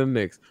record than the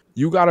Knicks,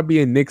 you gotta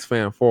be a Knicks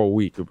fan for a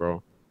week,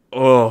 bro.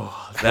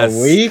 Oh, that's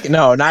a week?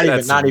 No, not even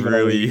a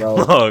really week, bro.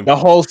 long. The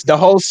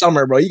whole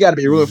summer, bro. You got to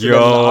be rooting for them.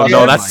 Yo, in the no,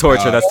 All-Star. that's Oh my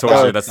torture. God. That's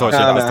torture. That's No, torture.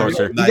 no, That's no.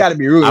 torture. You got to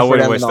be rooting I for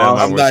wouldn't them. wish in them the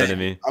my All-Star. worst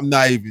enemy.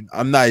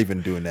 I'm not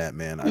even doing that,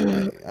 man. I ain't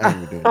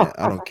even doing that.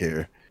 I don't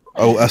care.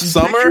 Oh, a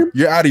summer?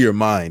 You're out of your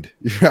mind.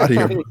 You're out of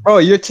your mind. Bro,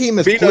 your team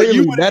is Vito, clearly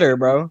you would- better,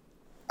 bro.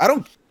 I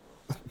don't.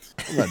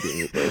 I'm not doing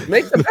it, bro.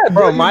 Make the bet,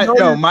 Bro, my I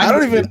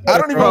don't even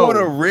Bro. want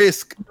to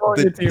risk know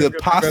your team's the gonna be better.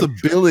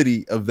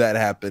 possibility of that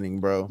happening,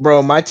 bro.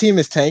 Bro, my team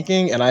is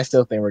tanking, and I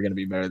still think we're gonna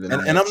be better than.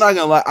 And the I'm Knicks. not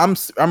gonna lie,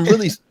 I'm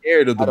really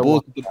scared of the I don't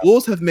Bulls. want The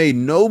Bulls have made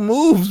no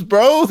moves,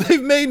 bro. They've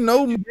made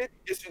no.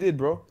 Yes, you did,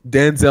 bro.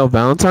 Denzel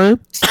Valentine.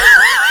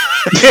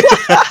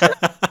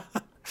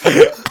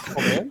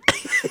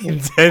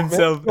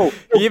 Denzel,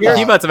 he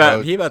about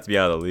to be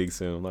out of the league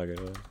soon. I'm not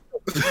gonna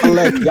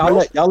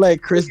lie. Y'all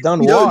let Chris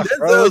Dunn Yo, walk,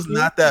 bro. Denzel's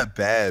not that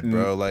bad,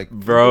 bro. Like,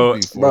 Bro,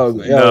 Bro,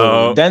 what yo,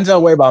 No.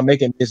 Denzel worry about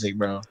making music,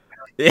 bro.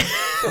 did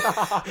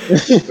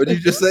you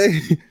just say?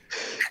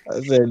 I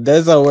said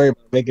Denzel worry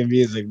about making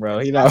music, bro.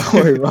 He not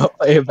worried about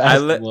playing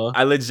basketball.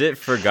 I legit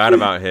forgot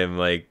about him.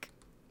 Like,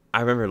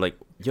 I remember, like,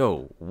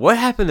 yo, what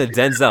happened to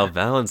Denzel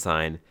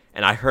Valentine?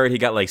 And I heard he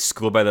got like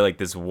schooled by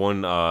this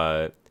one.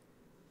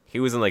 He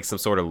was in like some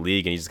sort of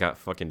league and he just got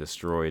fucking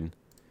destroyed.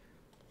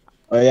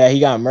 Oh yeah, he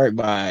got murked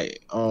by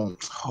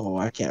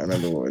I can't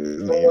remember what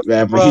his name is,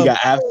 man, but he got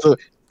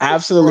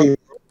absolutely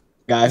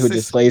guy who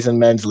just plays in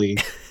men's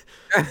league.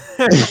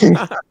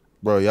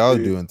 Bro, y'all are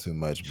doing too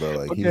much, bro.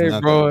 Like, he's Okay,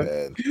 not bro.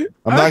 that bad.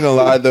 I'm not gonna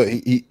lie though,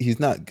 he's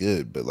not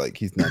good, but like,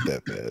 he's not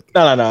that bad.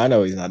 No, I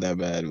know he's not that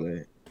bad,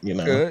 but you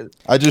know. Good.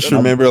 I just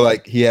remember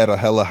like he had a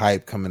hella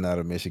hype coming out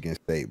of Michigan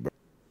State, bro.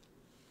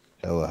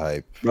 Hella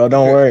hype. Bro,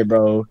 don't worry,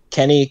 bro.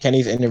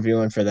 Kenny's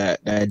interviewing for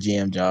that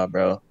GM job,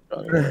 bro.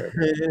 Don't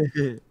even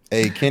worry.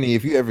 Hey, Kenny,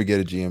 if you ever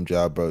get a GM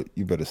job, bro,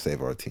 you better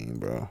save our team,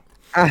 bro.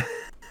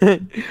 Okay,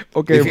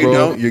 If you bro.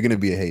 don't, you're gonna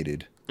be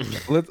hated.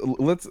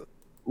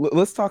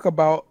 Let's talk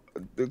about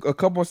a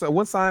couple of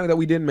one signing that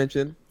we didn't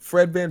mention.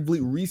 Fred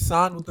VanVleet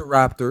re-signed with the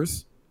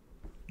Raptors.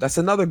 That's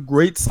another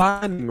great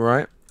signing,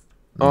 right?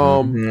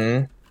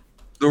 Mhm.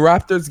 The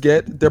Raptors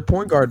get their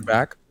point guard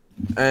back,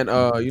 and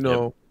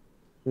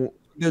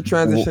they're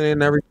transitioning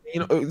and everything. You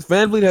know,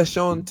 VanVleet has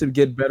shown to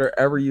get better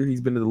every year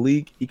he's been in the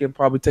league. He can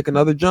probably take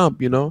another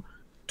jump.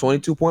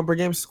 22 point per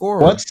game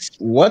scorer.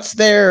 What's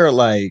their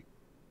like?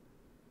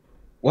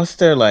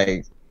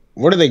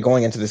 What are they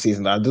going into the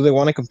season? Do they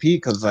want to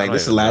compete? Because I like don't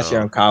this is even last year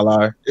know. on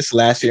Kyler. This is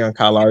last year on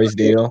Kylari's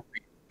deal.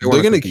 They wanna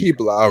They're gonna compete. keep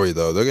Lowry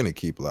though. They're gonna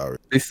keep Lowry.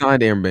 They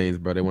signed Aaron Baines,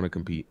 bro. They want to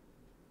compete.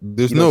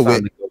 There's You no don't way.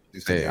 sign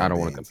to say I don't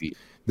want to compete.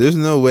 There's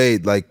no way.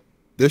 Like,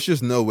 there's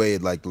just no way.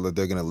 Like,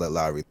 they're gonna let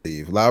Lowry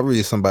leave. Lowry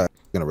is somebody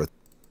gonna retire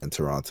in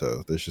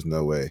Toronto. There's just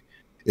no way.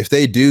 If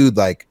they do,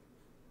 like,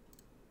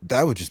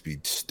 that would just be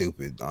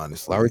stupid.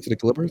 Honestly, Lowry to the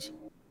Clippers.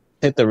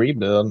 Hit the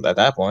rebuild at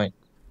that point.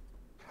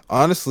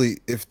 honestly,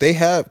 if they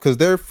have, because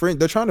they're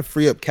trying to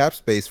free up cap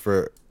space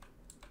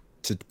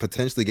to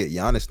potentially get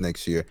Giannis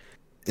next year.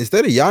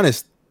 Instead of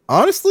Giannis,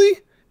 honestly,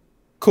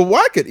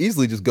 Kawhi could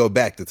easily just go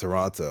back to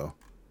Toronto.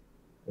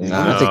 No,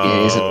 I think he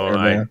hates it there,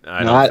 man.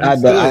 I No,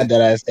 don't think I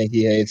deadass think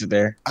he hates it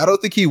there. I don't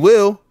think he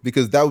will,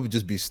 because that would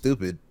just be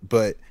stupid.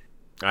 But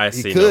I he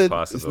see could. no It's not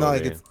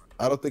possibility. like it's.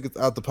 I don't think it's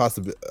out the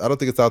possibility. I don't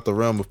think it's out the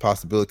realm of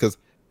possibility because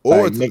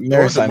Like, Nick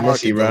Nurse, I DeMar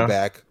miss you, could go bro.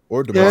 back, or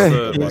What's DeMar the,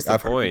 could go what's back. the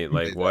I've heard point? people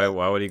Like, say why that.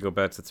 why would he go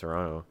back to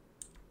Toronto?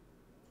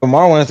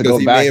 Lamar wanted to Because go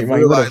he back. may He have should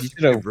realized-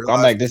 have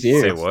gone back this Say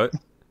year. what?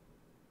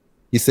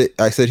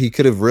 I said he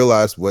could have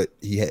realized what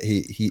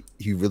he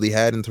really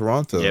had in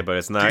Toronto. Yeah, but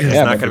it's not. Yeah, It's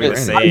not but gonna be the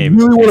granted. same.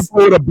 I really want It's, to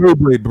play with a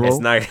Beyblade, bro. it's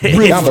not.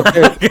 Really? It's Yeah, but not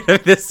gonna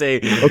be the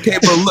same. Okay,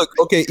 but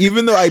look,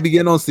 even though I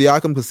begin on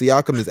Siakam because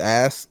Siakam is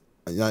ass,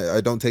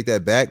 I don't take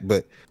that back.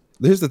 But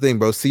here's the thing,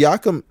 bro.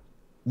 Siakam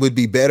would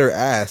be better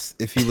ass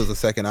if he was a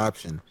second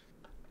option.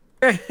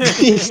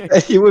 He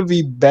said he would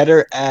be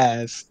better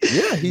ass.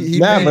 Yeah,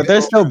 Nah, but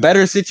there's still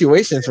better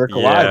situations for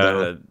Kawhi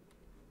though.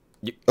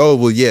 Oh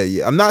well,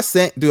 yeah. I'm not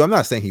saying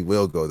he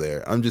will go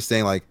there. I'm just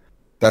saying like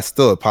that's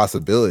still a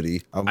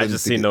possibility. I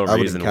just see no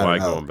reason why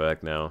going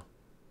back now.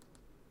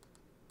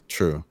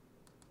 True.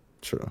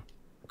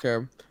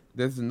 Okay.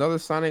 There's another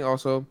signing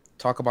also.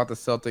 Talk about the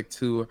Celtics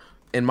who,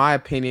 in my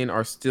opinion,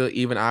 are still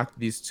even after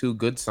these two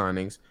good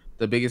signings,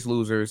 the biggest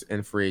losers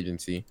in free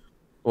agency.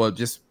 Well,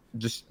 just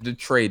the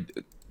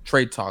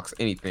trade talks,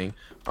 anything.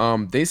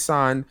 They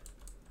signed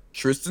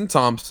Tristan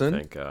Thompson,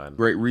 Thank God.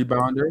 great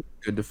rebounder,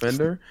 good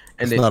defender,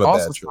 and It's they not a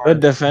also bad trade. Good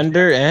signed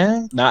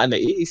defender, not in the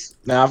East.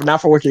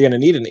 Not for what you're gonna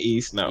need in the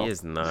East. He No,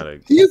 is not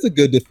a. He is a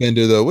good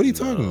defender, though. What are you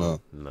talking No,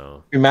 about?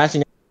 no. you're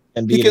matching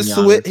and He beating can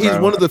Giannis, switch. He's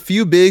bro. one of the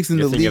few bigs in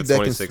You're the thinking league of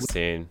that can switch.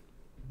 2016.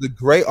 The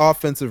great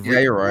offensive. Yeah,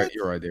 you're right. What?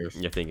 You're right there.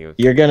 You're thinking of.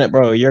 You're gonna,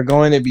 bro. You're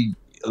going to be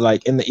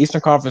like in the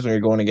Eastern Conference when you're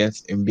going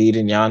against Embiid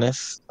and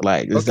Giannis.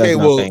 Like this Okay, does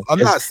well, nothing. I'm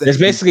not saying There's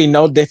basically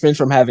no difference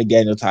from having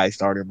Daniel Tice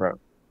started, bro.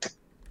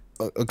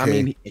 Okay, I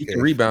mean, he can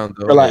rebound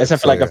though. For like,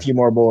 except for like a fair. few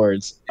more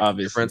boards,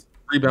 obviously. Difference.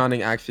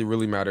 Rebounding actually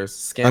really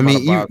matters. I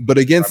mean, but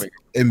against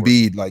driving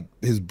Embiid, like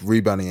his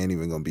rebounding ain't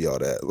even gonna be all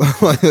that.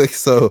 like,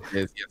 so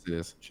yes, it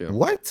is. Chill.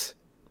 what?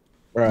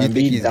 Bro, You think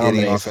Embiid he's getting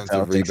dominates the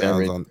offensive Celtics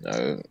rebounds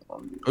every- on?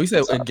 Oh, you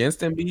said So-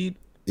 against Embiid?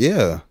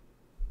 Yeah.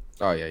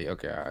 Oh yeah,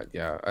 okay,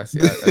 yeah, I see.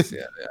 I see.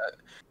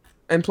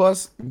 And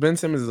plus, Ben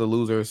Simmons is a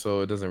loser,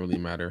 so it doesn't really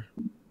matter.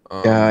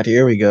 God,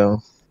 here we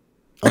go.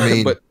 I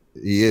mean, but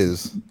he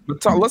is.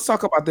 let's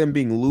talk about them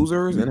being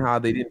losers and how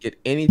they didn't get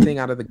anything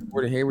out of the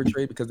Gordon Hayward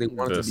trade because they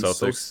wanted The to be so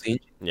Celtics?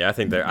 stingy. Yeah, I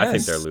think they're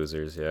Yes.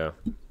 losers. Yeah.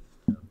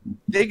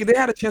 They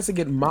had a chance to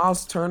get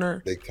Miles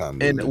Turner Big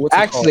time. and loser. what's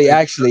it called?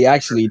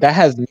 Actually, that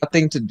has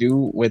nothing to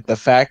do with the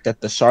fact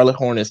that the Charlotte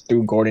Hornets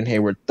threw Gordon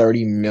Hayward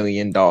 $30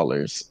 million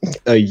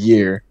a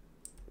year.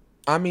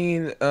 I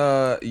mean,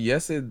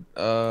 yes,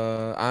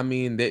 I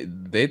mean,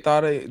 they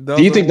thought it.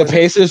 Do you think the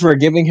Pacers were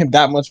giving him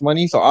that much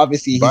money? So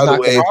obviously he's By the not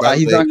way, gonna.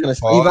 He's not gonna.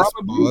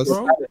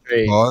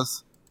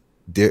 Pause.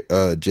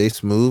 Jay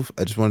Smooth.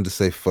 I just wanted to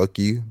say fuck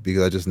you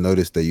because I just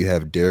noticed that you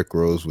have Derrick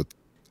Rose with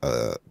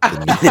the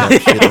kneecap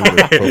shit on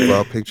your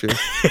profile picture.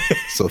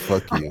 So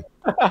fuck you.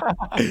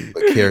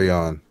 But carry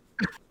on.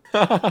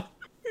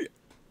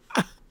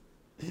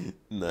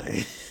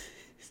 Nice.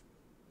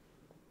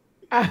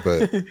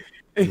 But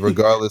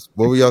regardless,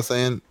 what were y'all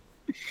saying?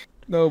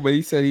 No, but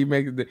he said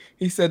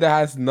he said that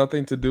has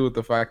nothing to do with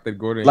the fact that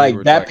Gordon Like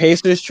Hayward, that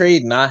Pacers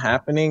trade not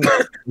happening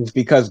is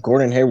because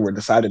Gordon Hayward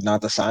decided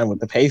not to sign with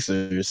the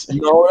Pacers.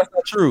 No, that's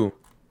not true.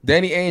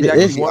 Danny Ainge It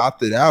actually is. He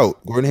opted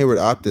out. Gordon Hayward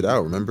opted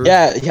out. Remember?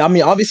 Yeah, I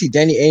mean, obviously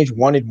Danny Ainge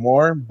wanted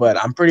more,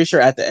 but I'm pretty sure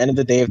at the end of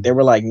the day, if they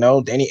were like,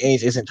 no, Danny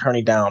Ainge isn't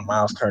turning down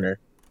Miles Turner.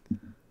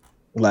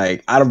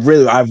 Like, I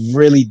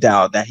really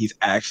doubt that he's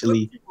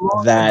actually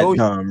that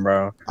dumb,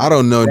 bro. I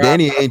don't know.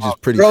 Danny Ainge is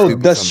pretty. Bro,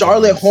 stupid the sometimes.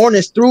 Charlotte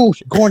Hornets threw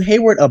Gordon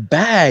Hayward a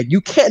bag.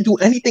 You can't do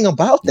anything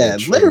about Yeah, that.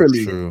 true,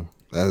 Literally, true.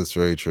 That is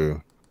very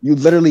true. you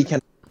literally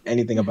can't do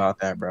anything about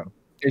that, bro.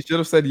 They should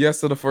have said yes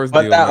to the first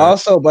But deal. that man.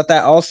 also,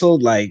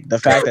 like the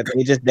fact that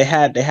they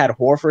had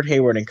Horford,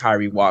 Hayward, and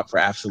Kyrie walk for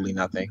absolutely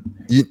nothing.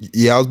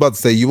 Yeah, I was about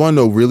to say. You want to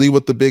know really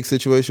what the big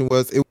situation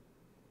was?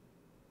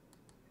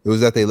 It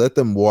was that they let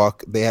them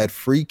walk. They had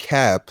free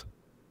cap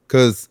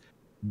because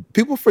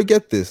people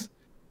forget this.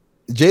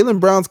 Jaylen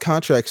Brown's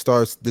contract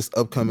starts this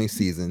upcoming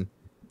season,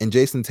 and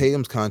Jason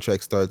Tatum's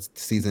contract starts the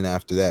season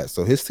after that.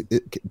 So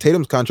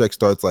Tatum's contract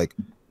starts like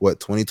what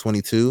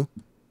 2022,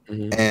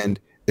 and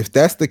if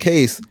that's the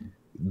case,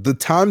 the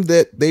time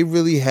that they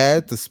really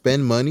had to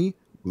spend money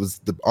was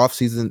the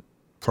offseason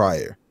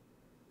prior,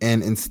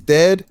 and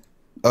instead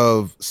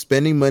of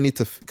spending money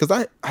because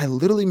I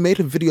literally made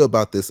a video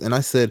about this and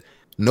I said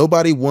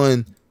nobody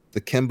won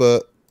the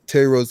Kemba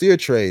Terry Rozier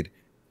trade.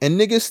 And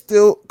niggas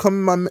still come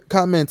in my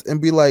comments and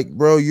be like,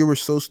 bro, you were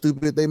so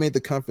stupid. They made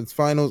the conference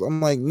finals.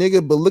 I'm like,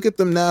 nigga, but look at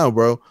them now,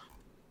 bro.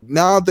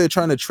 Now they're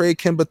trying to trade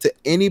Kemba to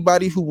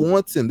anybody who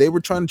wants him. They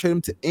were trying to trade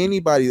him to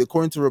anybody,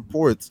 according to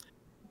reports.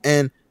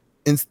 And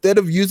instead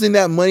of using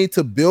that money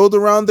to build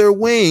around their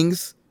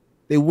wings,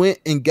 they went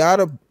and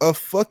got a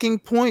fucking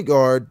point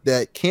guard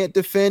that can't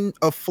defend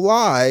a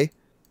fly.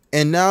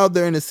 And now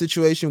they're in a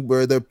situation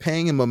where they're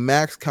paying him a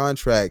max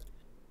contract.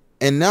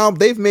 And now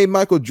they've made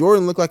Michael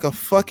Jordan look like a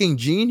fucking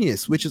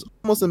genius, which is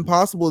almost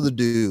impossible to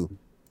do.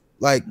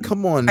 Like,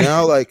 come on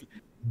now. Like,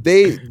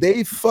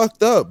 they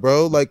fucked up,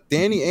 bro. Like,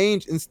 Danny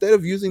Ainge, instead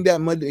of using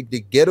that money to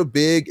get a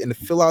big and to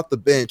fill out the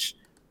bench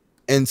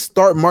and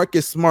start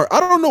Marcus Smart,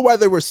 I don't know why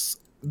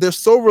they're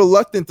so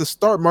reluctant to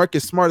start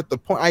Marcus Smart at the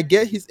point. I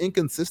get he's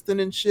inconsistent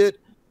and shit,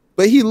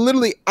 but he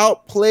literally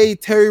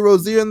outplayed Terry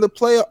Rozier in the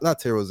playoff. Not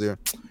Terry Rozier,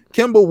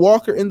 Kemba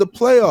Walker in the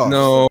playoffs.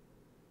 No.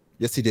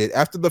 Yes, he did.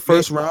 After the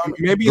first round,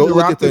 maybe go the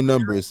look Raptors, at their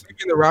numbers.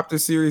 Maybe in the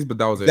Raptors series, but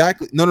that was it.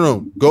 Exactly.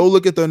 No. Go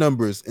look at their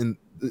numbers. And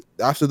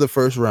after the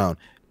first round,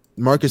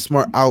 Marcus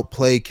Smart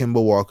outplayed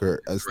Kemba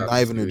Walker. It's not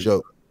even a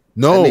joke.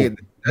 No,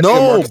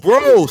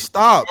 bro,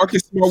 stop.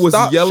 Marcus Smart was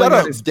stop. yelling Shut at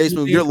up, his Jason.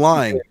 team. You're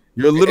lying.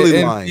 You're literally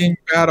and lying. Being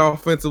bad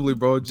offensively,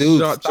 bro.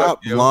 Dude, stop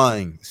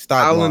lying.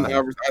 Stop Allen lying.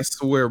 Iverson, I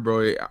swear,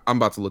 bro. I'm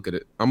about to look at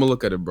it. I'm gonna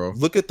look at it, bro.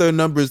 Look at their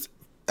numbers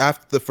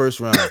after the first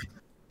round.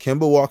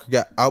 Kemba Walker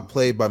got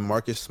outplayed by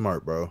Marcus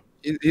Smart, bro.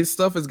 His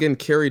stuff is getting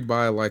carried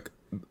by like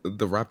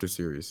the Raptor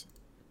series.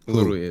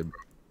 Literally, it,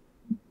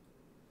 bro.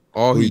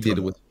 All Who he you did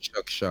talking was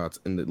chuck shots,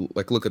 and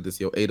like, look at this,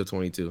 yo, 8 of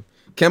 22.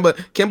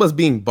 Kemba's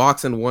being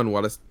boxed and one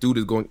while this dude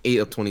is going 8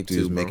 of 22.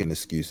 Dude's bro. making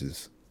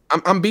excuses.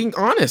 I'm being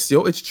honest,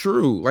 yo. It's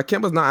true. Like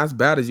Kemba's not as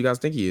bad as you guys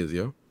think he is,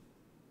 yo.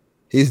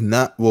 He's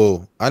not.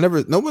 Well,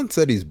 no one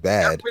said he's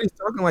bad. Everybody's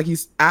talking like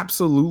he's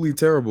absolutely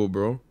terrible,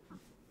 bro.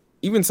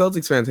 Even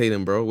Celtics fans hate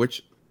him, bro.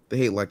 Which they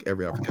hate like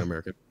every African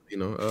American, you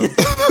know.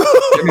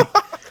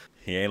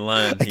 He ain't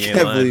lying. I He ain't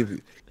can't lying. believe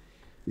it.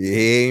 Yeah,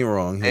 he ain't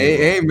wrong. He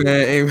ain't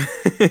Hey, wrong.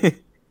 man.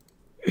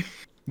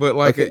 But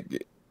like, Okay.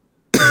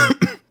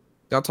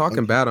 y'all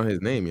talking bad on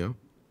his name, yo.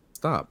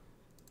 Stop.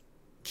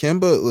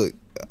 Kemba, look,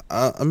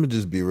 I'm gonna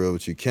just be real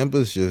with you.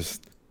 Kemba's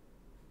just,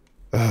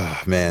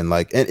 man,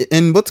 like,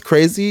 and what's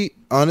crazy,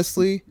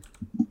 honestly,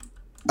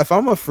 if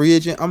I'm a free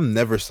agent, I'm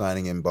never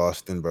signing in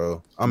Boston,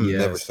 bro. I'm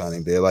never Yes.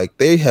 signing there. Like,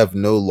 they have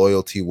no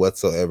loyalty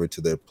whatsoever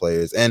to their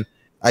players, and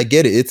I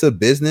get it, it's a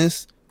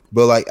business,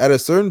 but like at a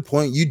certain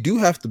point, you do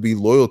have to be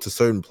loyal to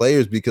certain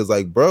players because,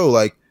 like, bro,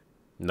 like,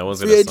 No one's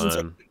free gonna agents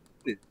sign.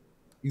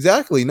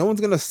 exactly, no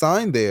one's gonna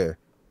sign there.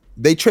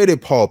 They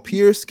traded Paul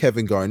Pierce,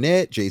 Kevin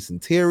Garnett, Jason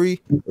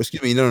Terry. Or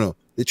excuse me, no.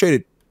 They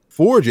traded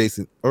for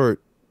Jason, or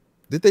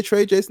did they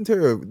trade Jason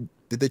Terry, or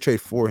did they trade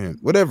for him?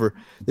 Whatever.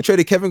 They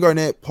traded Kevin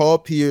Garnett, Paul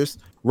Pierce,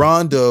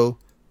 Rondo,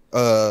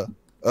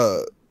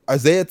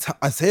 Isaiah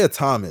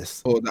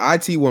Thomas. Oh, the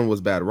IT one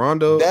was bad.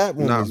 Rondo, That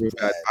one not was real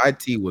bad.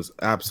 IT was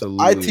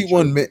absolutely. IT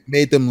one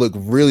made them look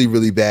really,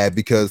 really bad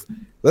because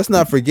let's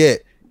not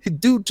forget, his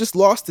dude just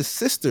lost his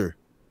sister.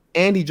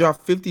 and he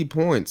dropped 50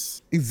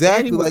 points. Exactly,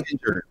 And he was like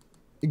injured.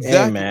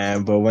 exactly. Hey,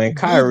 man, but when Dude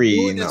Kyrie,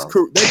 ruined his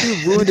no. that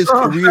dude ruined his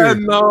career.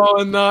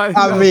 No.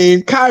 I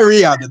mean,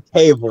 Kyrie on the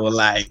table,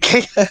 like,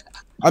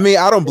 I mean,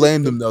 I don't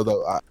blame them though.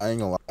 I ain't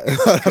gonna lie.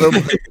 I don't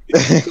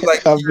blame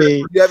like I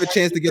mean, if you have a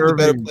chance to get the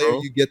better Irving, player,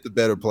 bro. you get the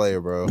better player,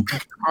 bro.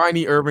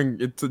 Tiny Irving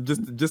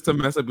just to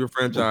mess up your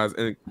franchise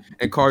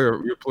and call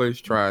your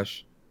players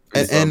trash.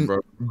 And bro.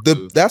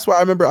 that's why I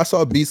remember I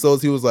saw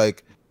Bezos. He was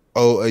like,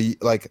 "Oh,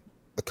 like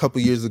a couple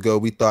years ago,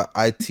 we thought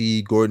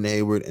IT, Gordon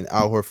Hayward, and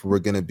Al Horford were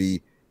gonna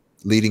be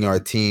leading our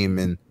team,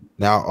 and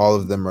now all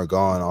of them are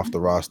gone off the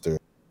roster."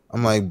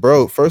 I'm like,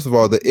 bro. First of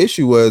all, the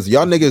issue was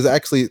y'all niggas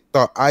actually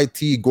thought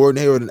IT,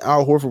 Gordon Hayward, and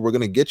Al Horford were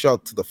gonna get y'all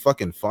to the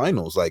fucking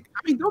finals. Like, I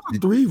mean, those are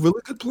three really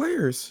good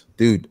players.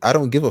 dude, I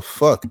don't give a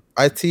fuck.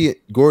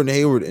 IT, Gordon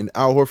Hayward, and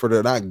Al Horford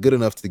are not good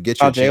enough to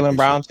get you. oh, a Jalen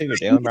Brown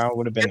championship. too. Jalen Brown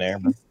would have been there,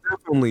 bro.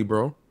 Definitely,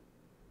 bro.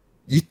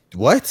 You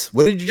what?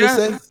 What did you just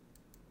say?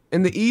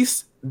 In the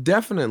East,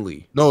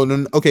 definitely. No.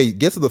 Okay,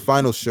 get to the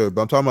finals, sure,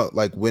 but I'm talking about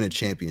like win a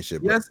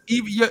championship. Bro. Yes,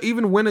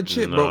 even win a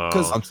chip, bro.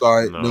 Because I'm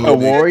sorry. No. No, The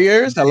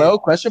Warriors? Hello?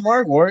 Question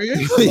mark? Warriors?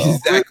 Hello?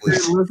 exactly.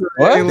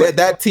 What?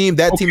 That team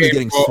is Okay,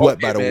 getting bro,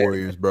 swept by okay, the man.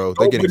 Warriors, bro.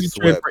 They're getting nobody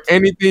trade swept. for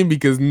anything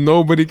because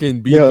nobody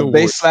can beat the Yo, they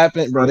Warriors.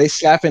 slapping, bro. They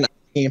slapping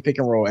and pick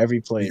and roll every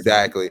play.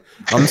 Exactly.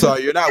 I'm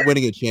sorry, you're not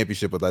winning a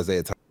championship with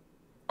Isaiah Thomas.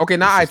 Okay,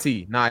 not It's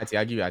IT. Not IT.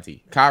 I give you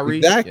IT. Kyrie.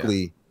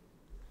 Exactly.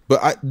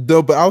 But I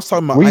was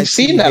talking about We've IT,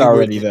 seen that Hayward,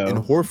 already, and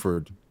though.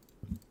 Horford.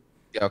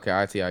 Yeah, okay,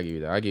 IT. I give you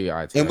that. I give you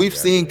IT. And I we've give you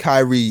seen IT.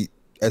 Kyrie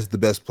as the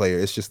best player.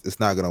 It's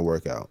not gonna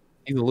work out.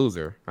 He's a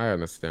loser. I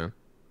understand.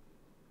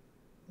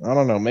 I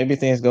don't know. Maybe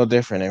things go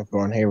different if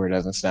Gordon Hayward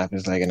doesn't snap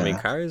his leg in I mean,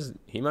 half.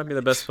 he might be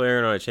the best player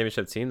on our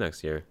championship team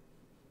next year.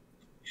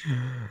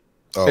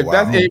 Oh if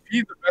wow. if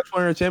he's the best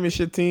player in a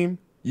championship team,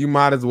 you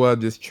might as well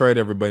just trade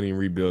everybody and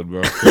rebuild,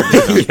 bro.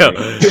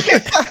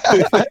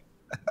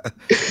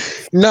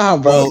 Nah,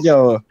 bro. Well-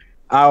 Yo.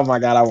 Oh my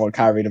god, I want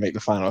Kyrie to make the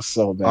finals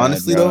so bad.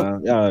 Honestly, bro. though,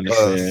 Y'all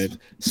understand.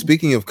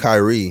 Speaking of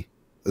Kyrie,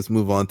 let's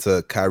move on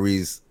to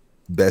Kyrie's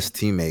best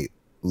teammate,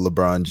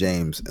 LeBron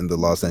James, and the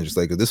Los Angeles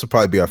Lakers. This will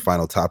probably be our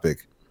final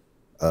topic.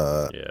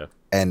 Yeah.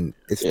 And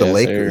it's the Yes,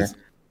 Lakers. sir.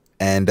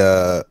 And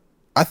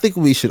I think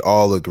we should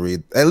all agree,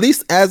 at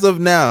least as of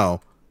now,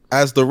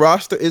 as the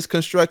roster is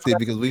constructed,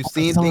 because we've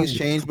seen things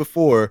change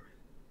before.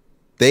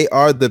 They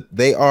are the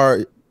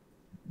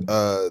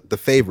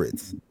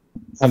favorites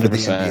for the 100%.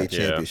 NBA Yeah.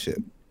 championship.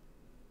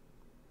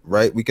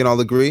 Right? We can all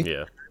agree?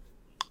 Yeah.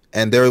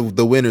 And they're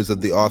the winners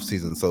of the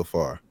offseason so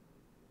far.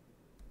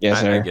 Yes,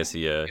 I sir. guess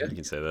you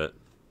can say that.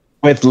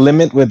 With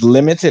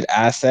limited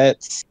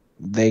assets,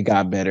 they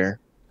got better.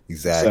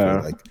 Exactly.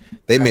 So, like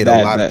they made a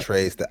that- lot of that-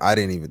 trades that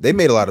they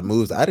made a lot of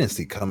moves I didn't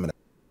see coming.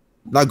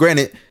 Now,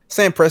 granted,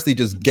 Sam Presti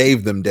just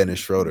gave them Dennis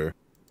Schroeder.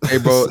 Hey,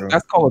 bro, So-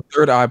 that's called a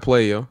third eye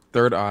play, yo.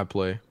 Third eye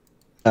play.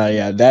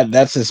 Yeah,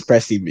 that's his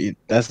Presti beat.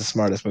 That's the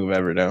smartest move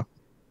ever, though.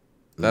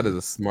 That is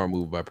a smart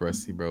move by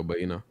Presti, bro. But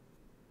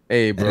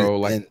hey,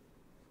 bro, and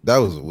that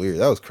was weird.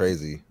 That was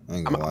crazy. I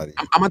ain't gonna lie to you.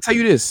 I'm gonna tell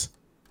you this: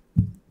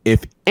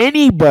 if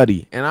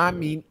anybody, and I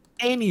mean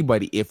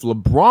anybody, if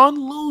LeBron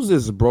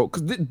loses, bro,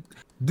 because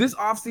this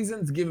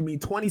offseason is giving me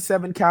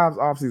 27 Cavs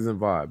offseason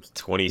vibes.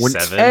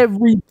 27. When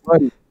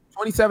everybody,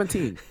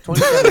 2017,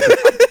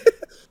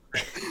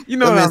 you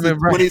know what I mean,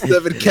 bro.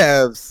 27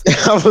 Cavs.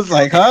 I was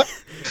like, huh?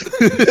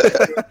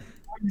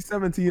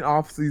 2017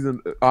 offseason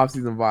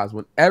vibes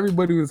when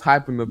everybody was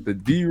hyping up the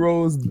D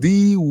Rose,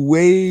 D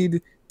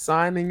Wade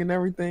signing and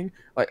everything.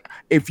 Like,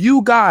 if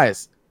you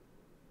guys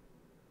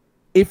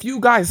if you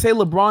guys say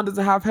LeBron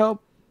doesn't have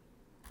help,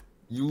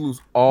 you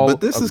lose all.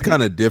 But this is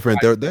kind of different.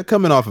 They're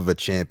coming off of a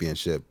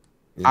championship.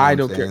 You know I what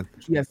don't I'm care. saying?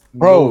 Yes,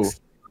 Bro,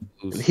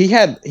 he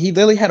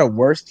literally had a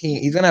worse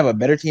team. He's gonna have a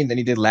better team than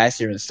he did last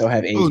year and still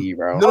have AD,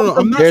 bro. No,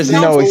 I'm not There's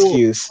saying, no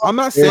excuse. I'm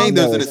not There's saying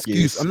there's no an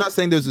excuse. I'm not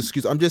saying there's an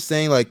excuse. I'm just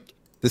saying like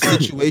the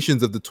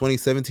situations of the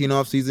 2017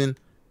 offseason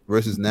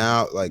versus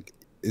now like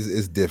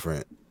is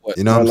different.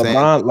 You know what I'm saying?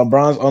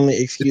 LeBron's only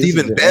excuse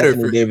even is if better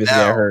Anthony for him Davis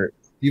now. get hurt.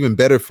 Even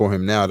better for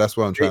him now. That's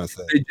what I'm trying to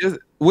say.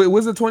 Wait,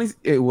 was it 20?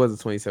 It was a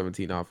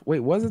 2017 off. Wait,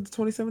 was it the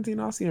 2017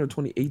 off season or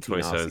 2018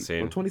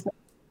 2017. 2017.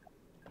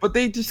 But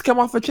they just come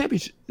off a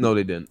championship. No,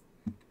 they didn't.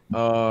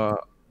 Yeah,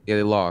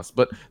 they lost.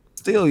 But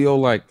still,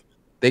 like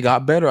they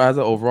got better as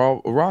an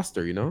overall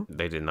roster. You know,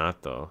 They did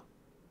not though.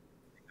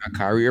 they got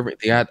Kyrie Irving.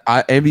 They had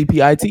MVP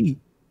IT.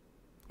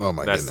 Oh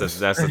my That's goodness.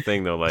 that's the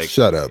thing though. Like,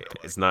 Shut up.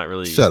 It's not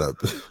really. Shut up.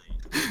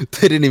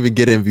 They didn't even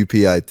get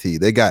MVP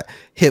IT. They got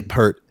hip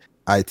hurt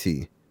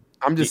IT.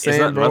 I'm just It's saying,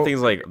 not, bro.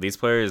 nothing's like these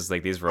players,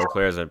 like these role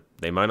players,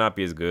 they might not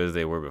be as good as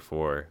they were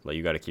before. Like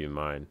you got to keep in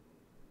mind,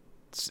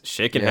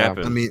 shit can Yeah.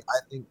 happen. I mean,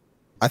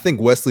 I think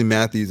Wesley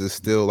Matthews is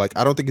still like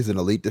I don't think he's an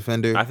elite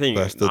defender. I think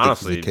but still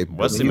honestly, think he's a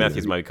capable Wesley defender.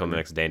 Matthews might become the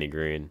next Danny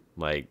Green.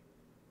 Like,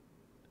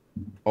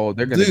 Oh,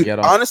 they're gonna Dude, get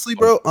off. honestly,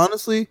 bro.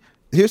 Honestly,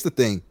 here's the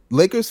thing: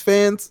 Lakers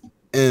fans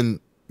and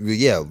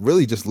yeah,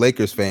 really just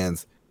Lakers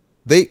fans,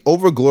 they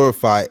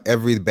overglorify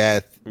every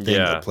bad thing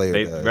yeah, a player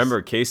they does.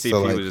 remember KCP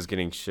So, like- was just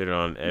getting shit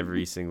on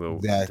every single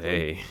Exactly.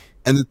 day.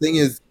 And the thing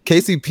is,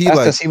 KCP That's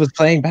like because he was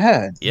playing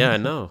bad. Yeah, I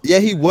know. yeah,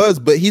 he was,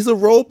 but he's a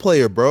role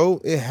player,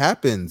 bro. It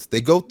happens. They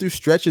go through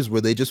stretches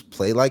where they just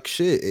play like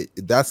shit.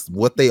 That's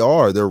what they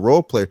are. They're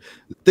role player.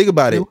 Think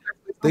about it.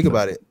 Think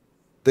about it.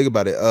 Think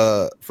about it.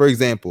 For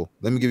example,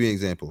 let me give you an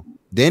example.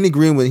 Danny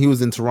Green, when he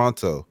was in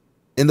Toronto,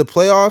 in the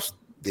playoffs,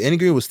 Danny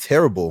Green was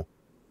terrible,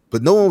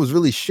 but no one was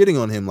really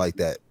shitting on him like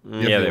that.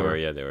 Yeah, they they were. were.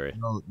 Yeah, they were.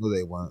 No,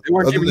 they weren't. They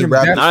weren't Other giving than him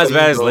Raptors Not as fans,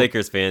 bad as though.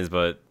 Lakers fans,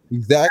 but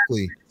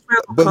Exactly.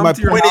 But my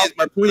point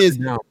is,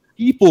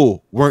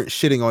 people weren't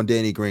shitting on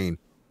Danny Green.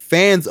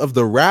 Fans of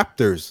the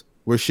Raptors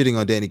were shitting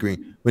on Danny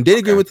Green. When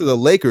Danny Green went to the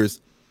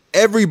Lakers,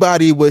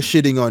 everybody was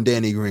shitting on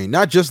Danny Green.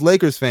 Not just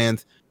Lakers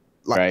fans.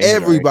 Like Right,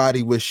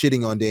 everybody was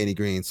shitting on Danny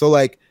Green. So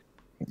like,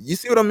 you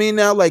see what I mean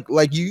now? Like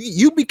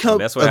you become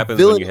that's what a happens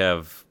villain. when you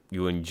have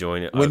you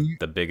enjoy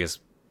the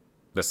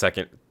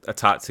second, a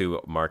top two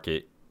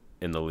market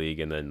in the league,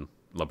 and then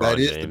LeBron That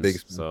is the James.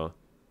 biggest- So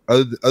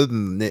other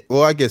than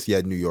well, I guess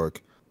yeah, New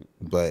York,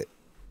 but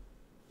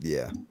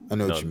yeah, I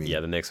know no, what you mean. yeah,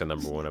 the Knicks are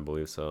number one, I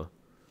believe. So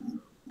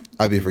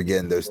I'd be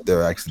forgetting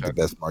they're actually the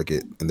best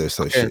market and they're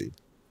so Okay. shitty.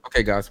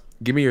 Okay, guys,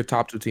 give me your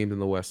top two teams in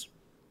the West.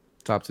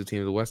 Top two teams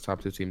in the West. Top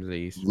two teams in the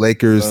East.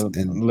 Lakers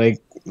and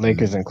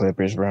Lakers and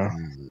Clippers, bro.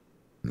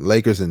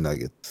 Lakers and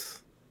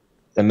Nuggets.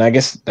 The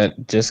Nuggets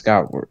that just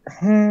got.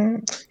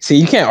 See,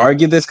 you can't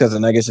argue this because the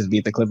Nuggets just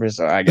beat the Clippers,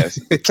 so I guess.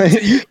 I As far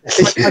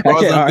as can't I'm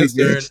argue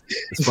concerned, this.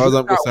 as far as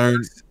I'm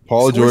concerned,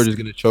 Paul George is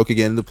going to choke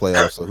again in the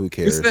playoffs, so who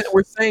cares?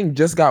 We're saying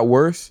just got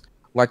worse.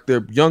 Like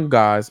their young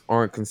guys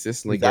aren't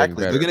consistently Exactly,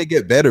 getting they're better. going to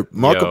get better.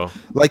 Marco, yo,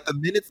 like the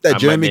minutes that I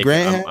Jeremy might make-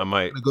 Grant I'm- had, I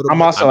might, gonna go to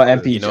I'm also Marco. an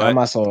MPG. you know I'm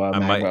what? also a I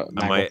might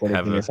Michael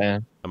have Porter a- Jr.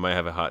 fan. I might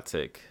have a hot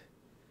take.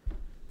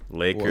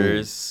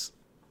 Lakers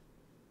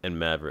and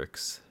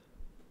Mavericks.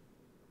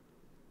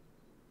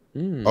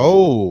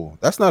 Oh,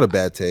 that's not a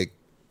bad take.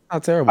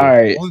 Not terrible. All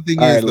right, Only thing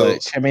all is, right. though,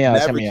 Look, check me out.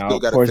 Check me Mavericks still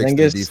out. gotta fix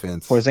their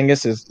defense.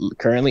 Porzingis is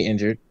currently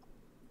injured,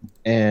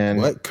 and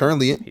What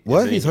currently?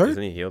 What he's hurt?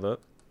 Isn't he healed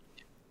up?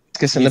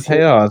 gets in the He's hurt.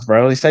 playoffs,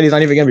 bro. He said he's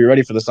not even gonna be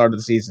ready for the start of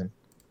the season.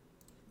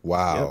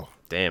 Wow,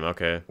 Damn.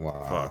 Okay.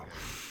 wow.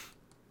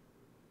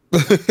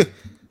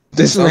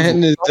 This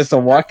man is just a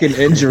walking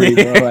injury,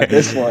 bro. At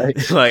this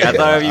point. Like I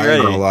thought I'd be I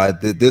ain't gonna ready. lie.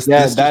 This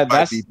Yeah, this just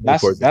might be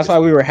that's why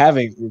we were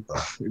having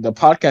the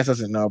podcast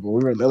doesn't know, but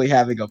we were literally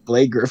having a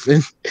Blake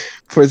Griffin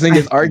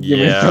Porzingis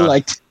argument Yeah. for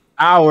like an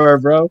hour,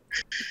 bro.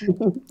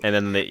 And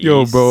then the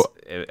Yo, East, bro.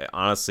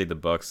 Honestly, the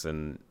Bucks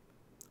and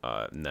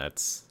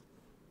Nets.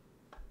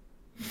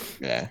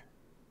 Yeah,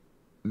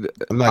 I'm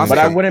not but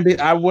gonna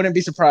I wouldn't be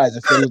surprised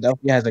if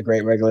Philadelphia has a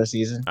great regular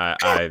season.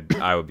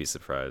 I would be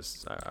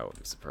surprised. I would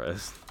be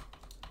surprised.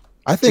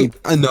 I think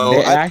I know.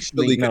 They I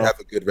actually- think Philly could no. have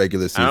a good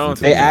regular season. don't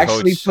to They be think honest.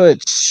 actually coach-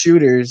 put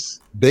shooters.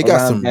 They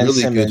got around some Ben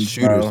really good Simmons,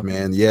 shooters, bro.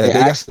 man. Yeah, They they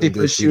got actually some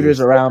good put shooters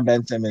around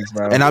Ben Simmons,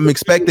 bro. And I'm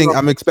expecting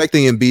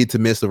Embiid to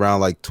miss around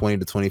like 20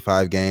 to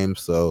 25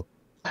 games. So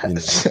you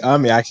know, I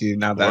mean, actually,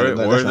 now that Where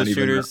that's are not the even,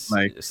 shooters?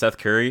 like Seth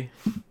Curry.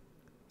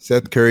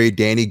 Seth Curry,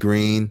 Danny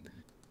Green.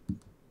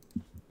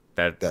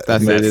 That's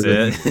That's it.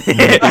 that's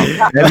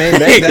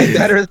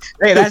better.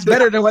 Hey, that's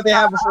better than what they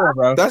had before,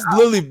 bro. That's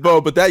literally, bro.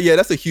 But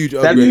that's a huge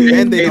That- upgrade.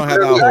 And they they don't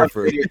have Al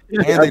Horford.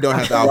 And they don't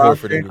have Al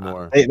Horford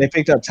anymore. They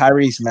picked up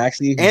Tyrese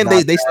Maxey, who's And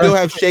not they still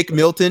have Shake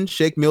Milton.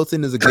 Shake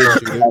Milton is a good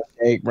shooter. bad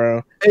shake,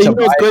 bro. Hey, you know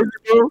what's Tobias-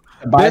 crazy, bro?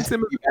 Tobias Ben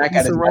Simmons will be back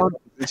at his surrounded-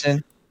 best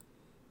position.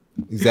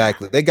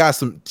 Exactly. They got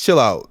some. Chill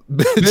out.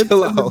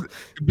 Chill out.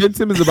 Ben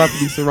Simmons is about to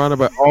be surrounded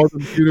by all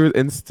the shooters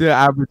and still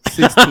average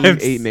 16,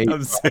 8, and 8.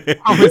 I'm saying.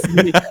 Promise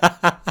me.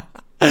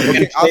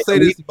 Okay, I'll say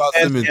this about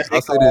Simmons.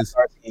 I'll say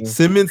this.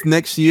 Simmons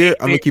next year,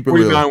 I'm gonna keep it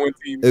real. 49 win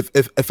team.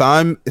 If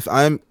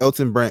I'm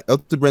Elton Brand, or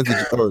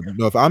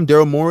no, if I'm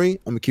Daryl Morey,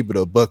 I'm gonna keep it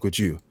a buck with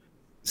you.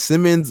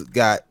 Simmons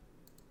got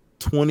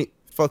 20.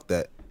 Fuck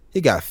that.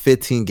 He got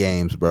 15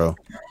 games, bro.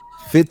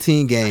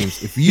 15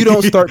 games. If you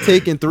don't start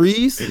taking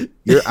threes,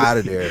 you're out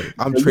of there.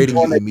 I'm trading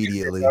you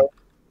immediately.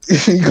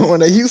 You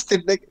going to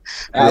Houston, nigga?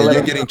 Yeah,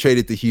 you're getting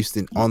traded to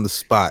Houston on the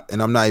spot,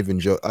 and I'm not even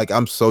joking. Like,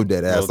 I'm so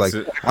dead ass. Well,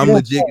 Like, I'm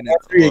legit gonna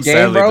Well, game,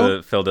 sadly, bro.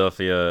 the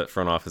Philadelphia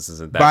front office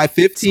isn't that by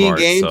 15 smart,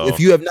 games. so- If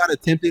you have not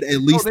attempted at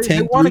least No,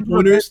 10 wanna give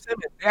up Ben three-pointers,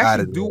 Simmons. They outta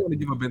actually do there. want to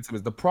give up Ben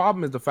Simmons. The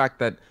problem is the fact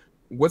that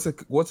what's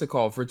it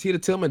called? Fertitta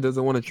Tillman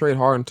doesn't want to trade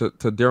Harden to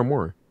Daryl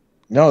Morey.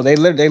 No, they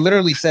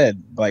literally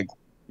said they're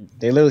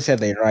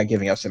not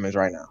giving up Simmons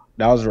right now.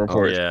 That was a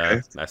report.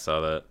 yeah, I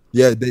saw that.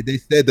 yeah, they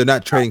said they're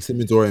not trading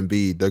Simmons or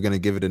Embiid. They're gonna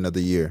give it another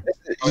year.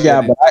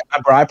 Yeah, but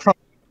I promise,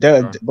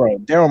 bro,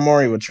 Daryl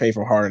Morey would trade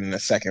for Harden in a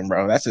second,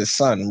 bro. That's his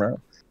son, bro.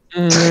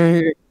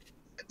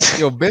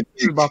 Yo, Ben Simmons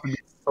is about to be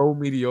so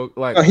mediocre.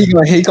 Like, He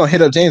gonna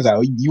hit up James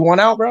out. You want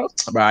out, bro?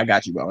 Bro, I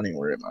got you, bro. Don't even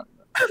worry about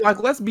it.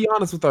 like, let's be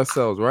honest with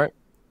ourselves, right?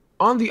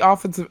 On the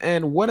offensive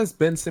end, what has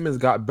Ben Simmons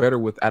got better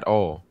with at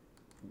all?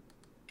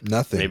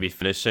 Nothing. Maybe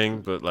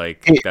finishing, but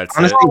like Hey, that's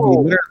honestly,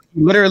 it.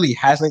 he literally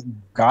hasn't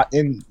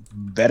gotten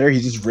better.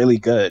 He's just really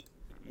good,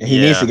 and he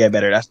needs Yeah. to get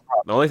better. That's the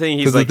problem. The only thing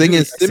he's 'Cause the like thing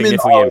is, Simmons-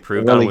 significantly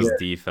improved on really was good.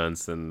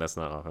 defense, and that's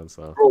not offense.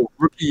 So Bro,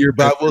 rookie year,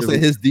 But I will Ben say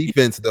Simmons his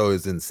defense though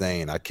is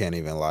insane. I can't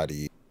even lie to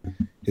you.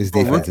 His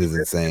Bro, defense rookie is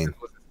insane.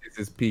 is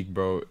his peak,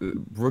 bro.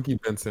 Rookie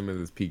Ben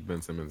Simmons is peak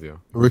Ben Simmons, yo.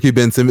 Rookie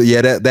Ben Simmons,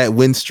 yeah, that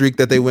win streak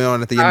that they went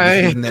on at the end of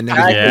the season, that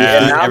niggas Exactly. yeah,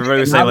 And now- everybody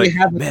was and now saying we like,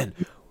 have- man,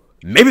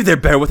 maybe they're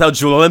better without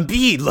Joel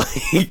Embiid. Like,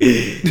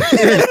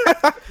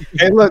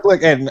 Hey, look,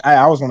 and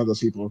I was one of those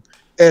people.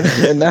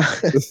 And now,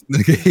 this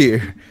nigga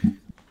here.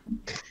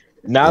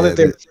 now Yeah,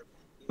 that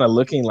they're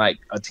looking like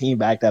a team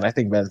back that I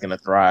think Ben's gonna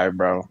thrive,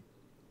 bro.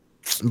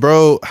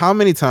 Bro, how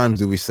many times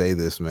do we say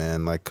this,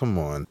 man? Like, come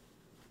on.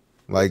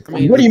 Like, I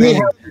mean, What do you the mean?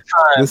 thing- How many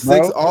The times,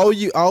 six,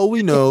 bro? all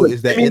we know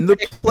is that in the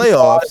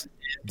playoffs.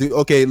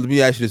 Okay, let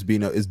me ask you this,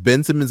 Bino. Is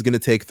Ben Simmons gonna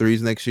take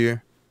threes next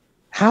year?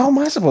 How am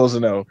I supposed to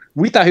know?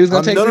 We thought he was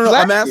gonna take. No. threes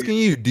I'm last asking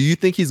you. Do you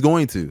think he's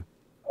going to? year.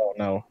 Oh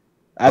no.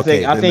 I I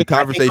think the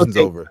conversation's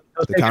he'll over.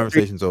 he'll The take a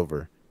conversation's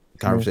over. The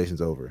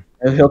conversation's over.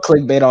 He'll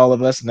clickbait all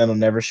of us, and then he'll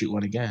never shoot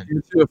one again.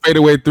 You see a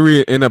fadeaway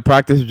three in a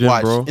practice gym,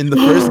 Watch bro. in the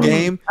first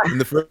game. In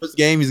the first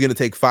game, he's gonna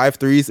take 5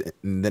 threes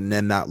and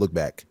then not look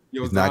back.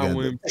 Yo, He's not Zion gonna do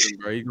Williamson,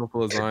 bro. He gonna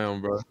pull a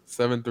Zion, bro.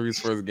 7 threes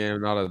first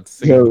game, not a Yo,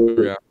 single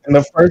three. in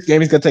the first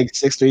game, he's gonna take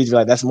 6 threes. Be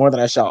like, that's more than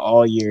I shot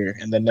all year,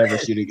 and then never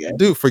shoot again.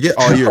 Dude, forget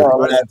all year.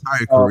 Oh, His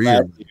entire oh, career.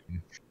 man.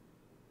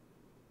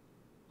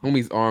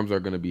 Homie's arms are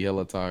gonna be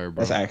hella tired,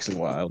 bro. That's actually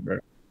wild, bro.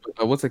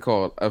 What's it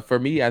called? For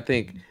me, I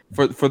think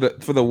for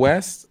the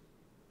West,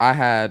 I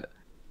have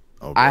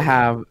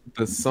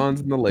the Suns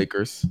and the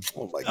Lakers.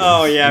 Oh my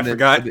oh yeah, I And then-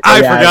 forgot.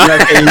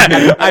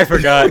 yeah, I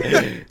forgot.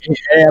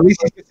 Yeah, at least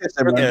he's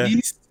consistent, For bro. the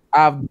East, I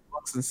have the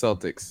Bucks and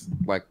Celtics.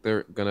 Like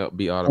they're gonna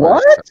be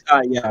automatic.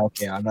 What? Yeah,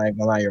 okay. I'm not even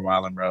gonna lie, you're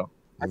wilding, bro.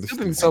 I still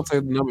think the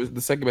Celtics are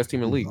the second best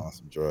team in the league.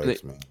 Awesome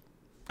drugs, man.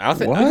 I don't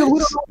think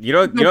What? you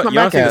don't Come think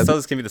back the at it.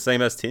 Celtics can be the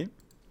same as team.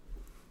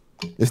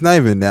 It's not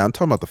even now. I'm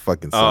talking about the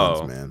fucking Suns,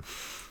 Oh. man. The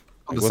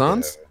What the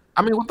Suns?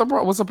 I mean,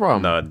 what's the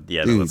problem? No,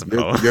 yeah, Dude, that's the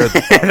you're- problem. you're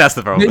the problem. That's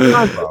the problem. They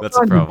got That's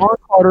the problem. DeMar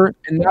Carter,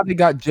 and now they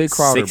got Jay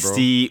Crowder,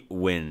 60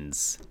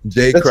 wins.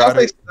 Jay The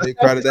Crowder. Celtics, Jay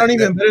Crowder. aren't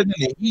even better than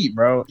the Heat,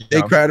 bro.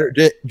 Jay Crowder.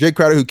 Jay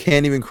Crowder, who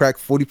can't even crack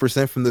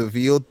 40% from the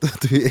field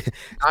throughout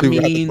the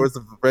mean- course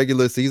of the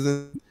regular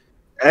season.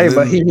 Hey, And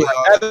but then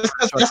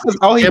that's because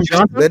all he Cam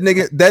Johnson? That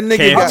nigga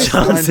Cam got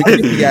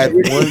Johnson. he had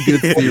one good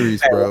series,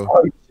 bro.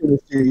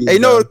 Hey,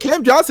 no,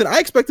 Cam Johnson. I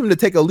expect him to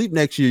take a leap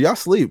next year. Y'all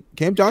sleep.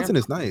 Cam Johnson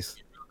is nice.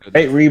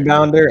 great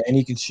rebounder, and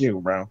he can shoot,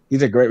 bro.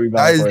 He's a great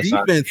rebounder. for His his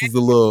size. defense is a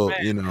little, Man,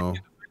 you know.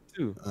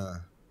 too.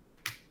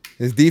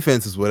 His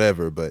defense is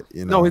whatever, but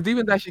you know. No, his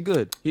defense is actually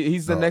good.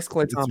 He's the no, next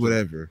Klay It's Thompson.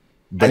 whatever.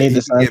 But need he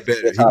the can get Suns to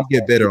better. be He top can get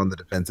four. better on the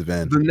defensive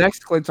end. The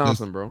next Klay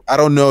Thompson, bro. I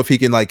don't know if he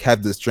can like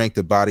have the strength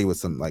of body with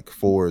some like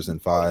 4s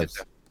and 5s.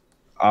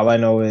 All I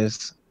know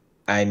is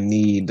I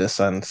need the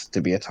Suns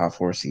to be a top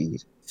 4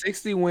 seed.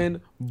 60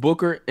 win,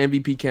 Booker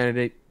MVP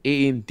candidate,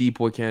 Aiden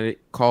Depoy candidate,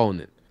 calling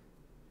it.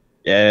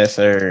 Yes,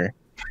 sir.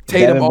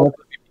 Tatum Devin also Booker-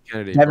 MVP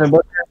candidate. Devin bro.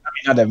 Booker. I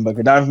mean, not Devin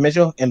Booker. Donovan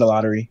Mitchell in the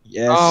lottery.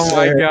 Yes. Oh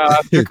my sir. God!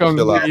 Here comes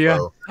Chill out, yeah.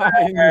 bro.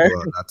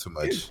 Well, not too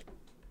much.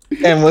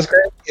 And what's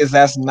crazy is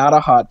that's not a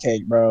hot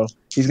take, bro.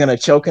 He's gonna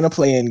choke in a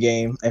play-in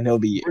game, and he'll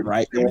be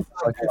right there in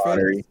the fucking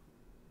lottery.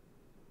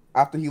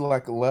 After he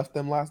like left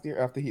them last year,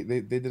 after they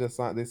did a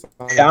sign, they signed.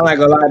 Yeah, I'm not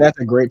gonna lie, that's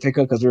a great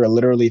pickup because we were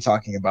literally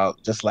talking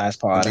about just last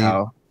pod I mean,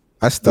 how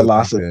I the still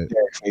loss of think that.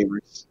 Derek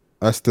Favors.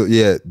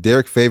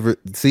 Derek favorite.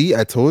 See,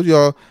 I told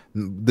y'all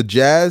the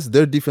Jazz,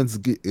 their defense is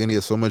gonna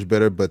get so much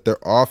better, but their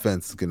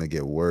offense is gonna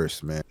get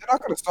worse, man. They're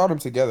not gonna start them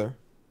together.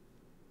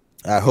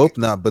 I hope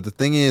not, but the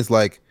thing is,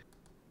 like,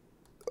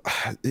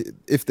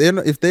 if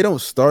they don't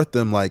start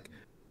them, like,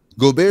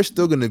 Gobert's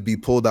still gonna be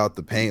pulled out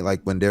the paint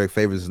like when Derek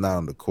Favors is not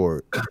on the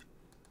court.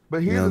 But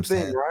You here's know the what I'm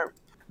thing, saying? right?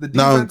 The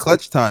Now in defense,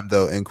 clutch time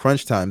though, in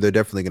crunch time, they're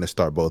definitely gonna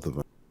start both of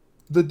them.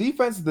 the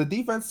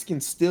defense can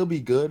still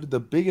be good. The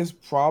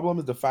biggest problem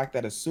is the fact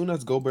that as soon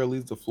as Gobert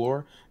leaves the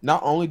floor,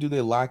 not only do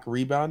they lack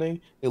rebounding,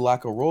 they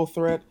lack a roll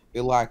threat, they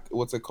lack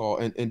what's it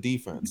called in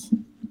defense.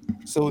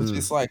 So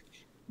it's like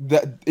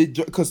that it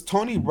because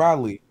Tony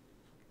Bradley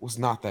was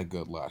not that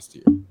good last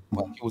year.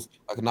 Like he was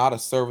like not a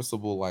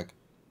serviceable, like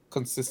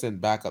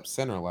consistent backup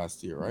center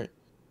last year, right?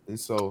 And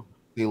so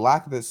they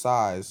lack the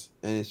size,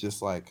 and it's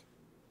just like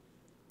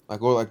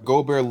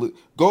Gobert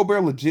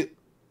legit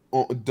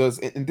does,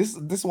 and this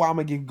is why I'm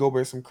gonna give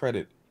Gobert some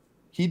credit.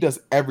 He does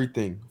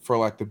everything for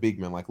like the big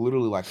man, like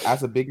literally, like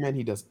as a big man,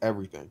 he does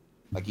everything.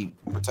 Like he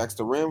protects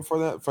the rim for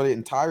the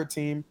entire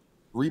team,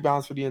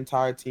 rebounds for the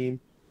entire team.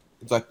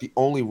 It's like the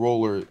only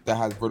roller that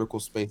has vertical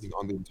spacing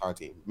on the entire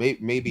team.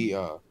 Maybe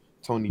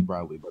Tony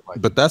Bradley, but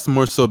like But that's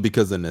more so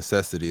because of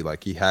necessity.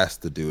 Like he has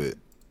to do it,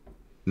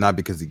 not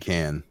because he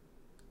can.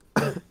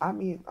 I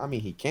mean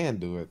he can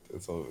do it,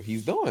 so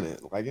he's doing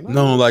it. Like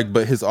No, like,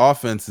 but his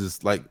offense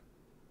is like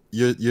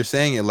you're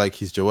saying it like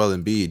he's Joel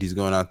Embiid. He's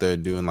going out there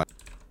doing like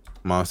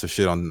monster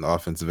shit on the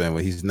offensive end.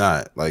 But he's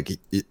not. Like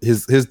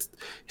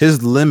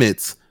his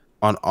limits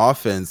on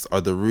offense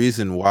are the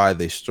reason why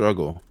they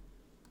struggle.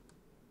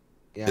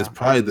 yeah, It's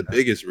probably the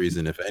biggest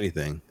reason, if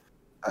anything.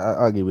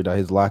 I'll give you that.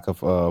 His lack of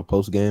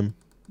post game.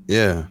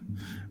 Yeah,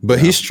 but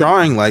he's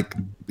trying. Like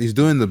he's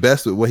doing the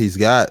best with what he's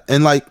got,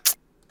 and like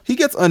he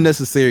gets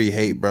unnecessary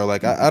hate, bro.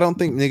 Like I don't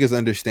think niggas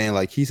understand.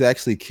 Like he's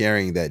actually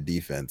carrying that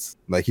defense.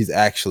 Like he's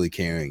actually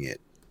carrying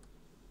it.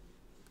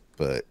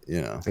 But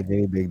you know, Like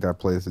any big that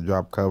plays the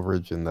drop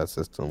coverage and that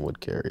system would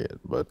carry it.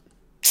 But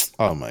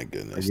oh my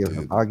goodness,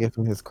 dude. I'll give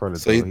him his credit.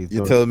 So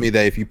you're telling me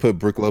that if you put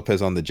Brook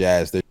Lopez on the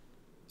Jazz, they're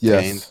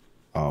yes. changed?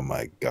 Oh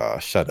my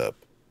gosh, shut up.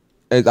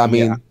 I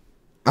mean,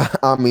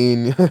 I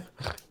mean,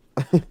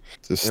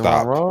 Just Am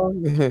I stop.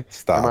 wrong?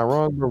 Stop. Am I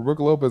wrong? Bro, Brook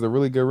Lopez is a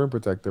really good rim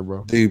protector,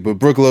 bro. Dude, but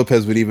Brook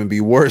Lopez would even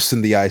be worse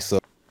in the ISO.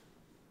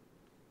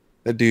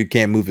 That dude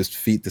can't move his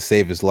feet to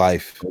save his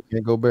life.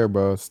 can't go bare,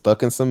 bro.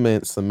 Stuck in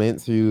cement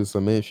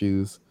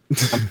shoes.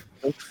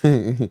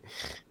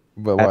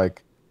 But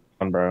like,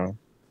 bro.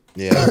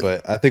 Yeah,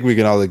 but I think we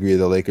can all agree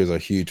the Lakers are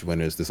huge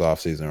winners this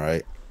offseason,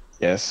 right?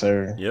 Yes,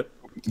 sir. Yep.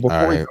 Before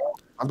All we right. go,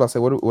 I was about to say,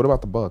 what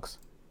about the Bucks?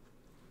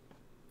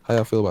 How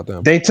y'all feel about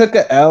them? They took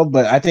a L,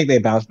 but I think they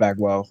bounced back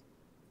well,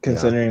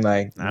 considering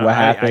like what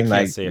happened. I can't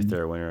like say if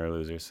they're a winner or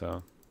loser.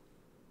 So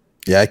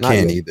Yeah, I Not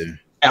can't yet. either.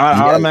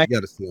 I You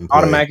gotta see him play.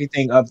 automatically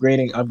think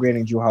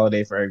upgrading Drew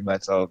Holiday for Eric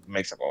Bledsoe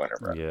makes him a winner,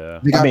 bro. yeah.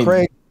 they got I mean,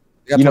 Craig.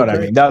 They got You know what I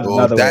Craig. mean? That was Oh,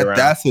 another way around.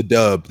 that's a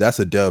dub. That's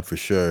a dub for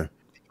sure.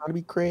 Trying to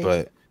be Craig.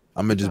 But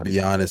I'm gonna just be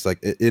honest.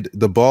 Like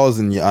the ball's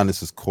in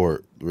Giannis's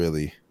court,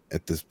 really,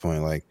 at this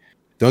point. Like,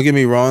 don't get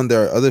me wrong,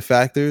 there are other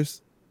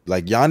factors.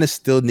 Like Giannis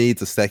still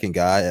needs a second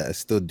guy. I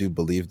still do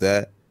believe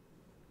that.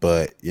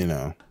 But you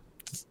know,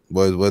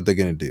 what they're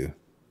gonna do?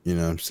 You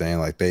know what I'm saying?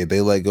 Like they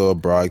let go of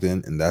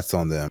Brogdon, and that's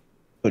on them.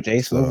 So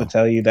Jay Smooth will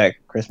tell you that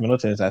Chris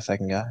Middleton is that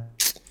second guy.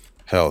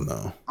 Hell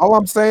no. All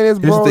I'm saying is,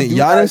 Here's bro, the thing,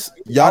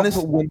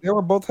 Giannis- When they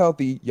were both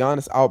healthy,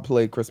 Giannis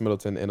outplayed Chris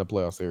Middleton in a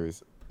playoff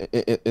series,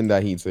 in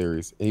that Heat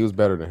series, and he was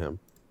better than him.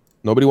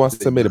 Nobody wants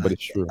to admit it, but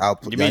it's true.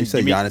 You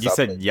said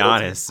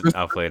Giannis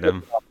outplayed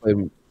him.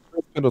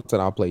 Chris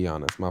Middleton outplayed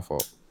Giannis. My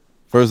fault.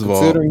 First of all,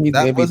 Considering he's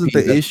that MVP, wasn't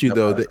the that's issue not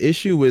though. bad. The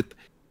issue with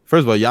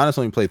first of all, Giannis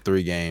only played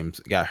 3 games,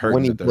 got hurt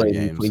When in he the third played,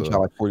 game. he so-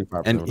 shot like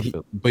 45%.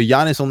 and but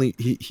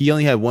Giannis he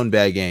only had one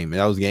bad game, and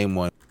that was game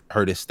 1.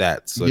 Hurt his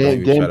stats, so don't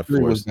even try game to 3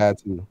 was force. bad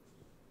too.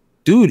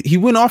 Dude, he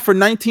went off for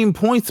 19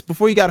 points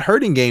before he got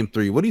hurt in game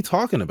 3. What are you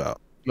talking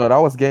about? No, that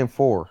was game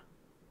 4.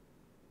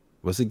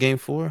 Was it game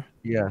 4?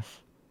 Yes.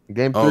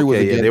 Game 3 Oh, was okay,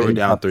 a yeah, game they that were he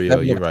down shot 3-0.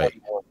 7 You're of right.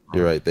 21.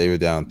 You're right. They were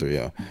down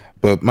 3-0.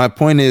 But my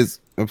point is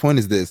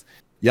this: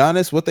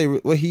 Giannis,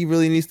 what he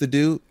really needs to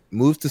do,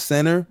 move to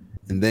center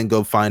and then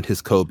go find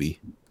his Kobe.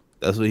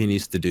 That's what he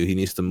needs to do. He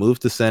needs to move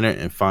to center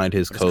and find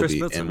his It's Chris Kobe.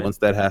 Middleton, And man. once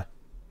that happens,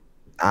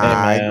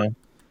 Hey, man.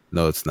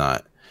 no, it's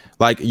not.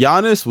 Like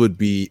Giannis would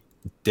be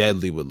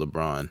deadly with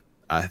LeBron,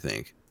 I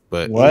think.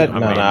 But What? I No,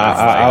 mean, no. that's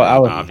I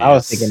was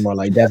obvious. thinking more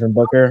like Devin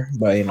Booker,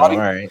 but you know, all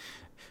right.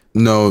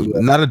 no,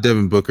 not a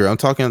Devin Booker. I'm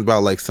talking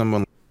about like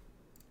someone.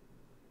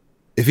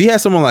 If he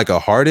had someone like a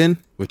Harden,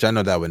 which I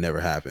know that would never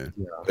happen,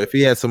 but if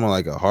he had someone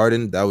like a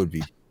Harden, that would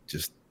be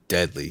just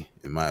deadly,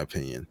 in my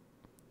opinion.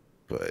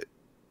 But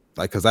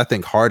like, because I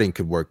think Harden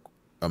could work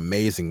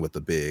amazing with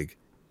the big.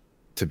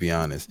 To be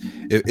honest,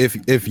 if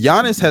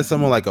Giannis has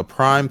someone like a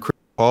prime Chris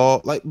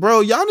Paul, like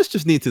bro, Giannis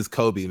just needs his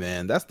Kobe,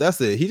 man.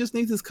 That's it. He just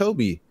needs his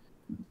Kobe.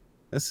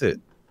 That's it.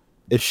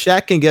 If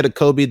Shaq can get a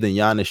Kobe, then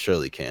Giannis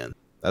surely can.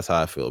 That's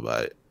how I feel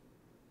about it.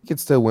 He could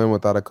still win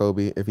without a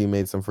Kobe if he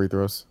made some free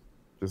throws.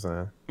 Just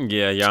saying.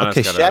 Yeah, Giannis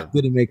Okay, got Shaq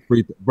didn't make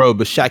bro,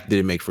 but Shaq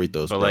didn't make free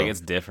throws. but bro. like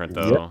it's different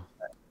though.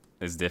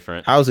 It's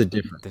different. How's it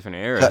different? Different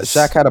eras.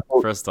 Shaq had a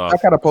post. First off,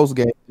 Shaq had a post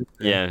game.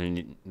 yeah,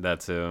 and that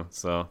too.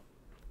 So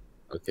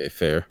Okay,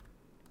 fair.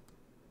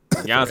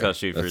 Giannis got to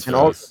shoot free And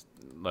also- throws.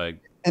 Like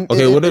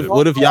Okay, what if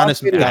also, I'll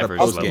Giannis say this- got a Average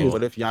post game? level.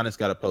 What if Giannis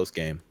got a post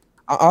game?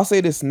 I'll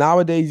say this: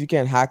 nowadays, you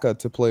can't hack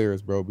to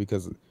players, bro,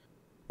 because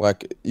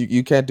like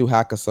you can't do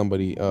hack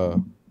somebody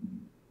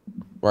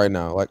right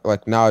now.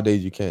 Like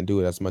nowadays, you can't do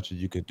it as much as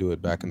you could do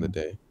it back in the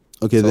day.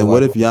 Okay, So, then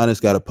what like, if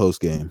Giannis got a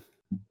post game?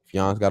 If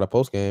Giannis got a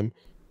post game,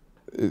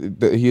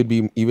 he'd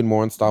be even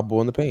more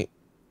unstoppable in the paint.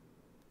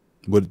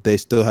 Would they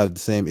still have the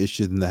same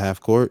issues in the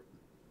half court?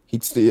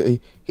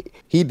 He'd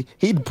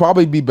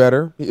probably be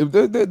better.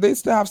 They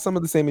still have some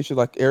of the same issues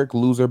like Eric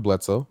Loser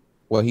Bledsoe.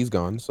 Well, he's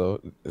gone,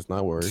 so it's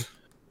not worried.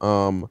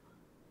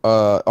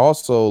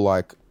 Also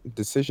like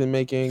decision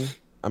making.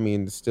 I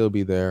mean, still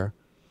be there,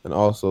 and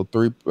also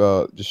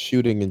just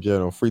shooting in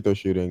general, free throw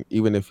shooting.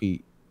 Even if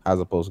he has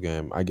a post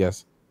game, I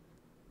guess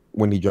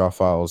when he draw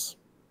fouls,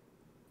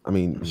 I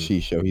mean,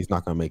 he's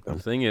not gonna make them.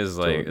 The thing is,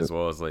 like, as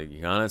well as like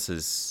Giannis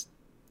is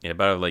in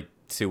about like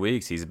 2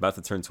 weeks, he's about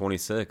to turn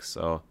 26,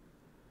 so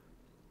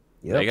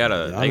they Giannis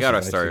gotta is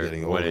actually start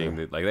getting winning.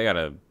 older. Like they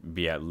gotta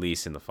be at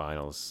least in the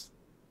finals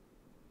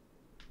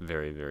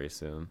very, very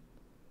soon.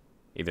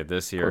 Either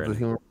this year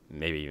and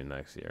maybe even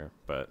next year,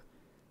 but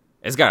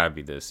it's gotta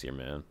be this year,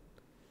 man.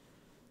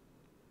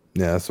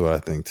 Yeah, that's what I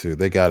think too.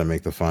 They got to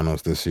make the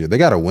finals this year. They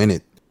got to win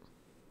it,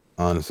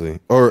 honestly,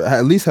 or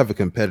at least have a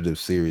competitive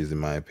series, in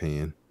my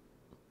opinion.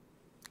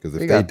 Because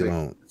if they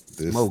don't,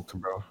 Smoked,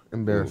 bro.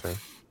 Embarrassing.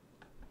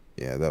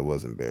 Yeah, that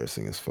was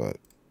embarrassing as fuck.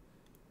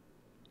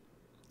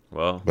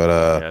 Well, but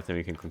yeah, I think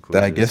we can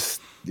conclude. I guess,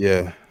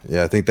 yeah,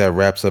 I think that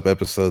wraps up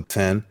episode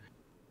 10.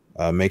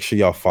 Make sure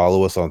y'all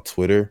follow us on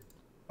Twitter.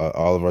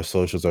 All of our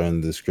socials are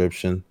in the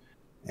description,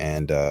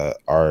 and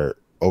our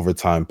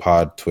Overtime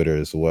Pod Twitter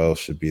as well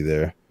should be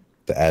there.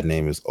 The ad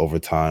name is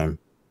Overtime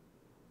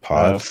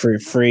Pod. Free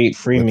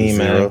me,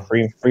 man.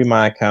 Free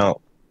my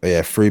account. Oh,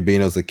 yeah, free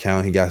Bino's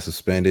account. He got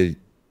suspended.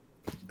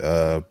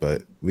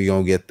 But we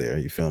gonna get there.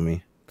 You feel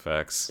me?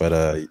 Facts.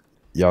 But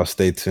y'all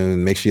stay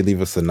tuned. Make sure you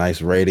leave us a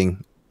nice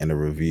rating and a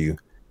review.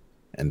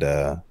 And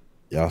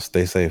y'all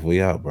stay safe.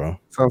 We out, bro.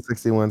 Sun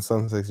 61.